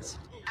X.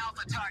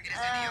 Alpha target is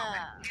in the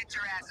open. Get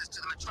your asses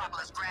to the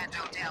Metropolis Grand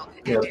Hotel.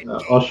 Yeah,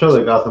 I'll show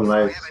the Gotham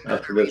Knights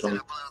after this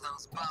one.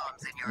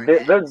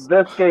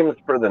 This game is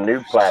for the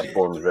new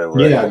platforms, though,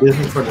 right? Yeah, this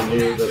is for the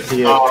new the PS.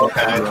 Oh,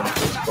 okay.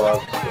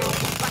 Xbox,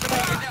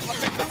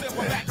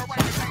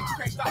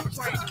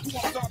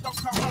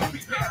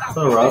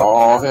 so. Rob.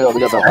 Oh hell, we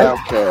got the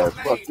Outcast.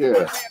 Fuck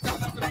yeah.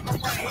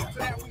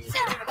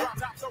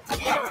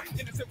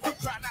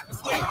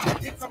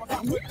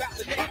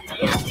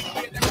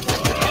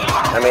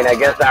 I mean, I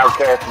guess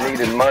Outcast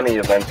needed money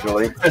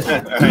eventually.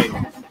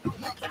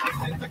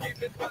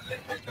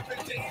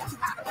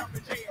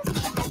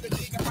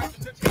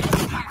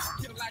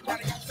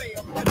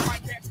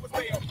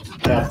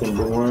 Captain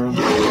Boomerang.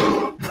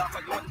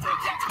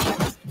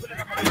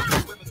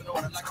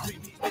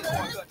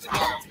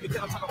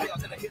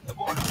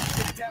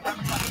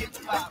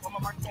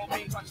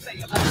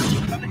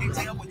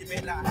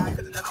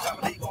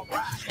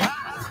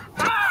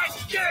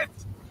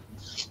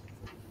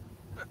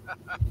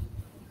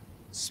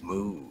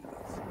 Smooth.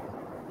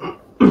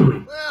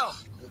 Well,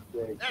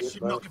 that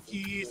should knock a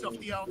few years off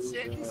the old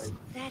sentence.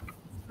 That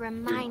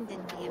reminded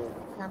me of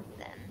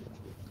something.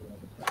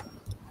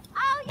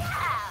 Oh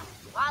yeah!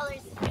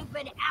 Waller's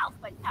stupid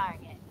alpha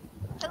target.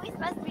 Who are we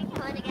supposed to be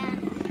killing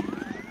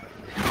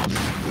again?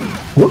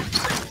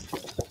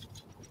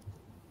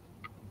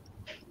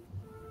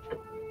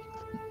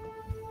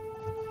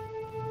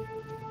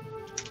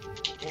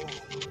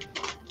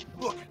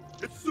 Look,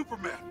 it's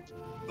Superman.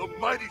 The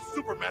mighty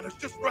Superman has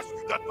just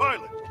rescued that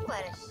pilot.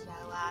 What a show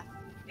off.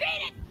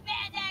 Read it,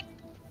 Spandex!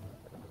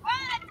 We're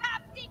on a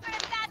top secret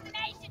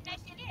assassination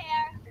mission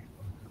here.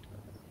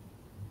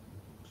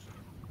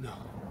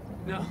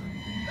 No.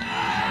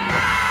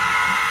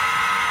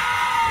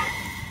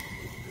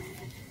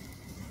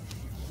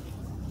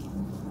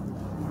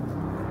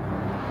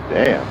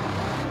 Damn.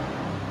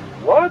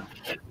 What?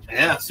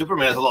 Yeah,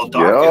 Superman's a little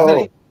dark, isn't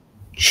he?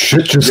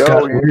 Shit just Yo,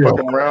 got you ain't real.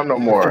 fucking around no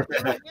more.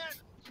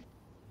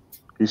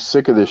 He's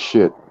sick of this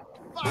shit.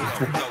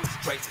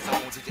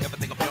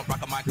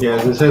 Yeah,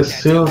 this says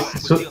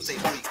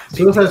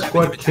Suicide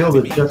Squad killed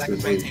the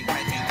Justice League.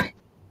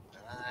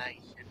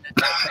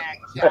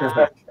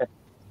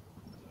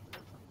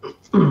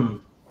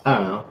 I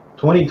don't know.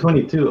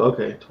 2022.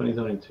 Okay,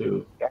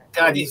 2022.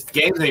 God, these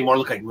games anymore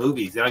look like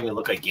movies. They don't even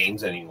look like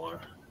games anymore.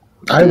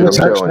 I was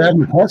actually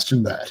having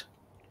questioned that.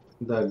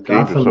 The Games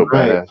are Gotham so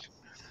Knights.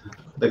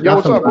 badass. Yo,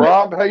 what's up,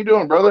 Rob? How you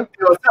doing, brother?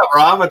 Yo, what's up,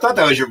 Rob? I thought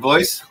that was your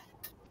voice.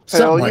 Hell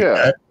Something like yeah.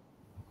 that.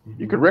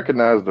 You could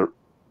recognize the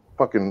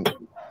fucking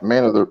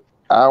man of the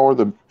hour,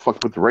 the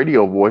fuck with the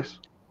radio voice.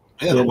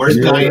 Yeah, the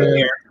worst guy in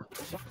here.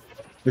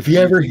 If you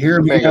ever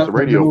hear me Man got out the the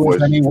radio radio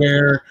voice.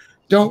 anywhere,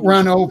 Don't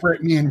run over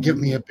at me and give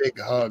me a big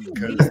hug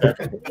because that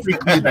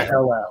freaked me the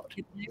hell out.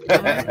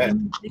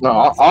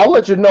 No, I'll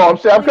let you know. I'm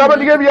saying I'm coming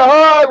to give you a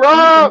hug,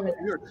 Rob.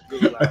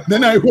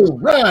 Then I will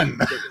run.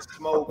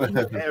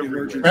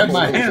 Grab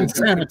my hand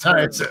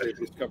sanitizer.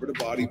 Discovered a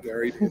body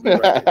buried in the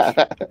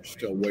wreckage. We're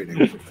still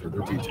waiting for further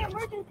details.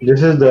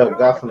 This is the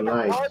Gotham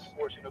Knights.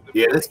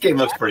 Yeah, this game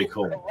looks pretty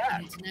cool.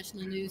 In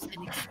international news,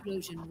 an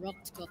explosion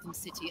rocked Gotham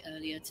City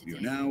earlier today.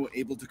 You're now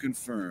able to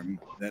confirm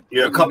that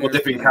You're a couple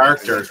different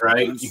characters,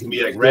 right? You can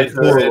be like Red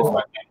Hood,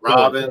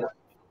 Robin.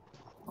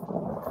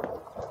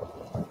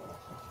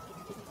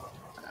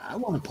 I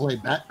want to play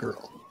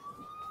Batgirl.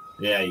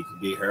 Yeah, you can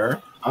be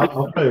her.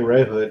 I'll play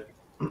Red Hood.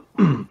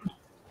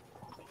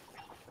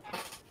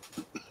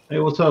 Hey,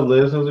 what's up,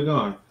 Liz? How's it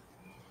going?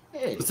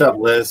 Hey. What's up,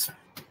 Liz?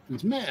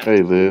 It's Matt.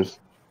 Hey, Liz.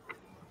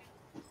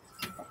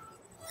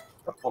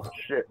 Oh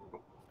shit!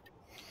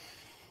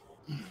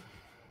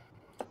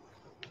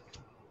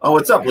 Oh,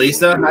 what's up,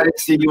 Lisa? I didn't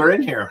see you were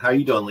in here. How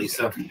you doing,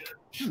 Lisa?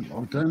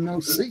 Long time no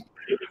see.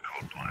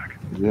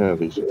 Yeah,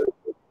 Lisa.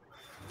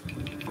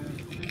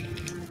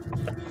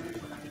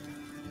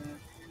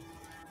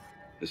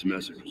 This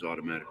message was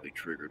automatically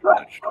triggered when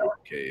I destroyed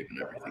the cave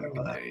and everything it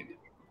contained.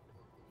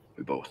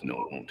 We both know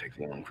it won't take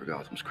long for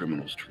Gotham's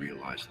criminals to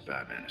realize the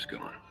Batman is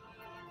gone.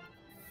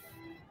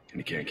 And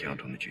you can't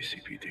count on the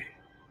GCPD.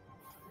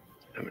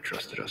 Never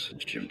trusted us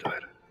since Jim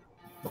died.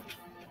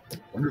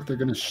 Wonder if they're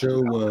going to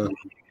show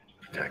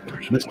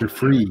Mr.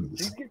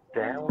 Freeze.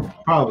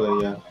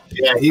 Probably, yeah.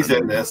 Yeah, he's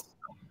in this.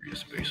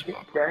 Space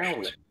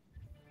operations.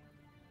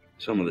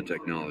 Some of the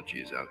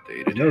technology is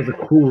outdated. That was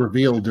a cool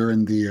reveal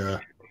during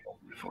the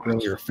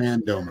earlier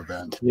Fandom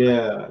event.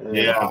 Yeah.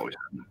 Always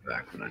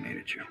back when I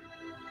needed you.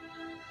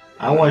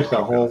 I watched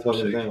the whole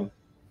fucking thing.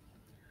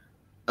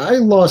 I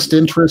lost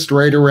interest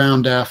right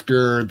around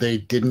after they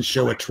didn't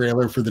show a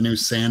trailer for the new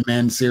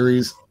Sandman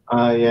series.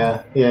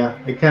 Yeah.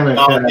 It kind of.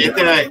 Oh, did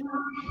they?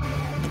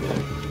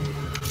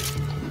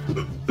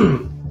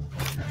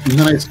 And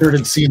then I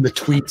started seeing the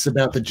tweets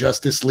about the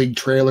Justice League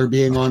trailer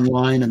being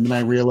online, and then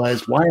I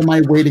realized, why am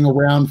I waiting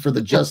around for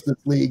the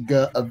Justice League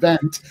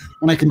event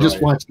when I can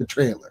just watch the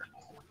trailer?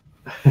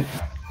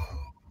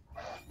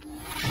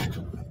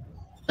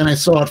 And I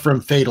saw it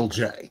from Fatal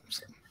J.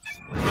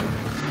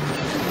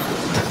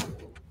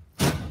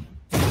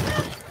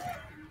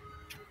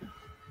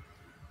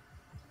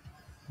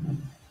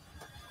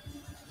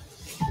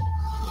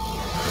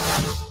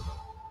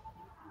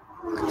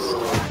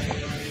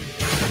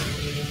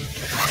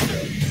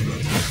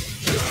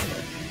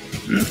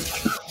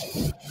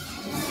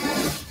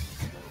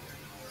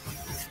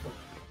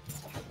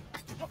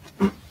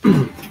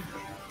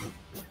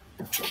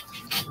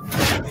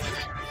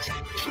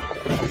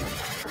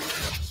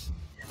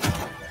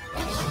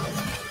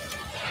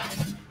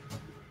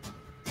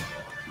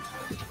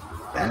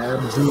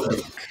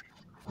 Absolutely.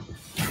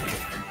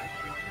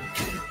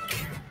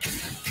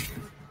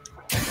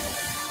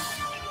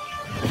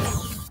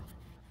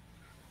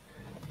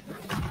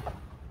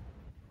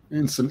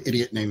 And some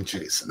idiot named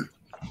Jason.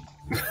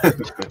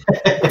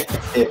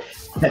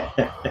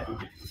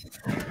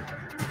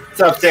 What's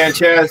up,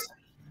 Sanchez?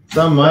 What's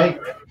up,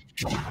 Mike?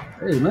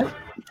 Hey, Mike.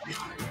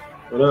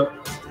 What up?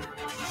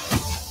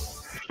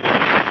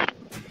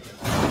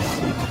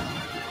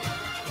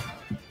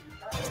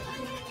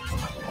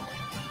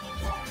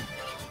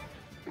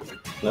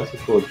 That's a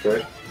cool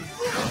trick.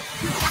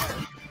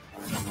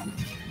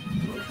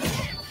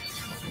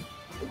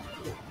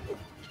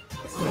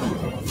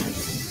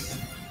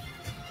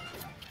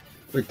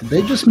 Wait, did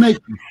they just make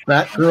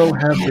Batgirl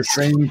have the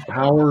same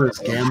power as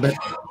Gambit?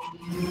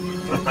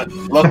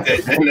 Looked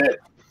it, didn't it?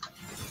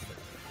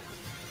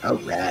 All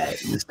right,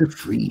 Mr.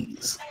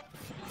 Freeze.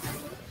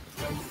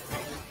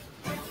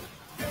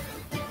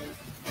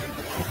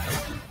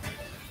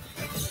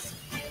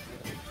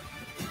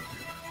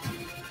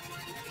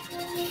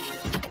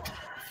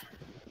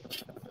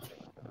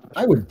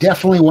 I would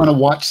definitely want to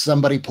watch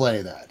somebody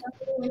play that.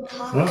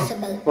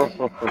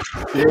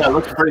 Yeah, it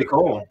looks pretty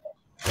cool.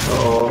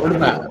 What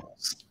about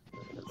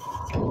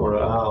Or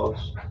a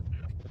house?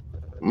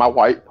 My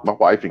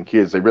wife and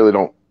kids, they really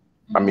don't.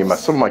 I mean,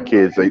 some of my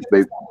kids, they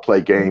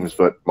play games,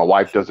 but my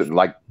wife doesn't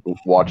like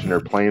watching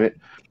her playing it.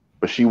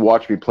 But she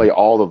watched me play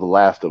all of The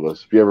Last of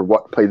Us. If you ever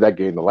played that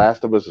game, The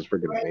Last of Us is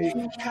freaking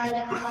amazing.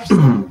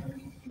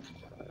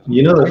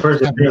 You know, the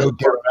first no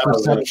depth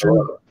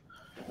perception,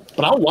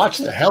 but I'll watch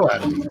the hell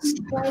out of these.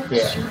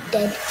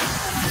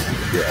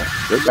 Yeah,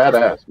 they're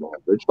badass, man.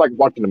 It's like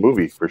watching a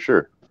movie for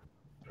sure.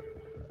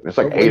 It's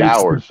like 8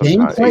 hours,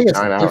 sometimes, Gameplay 8, is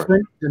 9 hours.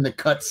 different than the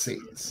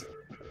cutscenes.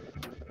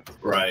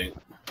 Right.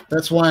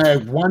 That's why I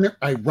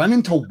run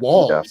into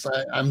walls.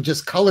 I'm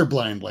just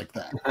colorblind like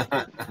that.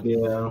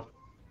 Yeah.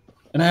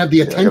 And I have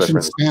the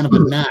attention span of a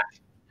gnat.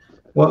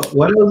 What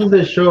else did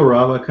they show,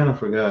 Rob? I kind of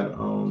forgot.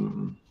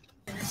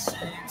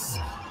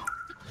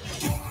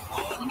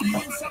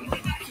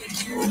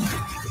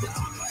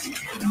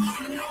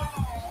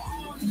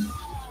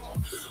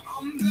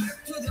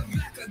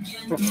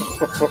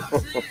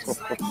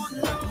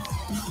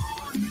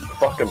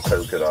 Fucking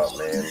polka dot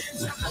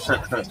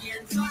man.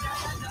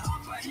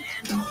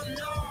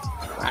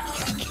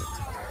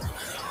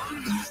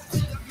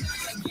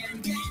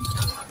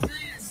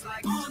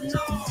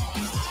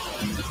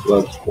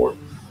 Bloodsport.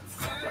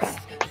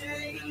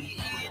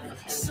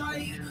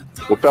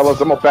 Well, fellas,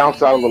 I'm gonna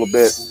bounce out a little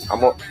bit.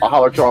 I'll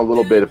holler at y'all a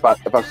little bit if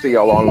I see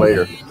y'all on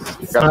later.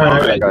 Got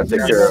some shit I gotta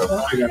take care of.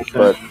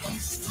 But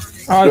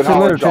good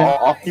holler,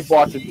 y'all. I'll keep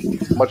watching.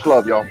 Much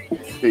love, y'all.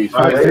 Peace.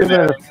 All right, see you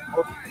later.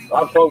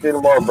 I'll talk to you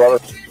tomorrow,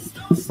 brother.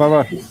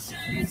 Bye bye.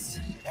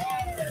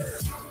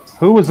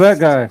 Who was that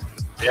guy?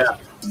 Yeah.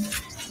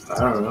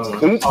 I don't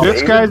know.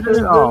 This guy's in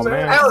it? Oh,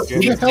 man.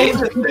 Who the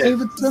hell is Pete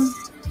Davidson?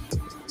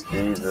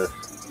 Jesus.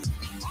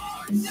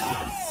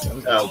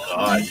 Oh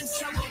God.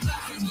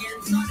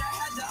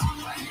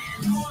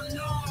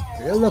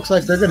 It looks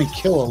like they're going to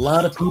kill a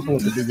lot of people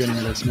at the beginning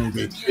of this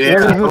movie.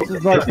 Yeah. What is this?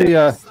 Is like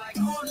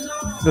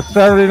the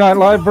Saturday Night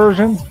Live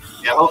version?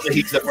 Yeah, hopefully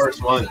he's the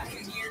first one.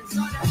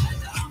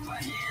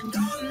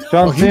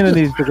 John Cena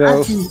needs to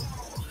go.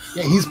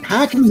 Yeah, he's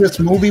packing this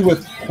movie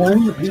with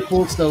plenty of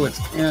people, so it's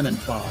cannon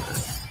fodder.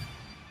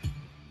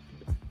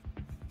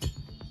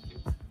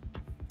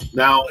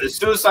 Now, is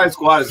Suicide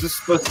Squad, is this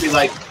supposed to be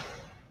like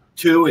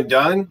 2 and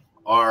done?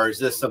 Or is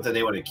this something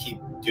they want to keep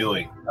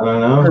doing? I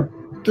don't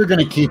know. They're going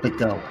to keep it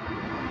going.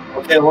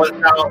 Okay, well,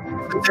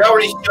 now, since they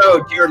already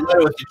showed Jared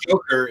Leto with the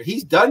Joker,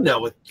 he's done now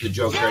with the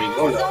Joker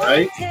anymore, though,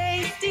 right?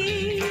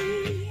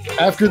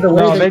 After the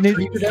way No, they they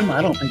treated him,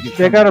 I don't think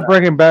They got to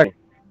bring him back.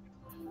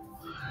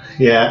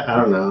 Yeah, I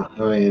don't know.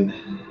 I mean,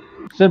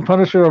 Send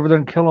Punisher over there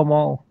and kill them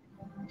all.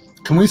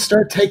 Can we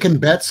start taking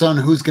bets on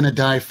who's going to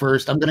die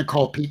first? I'm going to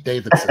call Pete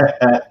Davidson.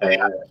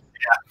 Yeah,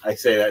 I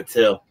say that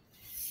too.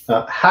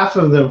 Half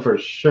of them for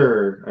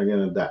sure are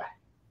gonna die.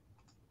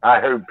 I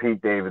hope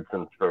Pete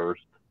Davidson's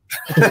first.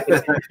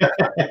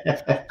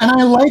 And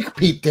I like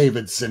Pete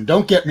Davidson.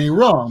 Don't get me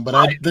wrong,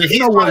 but there's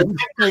no way he's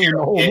playing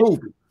the whole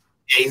movie.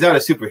 Yeah, he's not a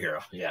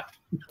superhero. Yeah.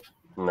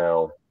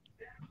 No.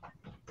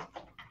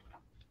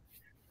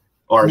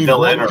 Or I mean,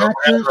 villain what or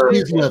actors whatever.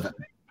 he's living.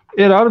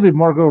 It ought to be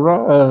Margot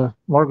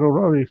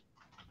Robbie.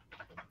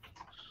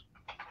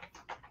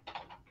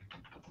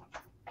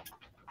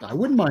 I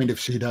wouldn't mind if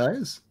she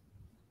dies.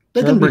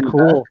 They That'd can be bring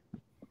cool.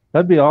 back.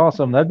 That'd be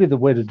awesome. That'd be the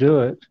way to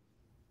do it.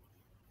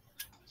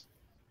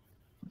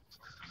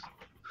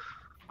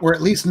 Or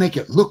at least make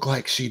it look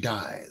like she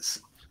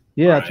dies.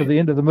 Yeah, to the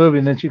end of the movie,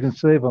 and then she can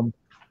save them.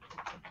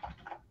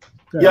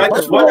 Yeah, I By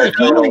just the way, wondered, if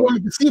you really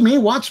wanted to see me,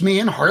 watch me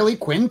in Harley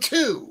Quinn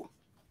 2.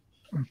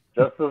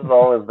 Just as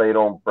long as they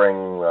don't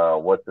bring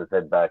what's his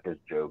head back as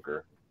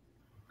Joker.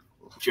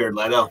 Jared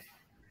Leto.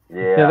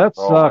 Yeah, Yeah, that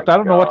oh sucked. my I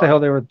don't know what the God. hell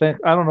they were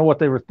thinking. I don't know what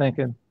they were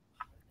thinking.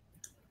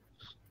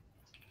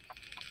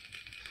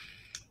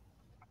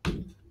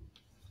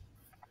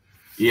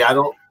 Yeah, I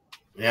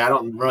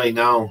don't really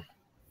know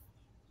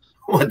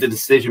what the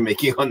decision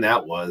making on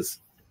that was.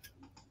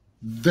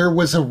 There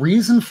was a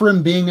reason for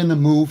him being in the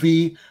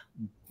movie,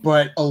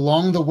 but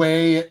along the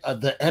way,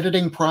 the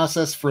editing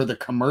process for the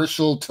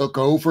commercial took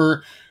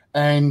over,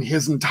 and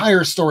his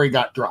entire story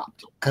got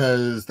dropped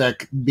because that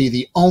could be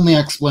the only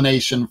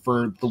explanation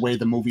for the way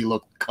the movie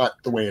looked cut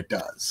the way it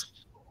does.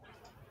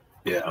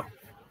 Yeah.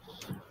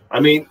 I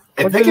mean,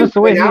 if But they can just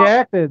the way he bring out,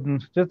 acted,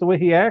 and just the way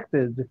he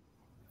acted.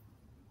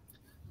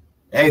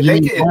 hey, You they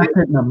mean can, watch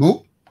it in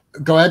a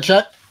Go ahead,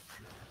 Chet.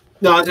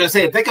 no, I was gonna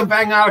say if they can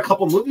bang out a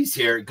couple movies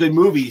here, good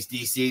movies,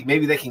 DC,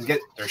 maybe they can get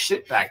their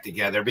shit back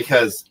together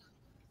because,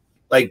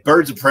 like,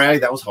 Birds of Prey,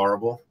 that was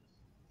horrible.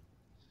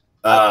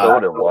 I still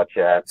didn't watch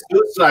that.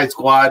 Suicide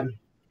Squad.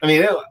 I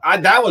mean,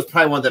 that was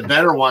probably one of the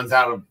better ones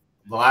out of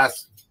the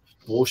last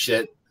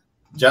bullshit.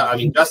 I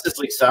mean, Justice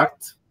League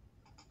sucked.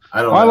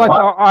 I don't know.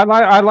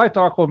 I liked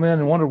Aquaman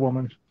and Wonder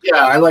Woman.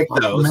 Yeah, I like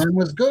those. Aquaman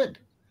was good.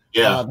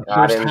 Yeah. The I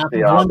first didn't half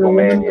see of Wonder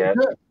Woman Aquaman was yet.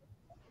 good.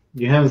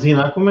 You haven't seen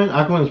Aquaman?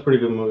 Aquaman's a pretty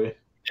good movie.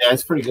 Yeah,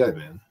 it's pretty good,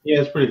 man.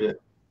 Yeah, it's pretty good.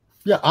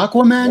 Yeah,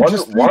 Aquaman,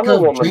 just think Wonder of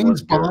Woman was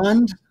James good.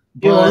 Bond,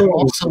 Yeah, but Wonder Woman.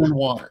 also in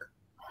water.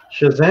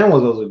 Shazam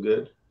was also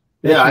good.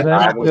 Yeah, Shazam I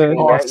was haven't good.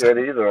 seen that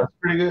yet either. It's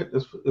pretty good.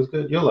 It's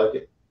good. You'll like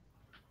it.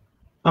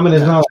 I mean,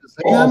 it's not.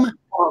 Shazam,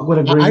 Oh, what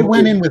a great I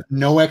went movie. in with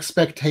no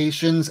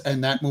expectations,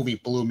 and that movie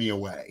blew me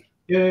away.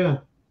 Yeah.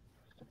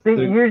 See,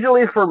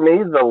 usually for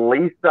me, the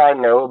least I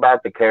know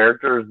about the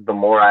characters, the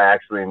more I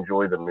actually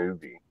enjoy the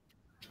movie.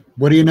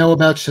 What do you know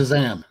about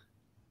Shazam?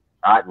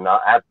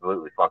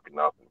 Absolutely fucking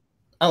nothing.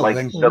 Oh, like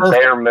then the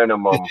perfect. bare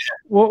minimum.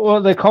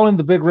 Well, they call him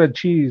the Big Red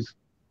Cheese.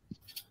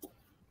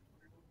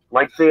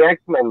 Like the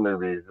X-Men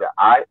movies,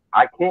 I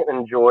can't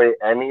enjoy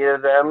any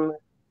of them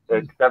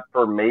except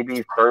for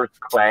maybe First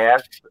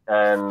Class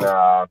and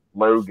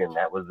Logan.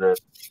 That was it.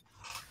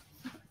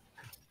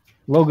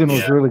 Logan was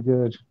Yeah. really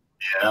good.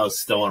 Yeah, that was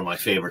still one of my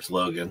favorites,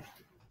 Logan.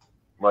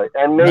 Like,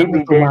 and That maybe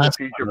was the Days of last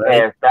Future one,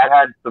 right? Past. That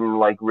had some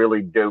like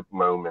really dope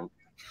moments.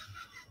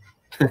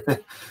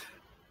 The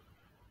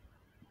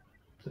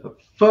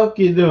fuck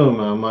you doing,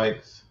 man,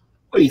 Mike?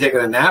 What, are you taking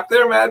a nap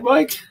there, Mad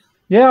Mike?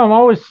 Yeah, I'm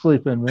always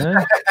sleeping,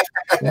 man.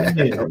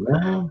 Damn,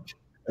 man.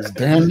 It's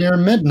damn near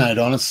midnight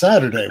on a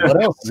Saturday.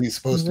 What else is he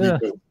supposed to Yeah.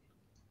 be doing?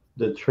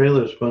 The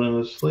trailer's putting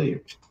us to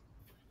sleep.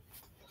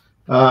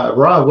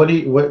 Rob, what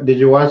did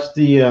you watch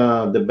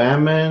the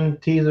Batman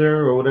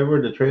teaser or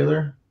whatever, the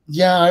trailer?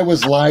 Yeah, I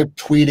was live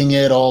tweeting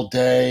it all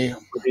day.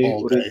 What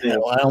do you think?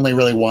 Hell, I only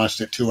really watched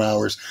it 2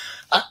 hours.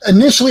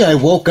 Initially, I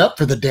woke up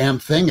for the damn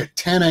thing at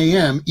 10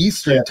 a.m.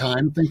 Eastern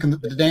time, thinking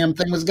that the damn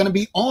thing was going to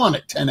be on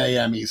at 10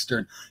 a.m.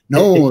 Eastern.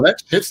 No,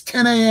 it's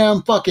 10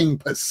 a.m. fucking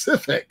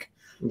Pacific.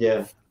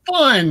 Yeah.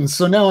 Fine.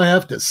 So now I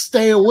have to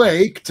stay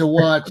awake to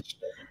watch.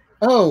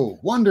 Oh,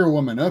 Wonder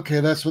Woman. Okay,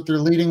 that's what they're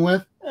leading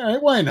with. All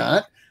right, why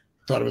not?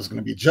 Thought it was going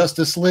to be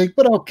Justice League,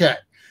 but okay.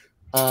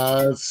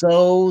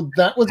 So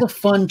that was a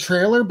fun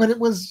trailer, but it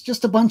was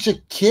just a bunch of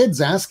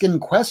kids asking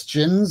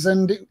questions,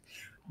 and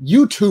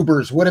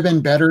YouTubers would have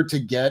been better to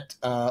get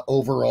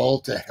overall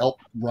to help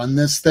run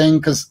this thing,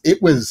 because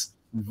it was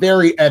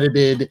very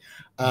edited,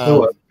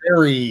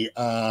 very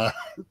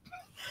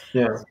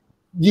yeah.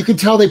 You could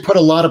tell they put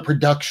a lot of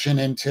production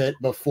into it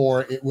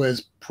before it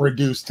was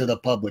produced to the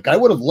public. I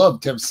would have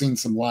loved to have seen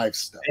some live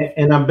stuff.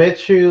 And I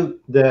bet you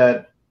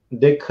that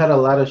they cut a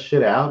lot of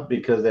shit out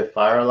because they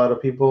fire a lot of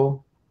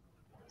people.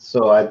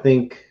 So I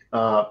think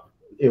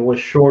it was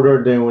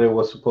shorter than what it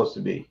was supposed to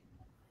be.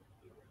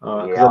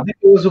 I think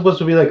it was supposed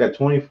to be like a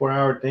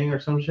 24-hour thing or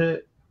some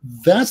shit.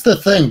 That's the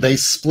thing. They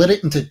split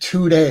it into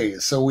 2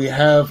 days. So we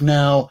have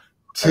now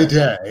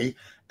today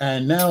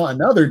and now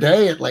another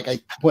day at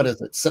what is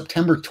it,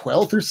 September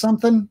 12th or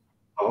something?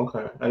 Oh,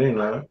 okay. I didn't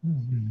know that.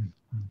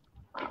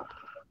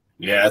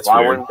 Yeah, that's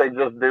Why weird. wouldn't they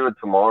just do it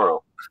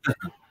tomorrow?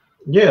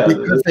 Yeah.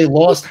 Because they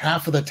lost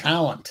half of the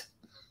talent.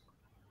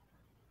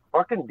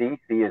 Fucking DC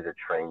is a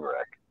train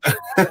wreck.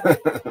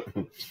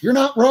 You're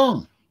not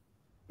wrong.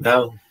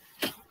 No.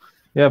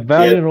 Yeah,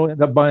 Valiant will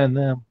end up buying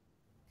them.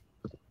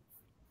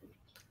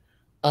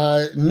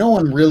 No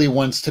one really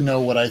wants to know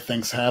what I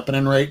think's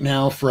happening right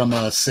now from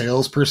a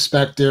sales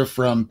perspective,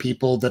 from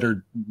people that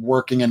are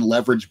working in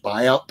leverage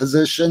buyout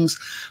positions.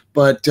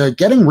 But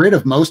getting rid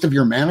of most of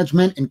your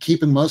management and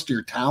keeping most of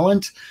your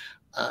talent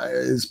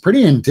is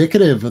pretty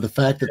indicative of the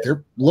fact that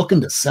they're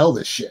looking to sell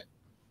this shit.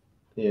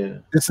 Yeah,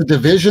 it's a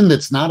division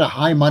that's not a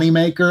high money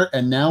maker,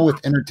 and now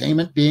with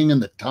entertainment being in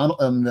the tunnel,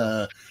 in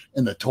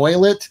the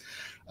toilet,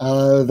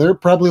 they're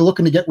probably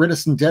looking to get rid of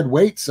some dead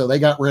weight. So they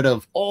got rid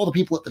of all the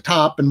people at the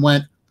top and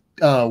went,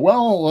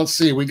 well, let's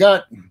see, we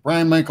got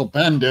Brian Michael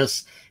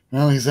Bendis.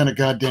 Well, he's in a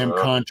goddamn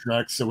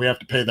contract, so we have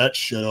to pay that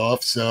shit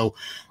off. So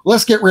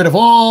let's get rid of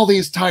all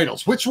these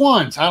titles. Which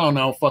ones? I don't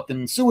know.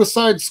 Fucking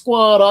Suicide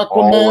Squad,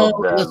 Aquaman.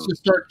 Let's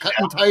just start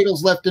cutting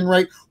titles left and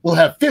right. We'll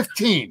have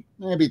 15,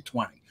 maybe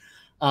 20.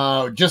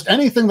 Just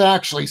anything that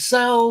actually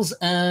sells,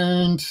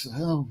 and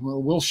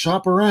we'll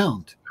shop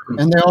around.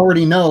 And they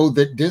already know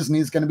that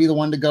Disney's going to be the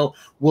one to go,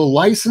 we'll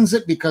license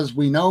it because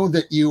we know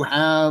that you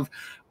have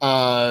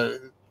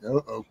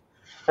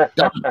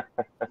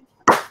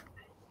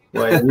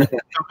Wait, you can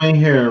come in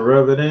here and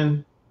rub it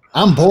in?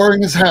 I'm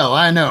boring as hell,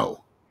 I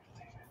know.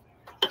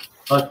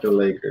 Fuck the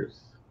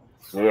Lakers.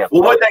 Yeah.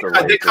 Well, what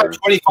they cut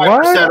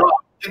 25%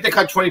 off. I think they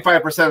cut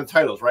 25% of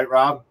titles, right,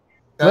 Rob?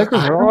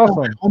 Lakers I are don't know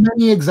awesome. how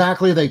many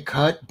exactly they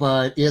cut,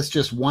 but it's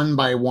just one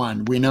by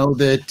one. We know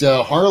that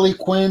Harley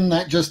Quinn,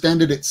 that just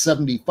ended at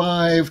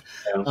 75.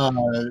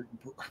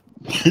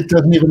 It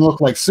doesn't even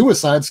look like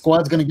Suicide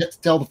Squad's going to get to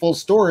tell the full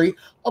story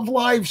of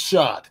Live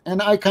Shot,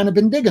 and I kind of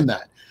been digging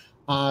that.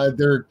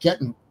 They're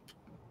getting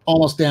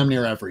almost damn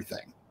near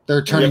everything.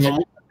 They're turning it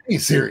into a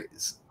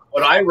series.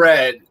 What I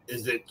read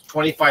is that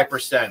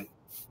 25%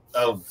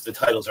 of the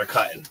titles are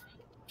cutting.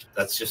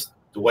 That's just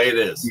the way it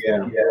is.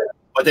 Yeah.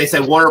 But they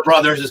said Warner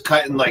Brothers is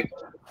cutting like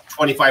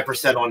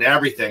 25% on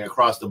everything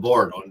across the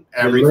board, on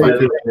every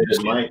fucking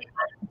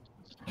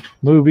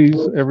movies,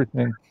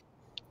 everything.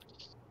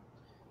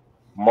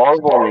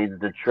 Marvel needs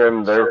to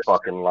trim their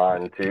fucking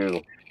line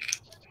too.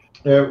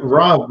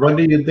 Rob, what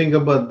do you think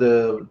about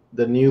the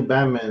new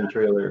Batman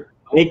trailer?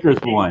 Lakers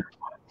won.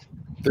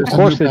 There's Of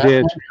course a new they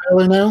did. Batman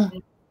trailer now?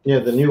 Yeah,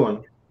 the new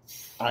one.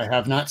 I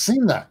have not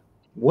seen that.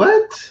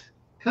 What?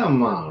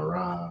 Come on,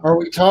 Rob. Are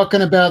we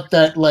talking about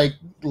that, like,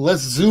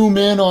 let's zoom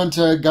in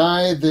onto a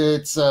guy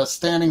that's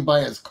standing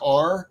by his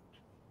car?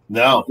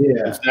 No,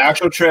 Yeah. it's an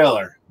actual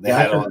trailer. They The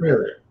had actual on.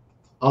 trailer.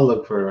 I'll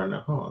look for it right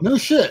now. Hold on. No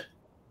shit.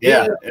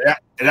 Yeah,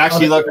 it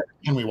actually looked.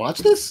 Can we watch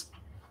this?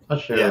 I'll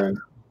share Yeah. it right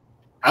now.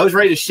 I was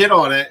ready to shit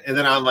on it, and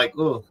then I'm like,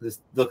 "Oh, this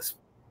looks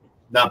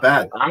not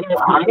bad." I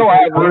know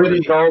I've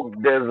heard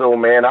Dog Dizzle,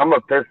 man. I'm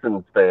a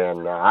Pistons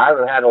fan. I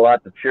haven't had a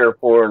lot to cheer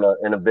for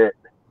in a bit.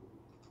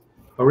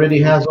 Already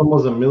has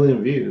almost 1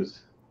 million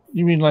views.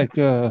 You mean like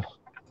Let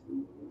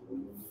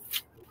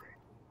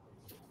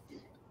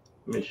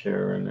me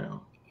share it right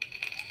now.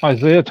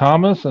 Isaiah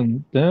Thomas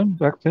and them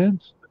back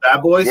then?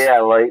 Bad Boys?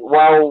 Yeah, like,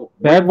 well,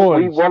 Bad we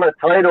Boys. won a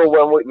title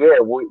when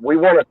we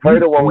won a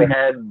title when we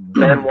had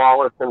Ben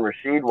Wallace and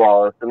Rasheed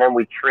Wallace, and then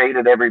we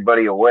traded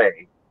everybody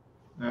away.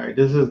 All right,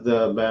 this is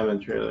the Batman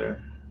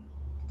trailer.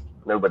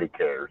 Nobody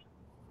cares.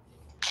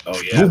 Oh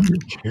yeah. Who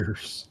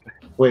cares?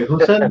 Wait, who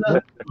said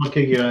that? I'll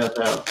kick your ass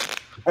out.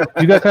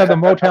 You guys have the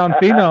Motown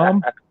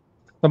Phenom.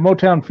 The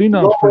Motown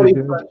Phenom's Nobody pretty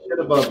good. talks shit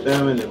about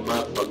Batman in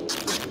my fucking.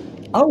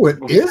 Oh, it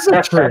is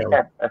a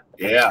trailer.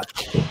 Yeah.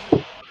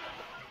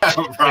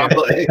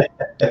 Probably.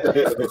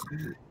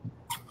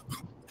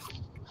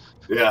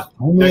 Yeah.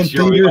 Only in Next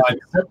year, theaters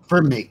except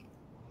for me.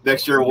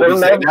 next year we'll be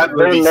saying that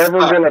They're movie never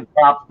sucked. gonna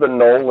top the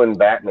Nolan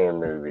Batman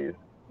movies.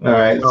 All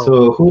right. No.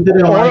 So who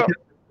didn't like it?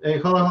 Hey,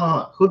 hold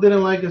on. Who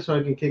didn't like it so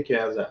I can kick your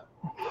ass out?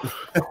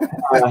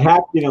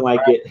 Hap didn't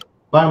like it.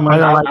 Bye,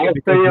 Mike. I'll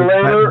see you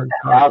later.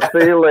 I'll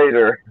see you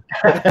later.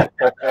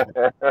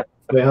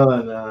 Wait,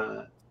 hold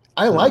on.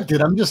 I liked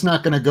it. I'm just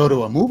not going to go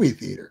to a movie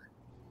theater.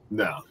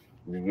 No.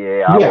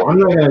 Yeah, I'm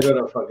not gonna go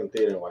to a fucking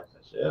theater and watch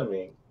that shit. I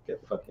mean,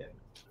 get fucking.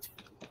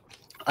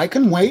 I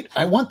can wait.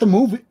 I want the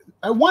movie.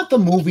 I want the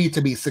movie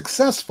to be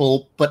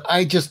successful, but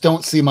I just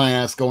don't see my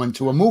ass going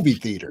to a movie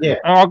theater. Yeah.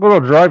 I'll go to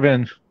a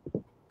drive-in.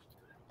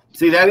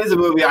 See, that is a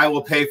movie I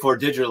will pay for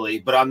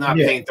digitally, but I'm not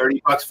paying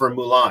 $30 for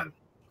Mulan.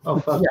 Oh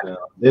fuck no!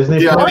 Disney.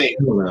 You know what I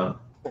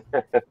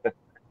Plus?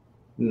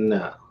 No.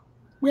 No.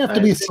 We have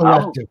to be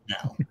selective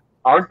now.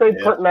 Aren't they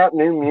putting out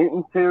New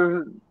Mutants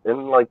here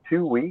in like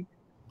 2 weeks?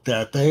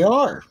 That they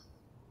are.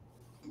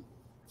 I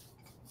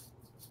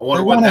They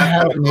wonder want what to that's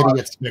have gonna an cost.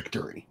 idiot's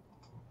victory.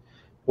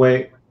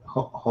 Wait.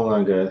 Hold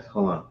on, guys.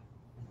 Hold on.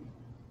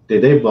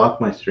 Did they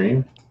block my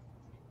stream?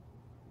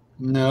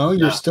 No,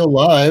 you're still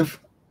live.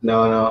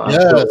 No. I'm Yeah,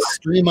 still-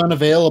 stream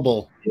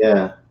unavailable.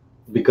 Yeah.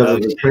 Because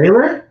of the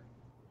trailer.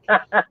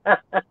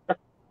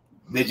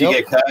 Did you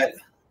get cut?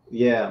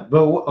 Yeah,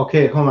 but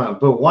okay, hold on.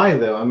 But why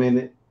though? I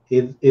mean,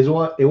 it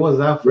was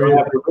out for You don't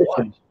have everybody to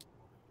permission. watch.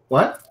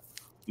 What?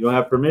 You don't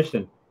have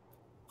permission.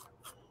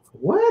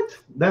 What?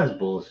 That's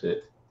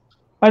bullshit.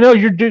 I know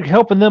you're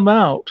helping them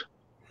out.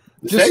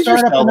 Just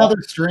start up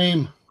another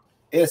stream.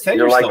 Yeah, say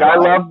You're like, still I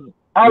on.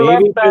 love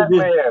Maybe because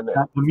Batman.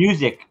 the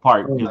music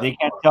part, because they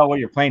can't tell what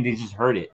you're playing. They just heard it.